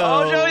 No.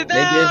 Oh, Joey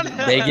down!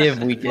 They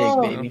give, we take,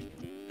 Oh. baby.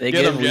 They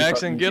Get give, him, we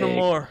Jackson. fucking Get him take.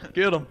 more.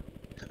 Get him.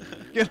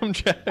 Get him,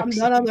 Jackson. I'm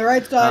done on the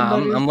right side,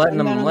 buddy. I'm letting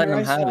done him on letting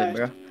the him right have it, side.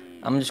 bro.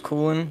 I'm just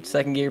cooling,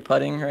 second gear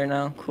putting right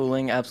now.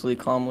 Cooling,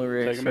 absolutely calmly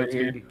Take race him right out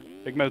here. speeding.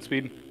 Take him out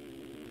speeding.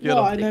 Get No,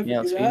 him. I Take never me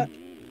out, do speed. that. Take I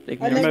me Take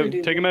him out, never out.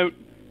 do Take him that. out. take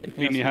me out,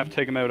 Speeding, you have speed. to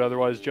take him out,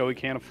 otherwise Joey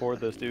can't afford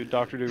this, dude.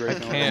 Dr. Do I Racing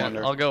will go can't.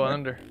 under. I'll go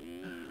under.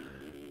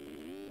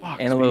 Fuck,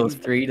 And a little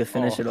Speedy. 3 to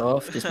finish Oh. it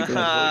off, just because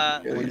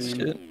of Joey's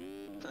shit.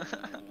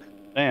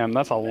 Damn,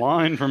 that's a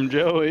line from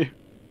Joey. Did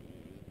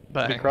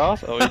he Bang.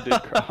 cross? Oh, he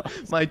did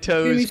cross. My Give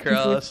toes me some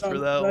crossed foot for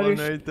stomp, that one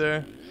brothers. right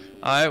there.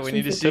 Alright, we Some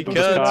need to foot see stomp.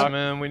 cuts, Cock.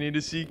 man. We need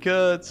to see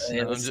cuts.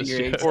 Yeah, No, let's I'm see just your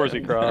joking. Of course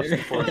he crossed.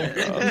 Of course he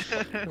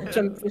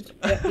crossed.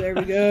 Yeah, there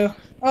we go.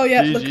 Oh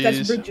yeah, look, that's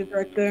GGs. bridges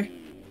right there.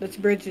 That's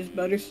bridges,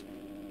 butters.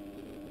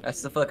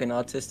 That's the fucking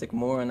autistic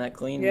moron that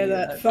cleaned Yeah, me.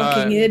 that fucking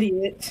Alright.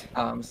 idiot.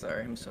 Oh, I'm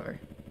sorry, I'm sorry.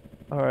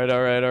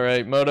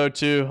 Alright. Moto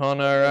 2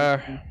 on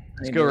our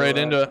let's go right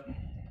into it.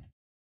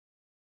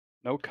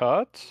 No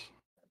cuts?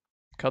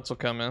 Cuts will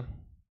come in.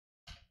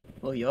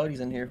 Well, Yachty's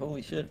in here,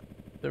 holy shit.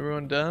 Is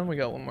everyone done? We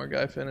got one more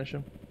guy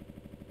finishing.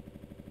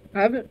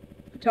 I haven't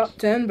top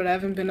 10, but I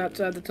haven't been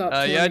outside the top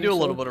 10. Yeah, I do a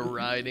little so- bit of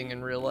riding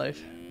in real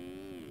life.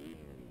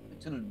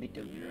 It's a little bit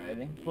of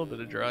driving. A little bit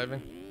of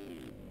driving.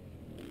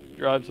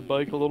 Drives the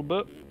bike a little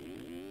bit.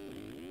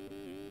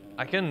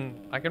 I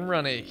can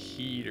run a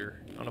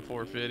heater on a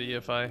 450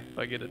 if I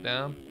get it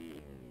down.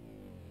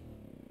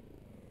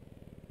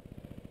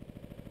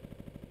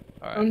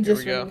 Alright, I'm here just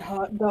we go. running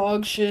hot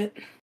dog shit.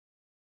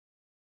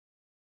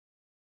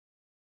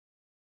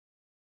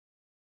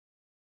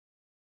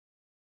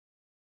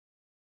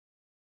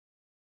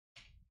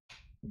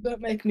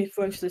 Don't make me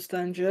flinch this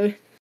time, Joey.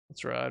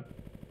 Let's ride.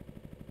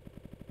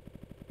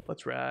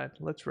 Let's ride.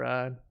 Let's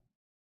ride.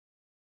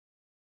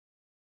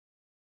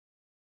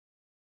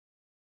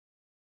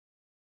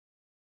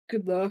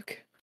 Good luck.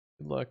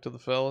 Good luck to the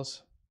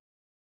fellas.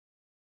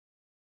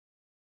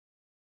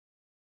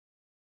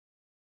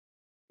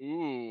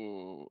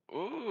 Ooh.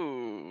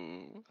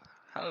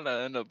 How did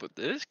I end up with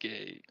this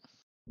gate?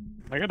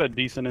 I got a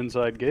decent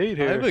inside gate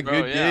I here. have a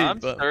Bro, good yeah, gate, I'm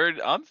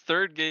but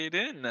third gate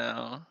in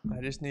now.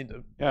 I just need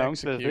to Yeah, I'm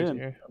fifth execute in.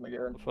 here. Oh my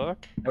god. The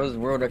fuck? That was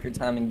world record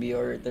timing BR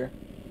right there.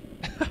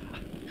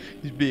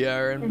 He's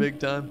BRing big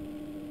time.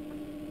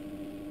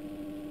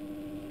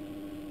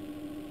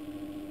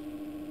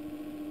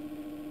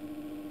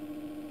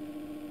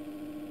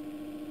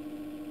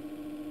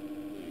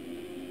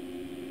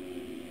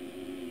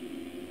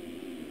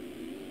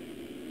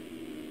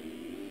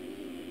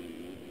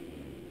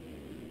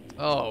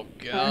 Oh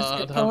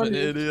god, I'm an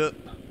idiot.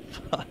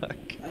 Fuck.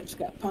 I just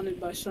got punted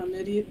by some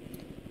idiot.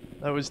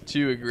 That was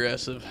too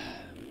aggressive.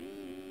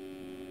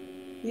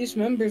 These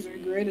members are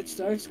great at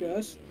starts,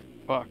 guys.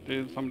 Fuck,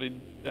 dude.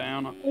 Somebody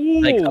down. Like,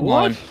 Ooh, come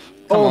what? on. Come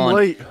Oh, on. I'm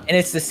late. And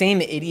it's the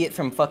same idiot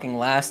from fucking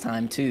last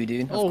time, too,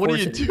 dude. Oh, Of what are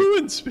course you it is.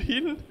 doing,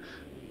 speeding?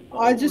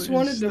 I just Holy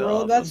wanted to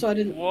roll that so I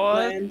didn't What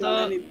land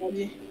on the-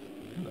 anybody.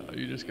 No,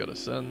 you just gotta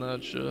send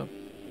that shit.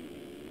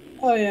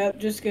 Oh yeah,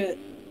 just get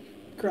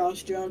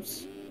cross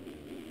jumps.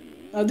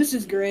 Oh, this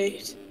is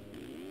great.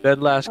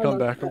 Dead last I love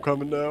comeback. I'm that.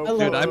 coming down. I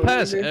Dude, I love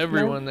pass it.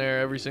 everyone there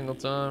every single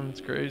time.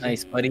 It's crazy.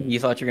 Nice, buddy. You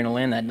thought you were gonna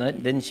land that,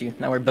 didn't you?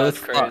 Now we're both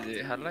That's fucked.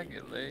 crazy. How did I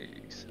get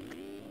legs?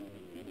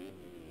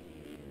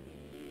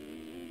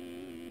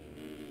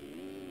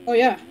 Oh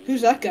yeah,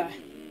 who's that guy?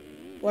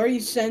 Why are you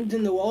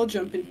sending the wall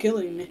jump and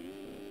killing me?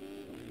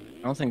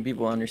 I don't think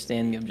people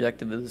understand the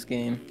objective of this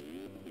game.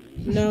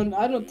 No,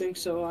 I don't think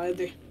so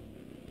either.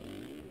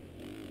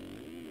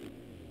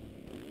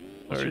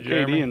 What's Sorry, your KD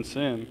Jeremy. and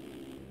Sim?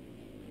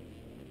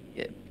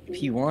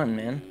 P1,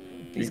 man.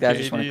 These guys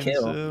just want to KD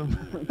kill. and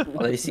Sim.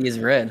 All they see is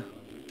red.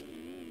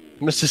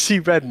 Mr. C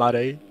Red,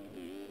 buddy.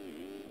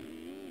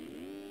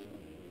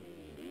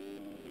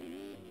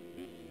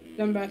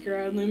 Come back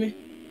around, Lumi.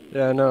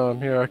 Yeah, no,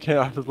 I'm here. I can't.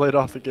 I was laid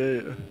off the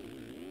gate.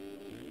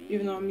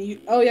 Even though I'm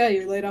mute. Oh yeah,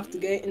 you're laid off the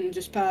gate and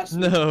just passed.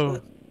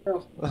 No.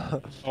 Oh.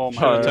 Oh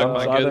my Sorry, god. took my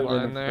I good didn't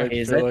line even there. make Hey,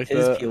 is sure that like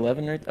his that.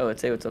 P11 right? Oh,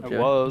 it's what's up, It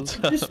Joe? was.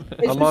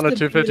 I'm on a just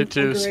the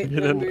 252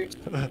 beautiful, great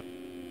speeding. members.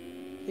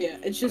 Yeah,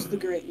 it's just the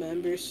great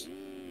members.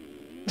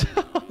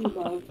 We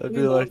love- I'd we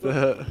be love like them.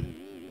 that.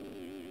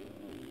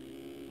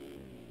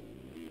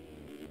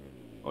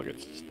 I'll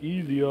get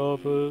easy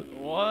off it.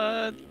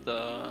 What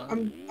the?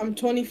 I'm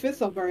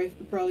 25th. I'll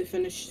probably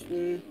finish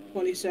in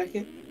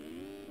 22nd.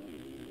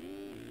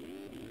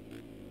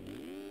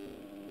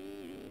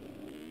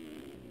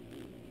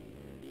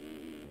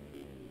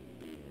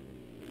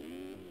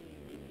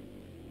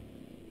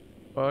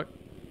 Fuck.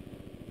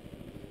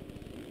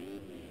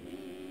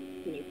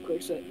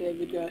 course, that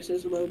David guy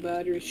says low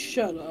battery.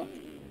 Shut up.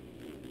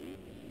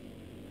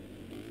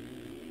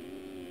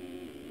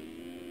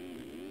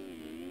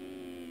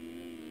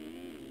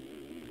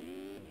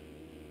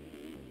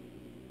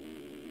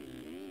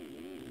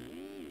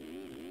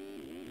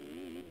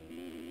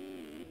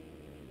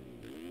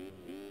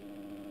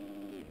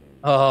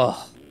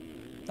 Oh,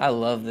 I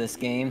love this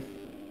game.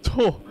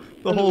 Oh,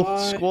 the whole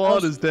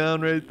squad is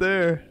down right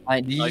there.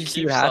 Did you Like,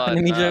 see you what saw happened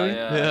it to me, now, Joey?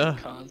 Yeah. It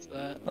caused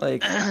that.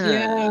 Like,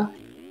 Yeah.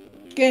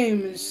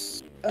 Game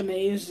is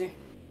amazing.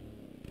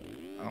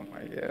 oh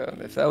my god!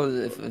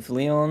 If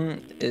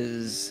Leon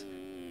is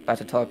about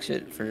to talk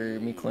shit for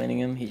me cleaning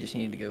him, he just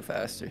needed to go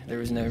faster. There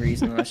was no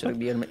reason I should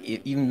have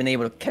even been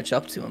able to catch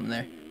up to him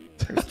there.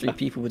 There was 3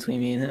 people between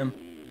me and him.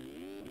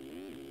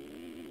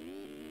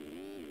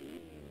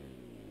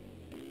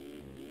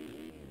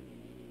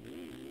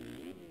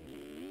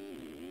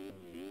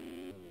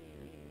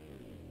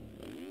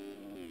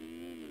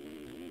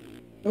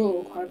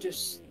 Oh, I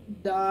just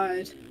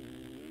died.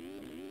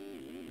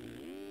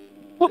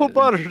 Oh,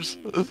 Butters!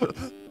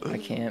 I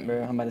can't,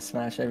 bro. I'm about to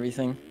smash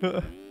everything.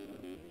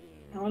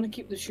 I want to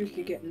keep the streak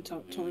of getting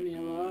top 20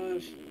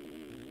 alive.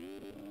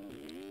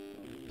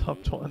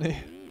 Top 20.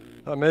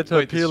 I made to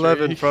Wait, the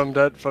P11 streak.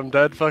 from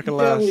dead fucking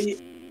last.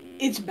 Joey,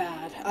 it's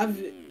bad.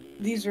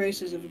 These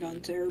races have gone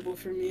terrible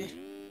for me.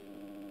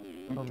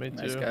 Oh, me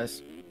Nice, too.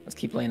 guys. Let's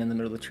keep laying in the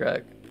middle of the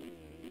track.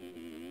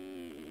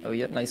 Oh,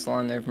 yep. Nice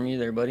line there from you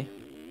there, buddy.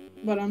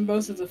 But on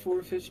both of the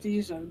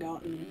 450s, I've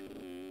gotten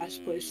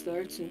last place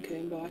starts and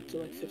came back to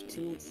like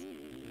 15th.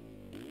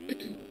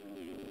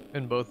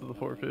 In both of the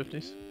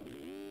 450s.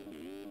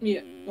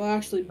 Yeah, well,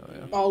 actually, Oh,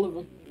 yeah. all of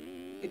them,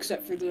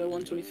 except for the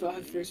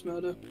 125 first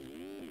moto.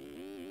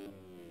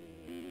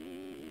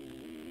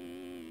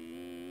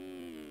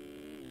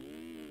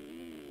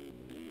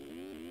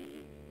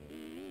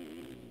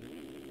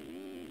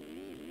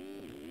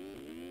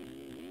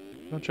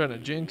 Not trying to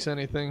jinx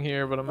anything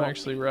here, but I'm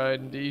actually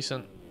riding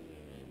decent.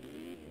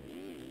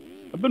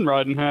 I've been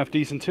riding half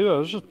decent too. I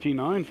was just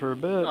P9 for a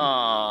bit.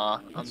 Aw,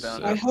 I'm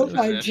down. I to hope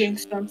I finish.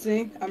 jinx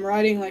something. I'm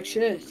riding like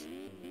shit.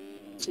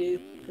 See,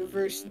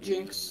 reverse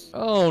jinx.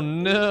 Oh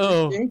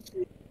no! Jinx.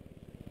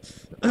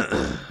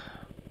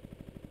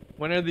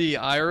 When are the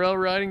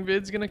IRL riding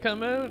vids gonna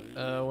come out?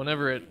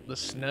 Whenever the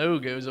snow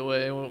goes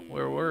away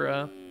where we're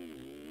at.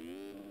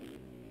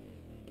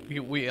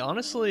 We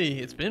honestly,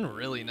 it's been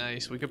really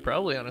nice. We could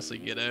probably honestly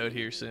get out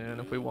here soon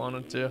if we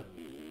wanted to.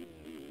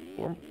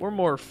 We're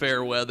more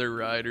fair weather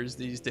riders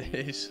these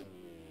days.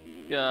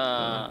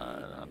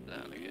 God, I'm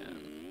down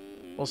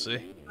again. We'll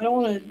see. I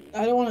don't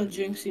want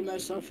to jinxy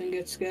myself and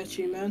get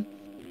sketchy, man.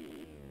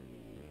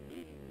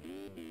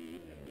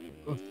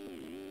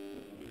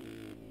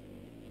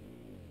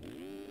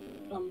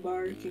 I'm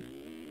barking.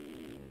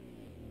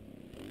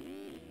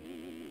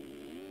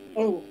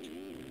 Oh,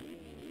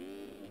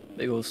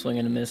 Big old swing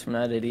and a miss from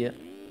that idiot.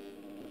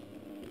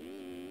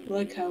 I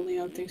like how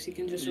Leon thinks he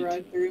can just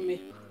ride through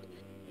me.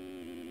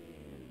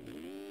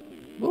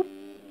 Whoop.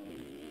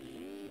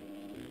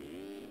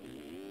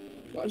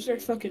 Why is there a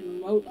fucking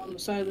moat on the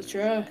side of the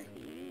track?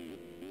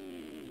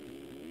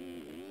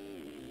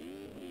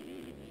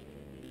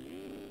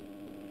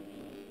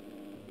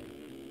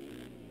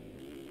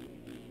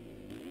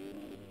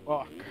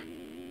 Fuck.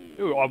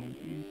 Dude,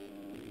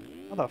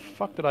 how the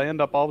fuck did I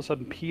end up all of a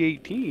sudden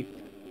P18?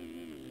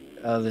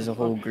 There's a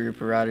whole group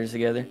of riders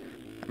together.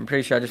 I'm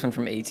pretty sure I just went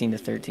from 18 to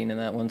 13 in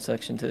that one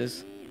section too.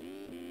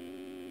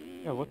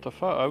 Yeah, what the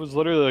fuck? I was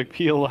literally like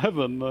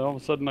P11, all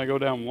of a sudden I go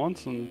down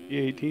once and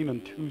P18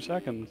 in 2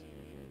 seconds.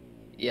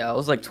 Yeah, I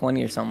was like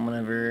 20 or something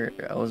whenever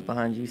I was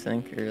behind you,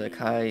 think, or like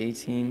high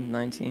 18,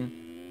 19.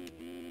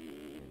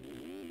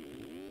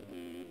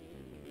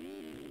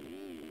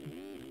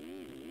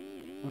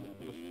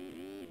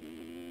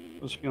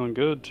 I was feeling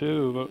good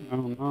too, but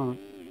now I'm not.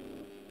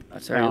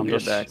 That's alright, we'll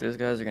get back. Those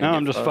guys are gonna Now get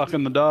I'm just fucked.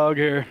 fucking the dog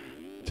here.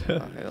 Oh,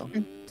 hell.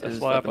 Best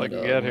Tis lap fucking I the can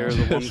dog, get here is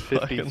a man. Just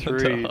fucking the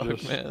 153. dog,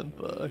 Just... man,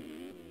 fuck.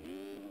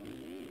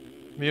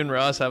 Me and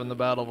Ross having the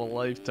battle of a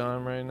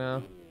lifetime right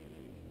now.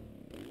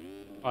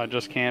 I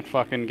just can't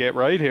fucking get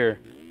right here.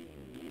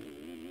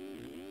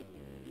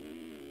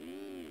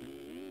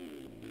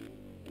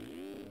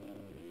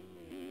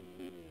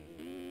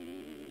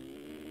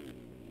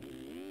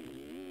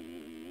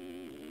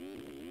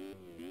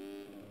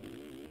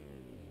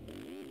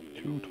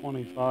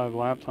 .225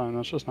 lap time.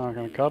 That's just not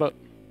gonna cut it.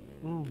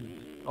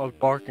 I was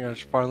barking, I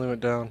just finally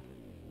went down.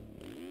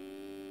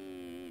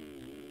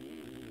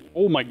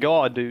 Oh my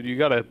god, dude! You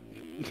gotta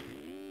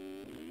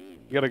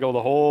go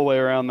the whole way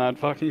around that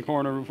fucking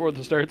corner before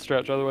the start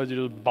stretch. Otherwise,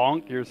 you just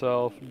bonk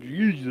yourself.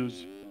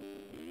 Jesus.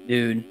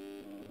 Dude.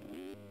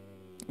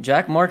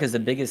 Jack Mark is the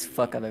biggest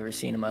fuck I've ever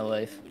seen in my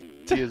life.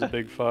 He is a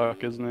big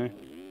fuck, isn't he?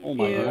 Oh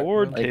my Yeah.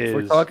 lord, Like, if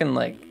we're Tiz. talking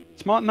like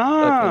Smart fucking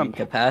knob.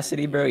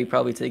 capacity, bro, he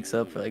probably takes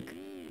up like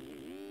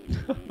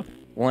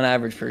one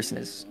average person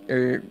is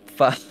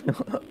five.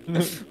 Hold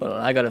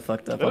on, I got it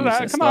fucked up. I'm just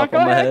gonna Come on, stop go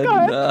on my ahead, head. go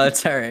ahead. No,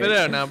 it's alright. Spit it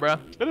out now, bro.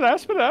 Spit it out,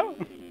 spit it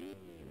out.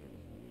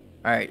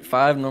 All right,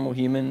 5 normal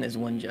human is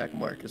 1 Jack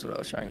Mark, is what I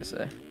was trying to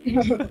say.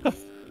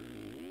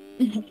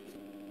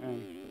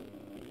 Man.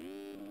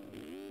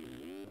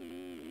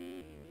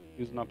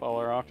 Using up all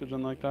our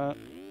oxygen like that.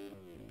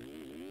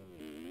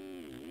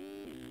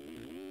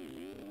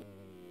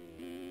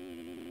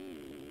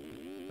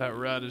 That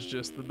rut is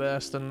just the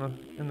best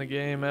in the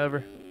game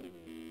ever.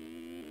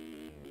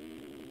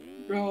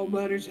 Bro,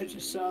 butters I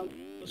just saw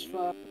was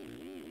fun.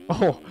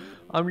 Oh,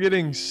 I'm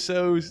getting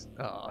so.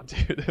 Oh,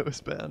 dude, it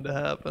was bound to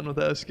happen with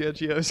how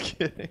sketchy I was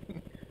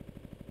getting.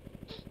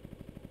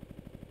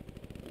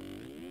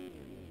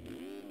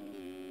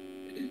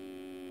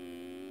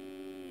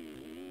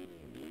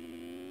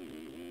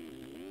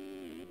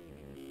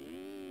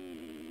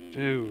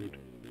 Dude.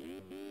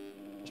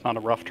 It's not a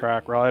rough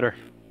track rider.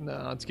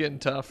 No, it's getting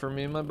tough for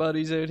me and my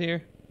buddies out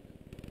here.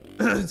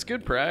 It's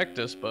good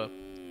practice, but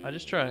I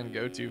just try and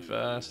go too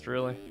fast,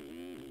 really.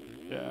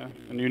 Yeah,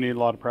 and you need a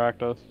lot of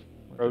practice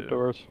for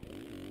outdoors.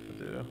 I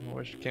do.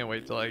 Can't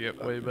wait till I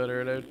get way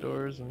better at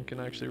outdoors and can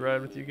actually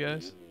ride with you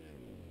guys.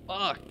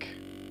 Fuck.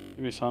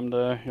 Maybe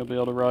someday you'll be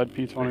able to ride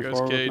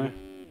P24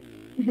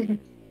 with me.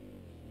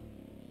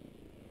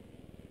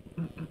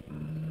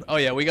 Oh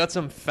yeah, we got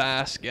some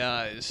fast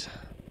guys.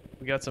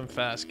 We got some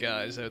fast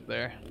guys out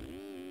there.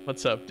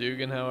 What's up,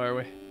 Dugan? How are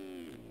we?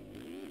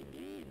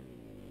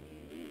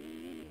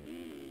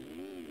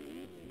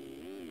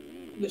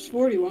 This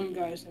 41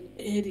 guy's an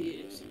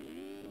idiot.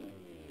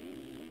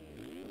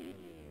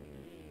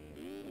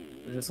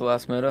 Is this the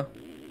last moto?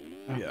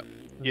 Yeah.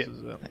 Yeah. This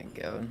is it.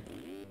 Thank God.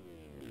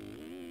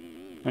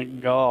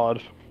 Thank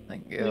God.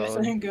 Thank Yeah,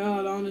 God. thank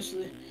God,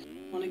 honestly.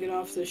 Want to get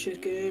off this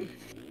shit game.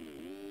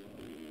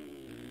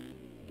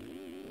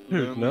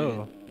 Dude,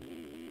 no.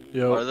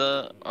 Yo.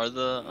 Are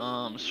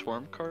the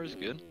swarm cars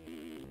good?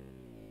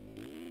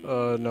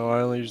 No,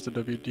 I only use the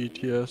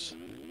WDTS.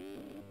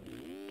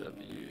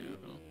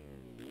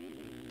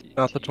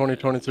 Not the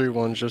 2023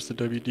 ones, just the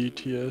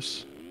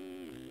WDTS.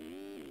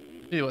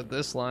 See what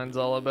this line's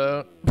all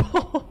about.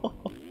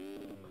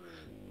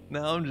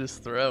 Now I'm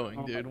just throwing,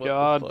 Oh dude. my What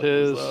God, the fuck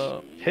is Tiz.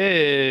 up?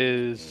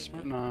 Tiz.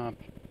 Smart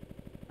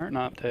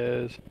not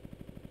Tiz.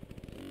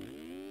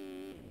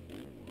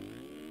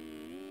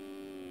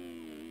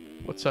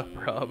 What's up,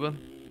 Robin?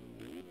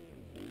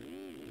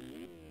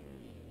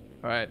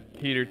 Alright,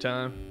 heater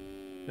time.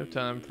 No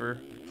time for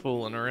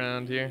fooling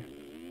around here.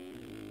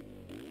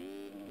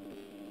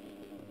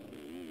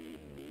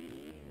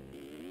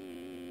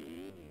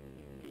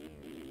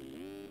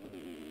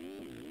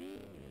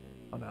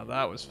 Oh, now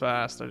that was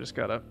fast. I just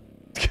gotta.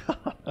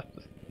 God.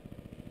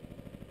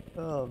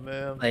 Oh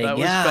man, Like, that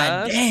was God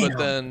fast, damn. but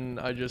then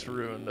I just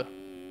ruined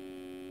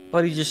it.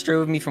 Buddy just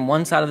drove me from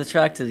one side of the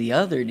track to the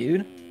other,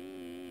 dude.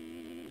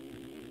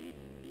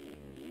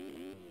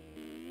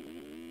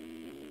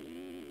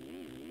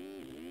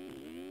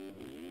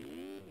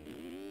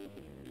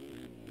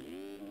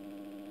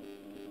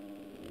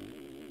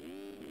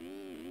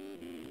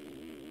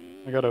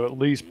 I gotta at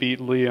least beat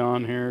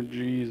Leon here,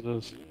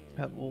 Jesus.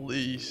 At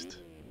least.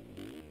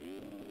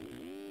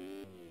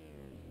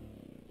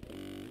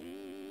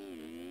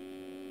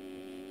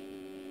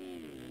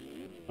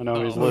 I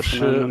know he's Oh,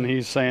 listening shit. and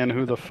he's saying,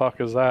 who the fuck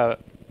is that?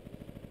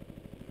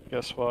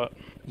 Guess what?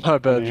 My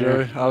bad, Yeah.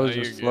 Jerry. I was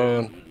No, just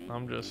you're good. flowing.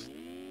 I'm just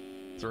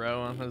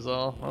throwing is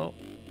all. Oh.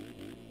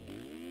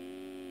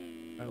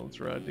 Alright, let's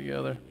ride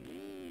together.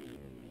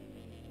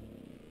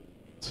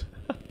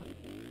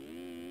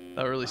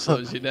 That really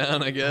slows you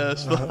down, I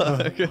guess.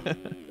 Fuck.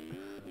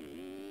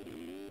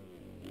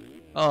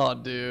 Oh,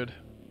 dude.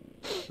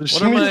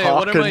 What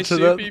are my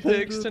soupy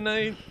picks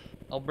tonight?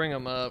 I'll bring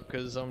them up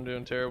because I'm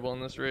doing terrible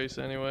in this race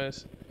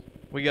anyways.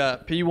 We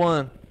got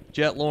P1,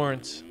 Jet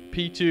Lawrence.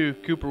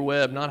 P2, Cooper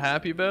Webb. Not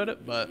happy about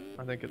it, but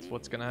I think it's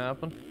what's going to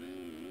happen.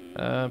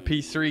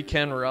 P3,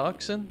 Ken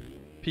Roxon.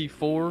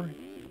 P4,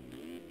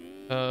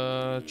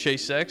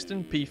 Chase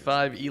Sexton.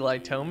 P5, Eli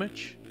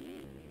Tomich.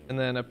 And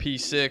then a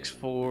P6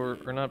 for,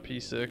 or not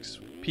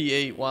P6,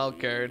 P8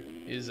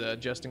 wildcard is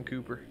Justin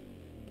Cooper.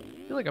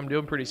 I feel like I'm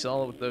doing pretty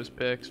solid with those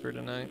picks for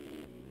tonight,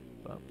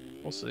 but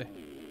we'll see.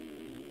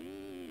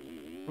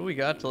 What do we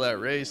got till that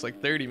race?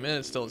 Like 30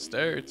 minutes till it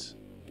starts,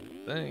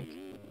 I think.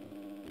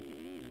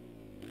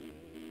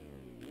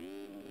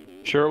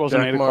 Sure it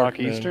wasn't Jack 8 o'clock Mark,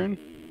 man. Eastern?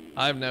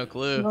 I have no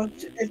clue. No,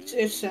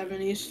 it's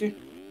 7 Eastern.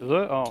 Is it?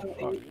 Oh, So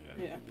fuck.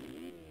 yeah.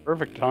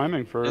 Perfect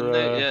timing for, Didn't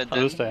they- yeah, for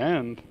this to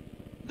end.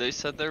 They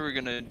said they were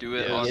gonna do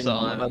it Yeah, on, it's Getting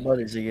on my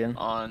butters again.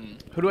 on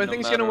Who do I no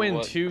think is gonna matter win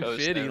what coast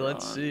 250? they were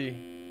Let's on. see.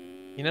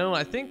 You know,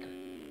 I think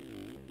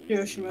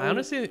Yoshimoto. I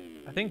honestly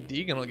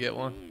Deegan will get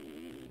one.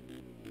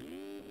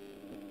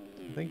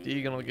 I think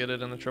Deegan will get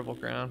it in the Triple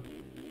Crown.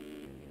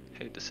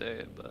 Hate to say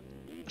it, but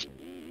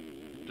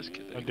just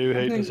kidding. I do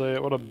hate to think- say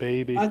it. What a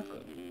baby. I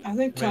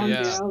think Tom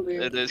yeah, Gallagher.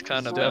 It is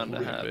kind of It's bound to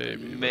Definitely happen.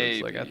 baby, but Maybe.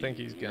 it's like I think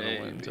he's gonna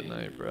win Maybe.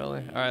 tonight,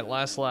 probably. All right,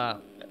 last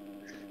lap.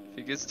 If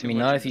he gets I too mean,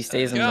 much not if he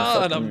stays in the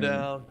God, fucking... I'm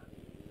down.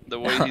 the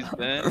way he's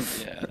been,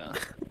 yeah. No.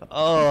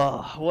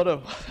 Oh, what a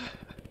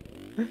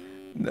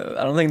No,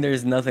 I don't think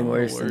there's nothing I'm the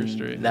worse worst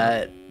than right now.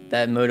 that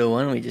that Moto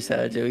 1 we just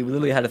had, Joey. We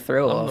literally had a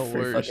throw I'm off the for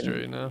worst fucking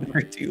right now.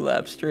 for 2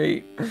 laps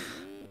straight.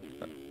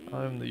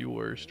 I'm the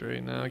worst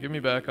right now. Get me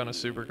back on a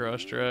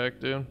supercross track,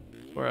 dude.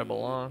 That's where I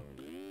belong.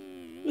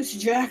 It's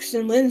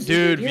Jackson Lindsay.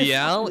 Dude, you're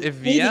Vial, fucking if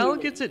Vial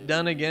idiot. gets it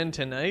done again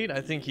tonight,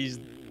 I think he's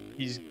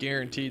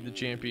guaranteed the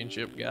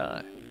championship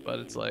guy. But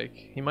it's like,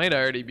 he might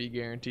already be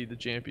guaranteed the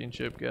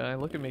championship guy.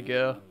 Look at me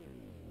go.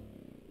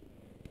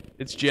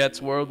 It's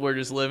Jet's world, we're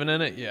just living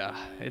in it? Yeah,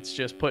 it's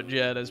just put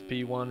Jet as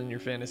P1 in your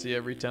fantasy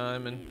every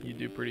time and you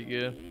do pretty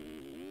good.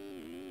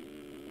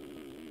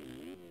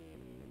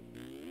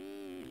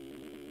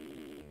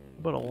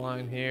 Put a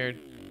line here.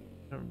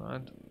 Never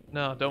mind.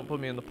 No, don't put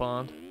me in the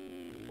pond.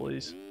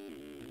 Please.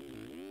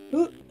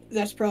 Ooh,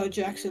 that's probably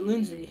Jackson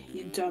Lindsay,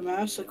 you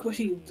dumbass. Like, what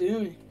are you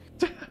doing?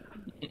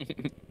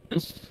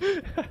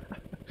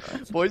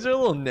 Boys are a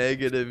little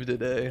negative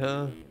today,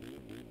 huh?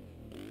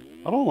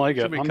 I don't like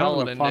it. Should we I'm call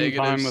having it a a fun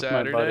negative time with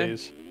Saturday? my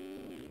buddies.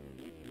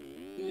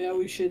 Yeah,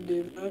 we should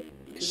do that.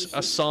 'cause it's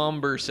A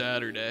somber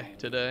Saturday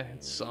today.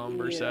 It's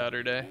somber Yeah.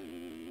 Saturday.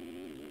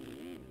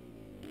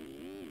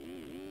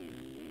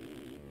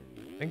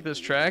 I think this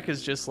track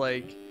is just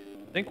like,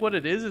 I think what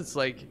it is, it's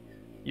like,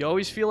 you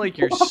always feel like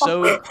you're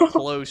so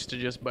close to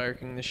just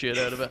barking the shit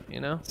out of it, you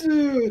know?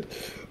 Dude,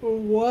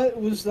 what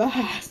was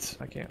that?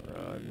 I can't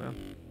ride,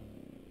 man.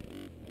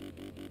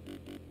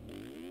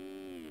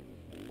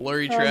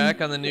 Blurry Um,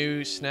 track on the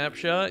new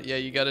snapshot. Yeah,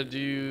 you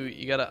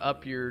gotta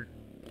up your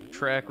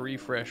track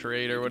refresh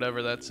rate or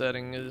whatever that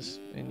setting is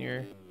in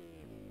your.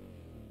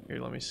 Here,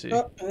 let me see.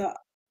 Oh,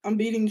 I'm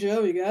beating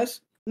Joey, guys.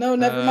 No,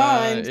 never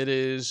mind. It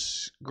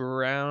is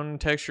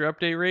ground texture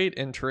update rate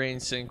and terrain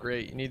sync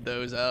rate. You need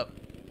those up.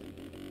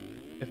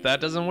 If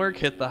that doesn't work,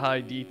 hit the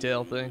high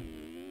detail thing.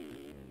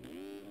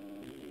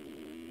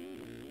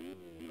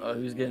 Oh,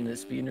 who's getting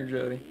this speeder,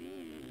 Joey?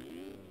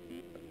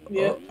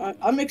 Yeah,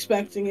 I'm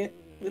expecting it.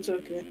 It's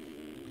okay.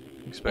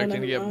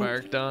 Expecting to get never mind.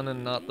 marked on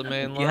and not the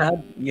main You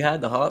line.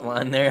 had the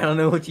hotline there. I don't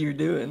know what you were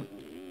doing.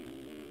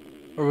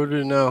 What do we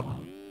do now?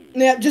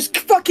 Yeah, just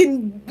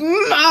fucking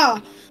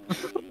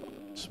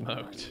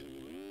Smoked.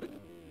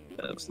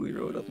 Absolutely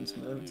rode up and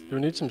smoked. Do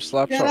we need some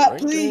slap Get shot up,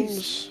 rank please.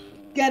 games?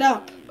 Get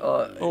up.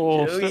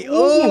 Oh, Joey.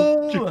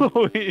 oh,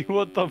 Joey,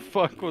 what the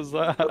fuck was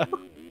that?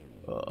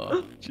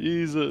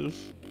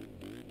 Jesus.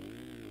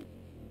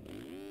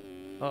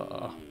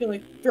 Uh-oh. I feel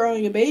like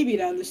throwing a baby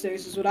down the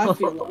stairs is what I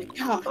feel like.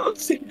 God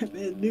damn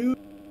it, dude.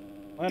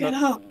 Get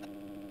up.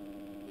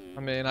 I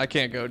mean, I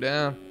can't go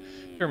down.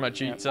 Turn my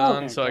cheats Oh,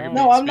 on so I can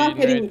no, beat I'm not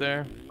speeding getting- right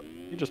there.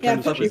 You just Yeah,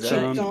 turned put the your cheeks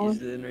cheeks on. on.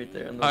 He's in right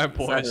there on the All right,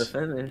 side of the boys.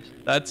 finish.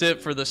 That's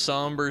it for the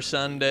somber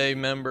Sunday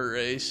member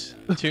race.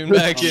 Tune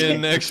back in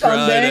next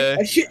Sunday. Friday.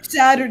 A shit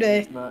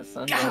Saturday. It's not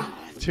Sunday. God.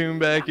 Tune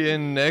back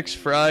in next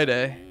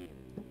Friday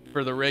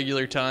for the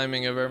regular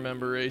timing of our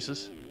member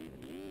races.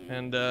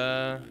 And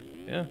yeah.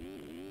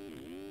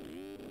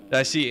 Did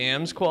I see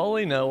Am's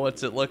quality? No,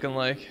 what's it looking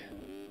like?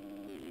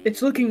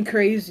 It's looking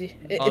crazy.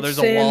 Oh, there's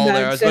a wall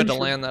there. I was about to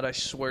land that, I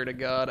swear to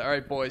God.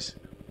 Alright, boys.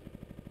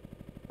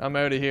 I'm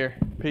out of here.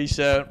 Peace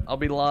out. I'll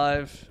be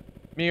live.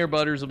 Me or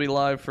Butters will be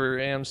live for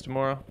Am's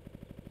tomorrow.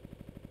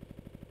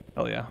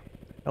 Hell yeah.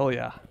 Hell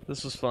yeah.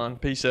 This was fun.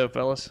 Peace out,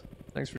 fellas.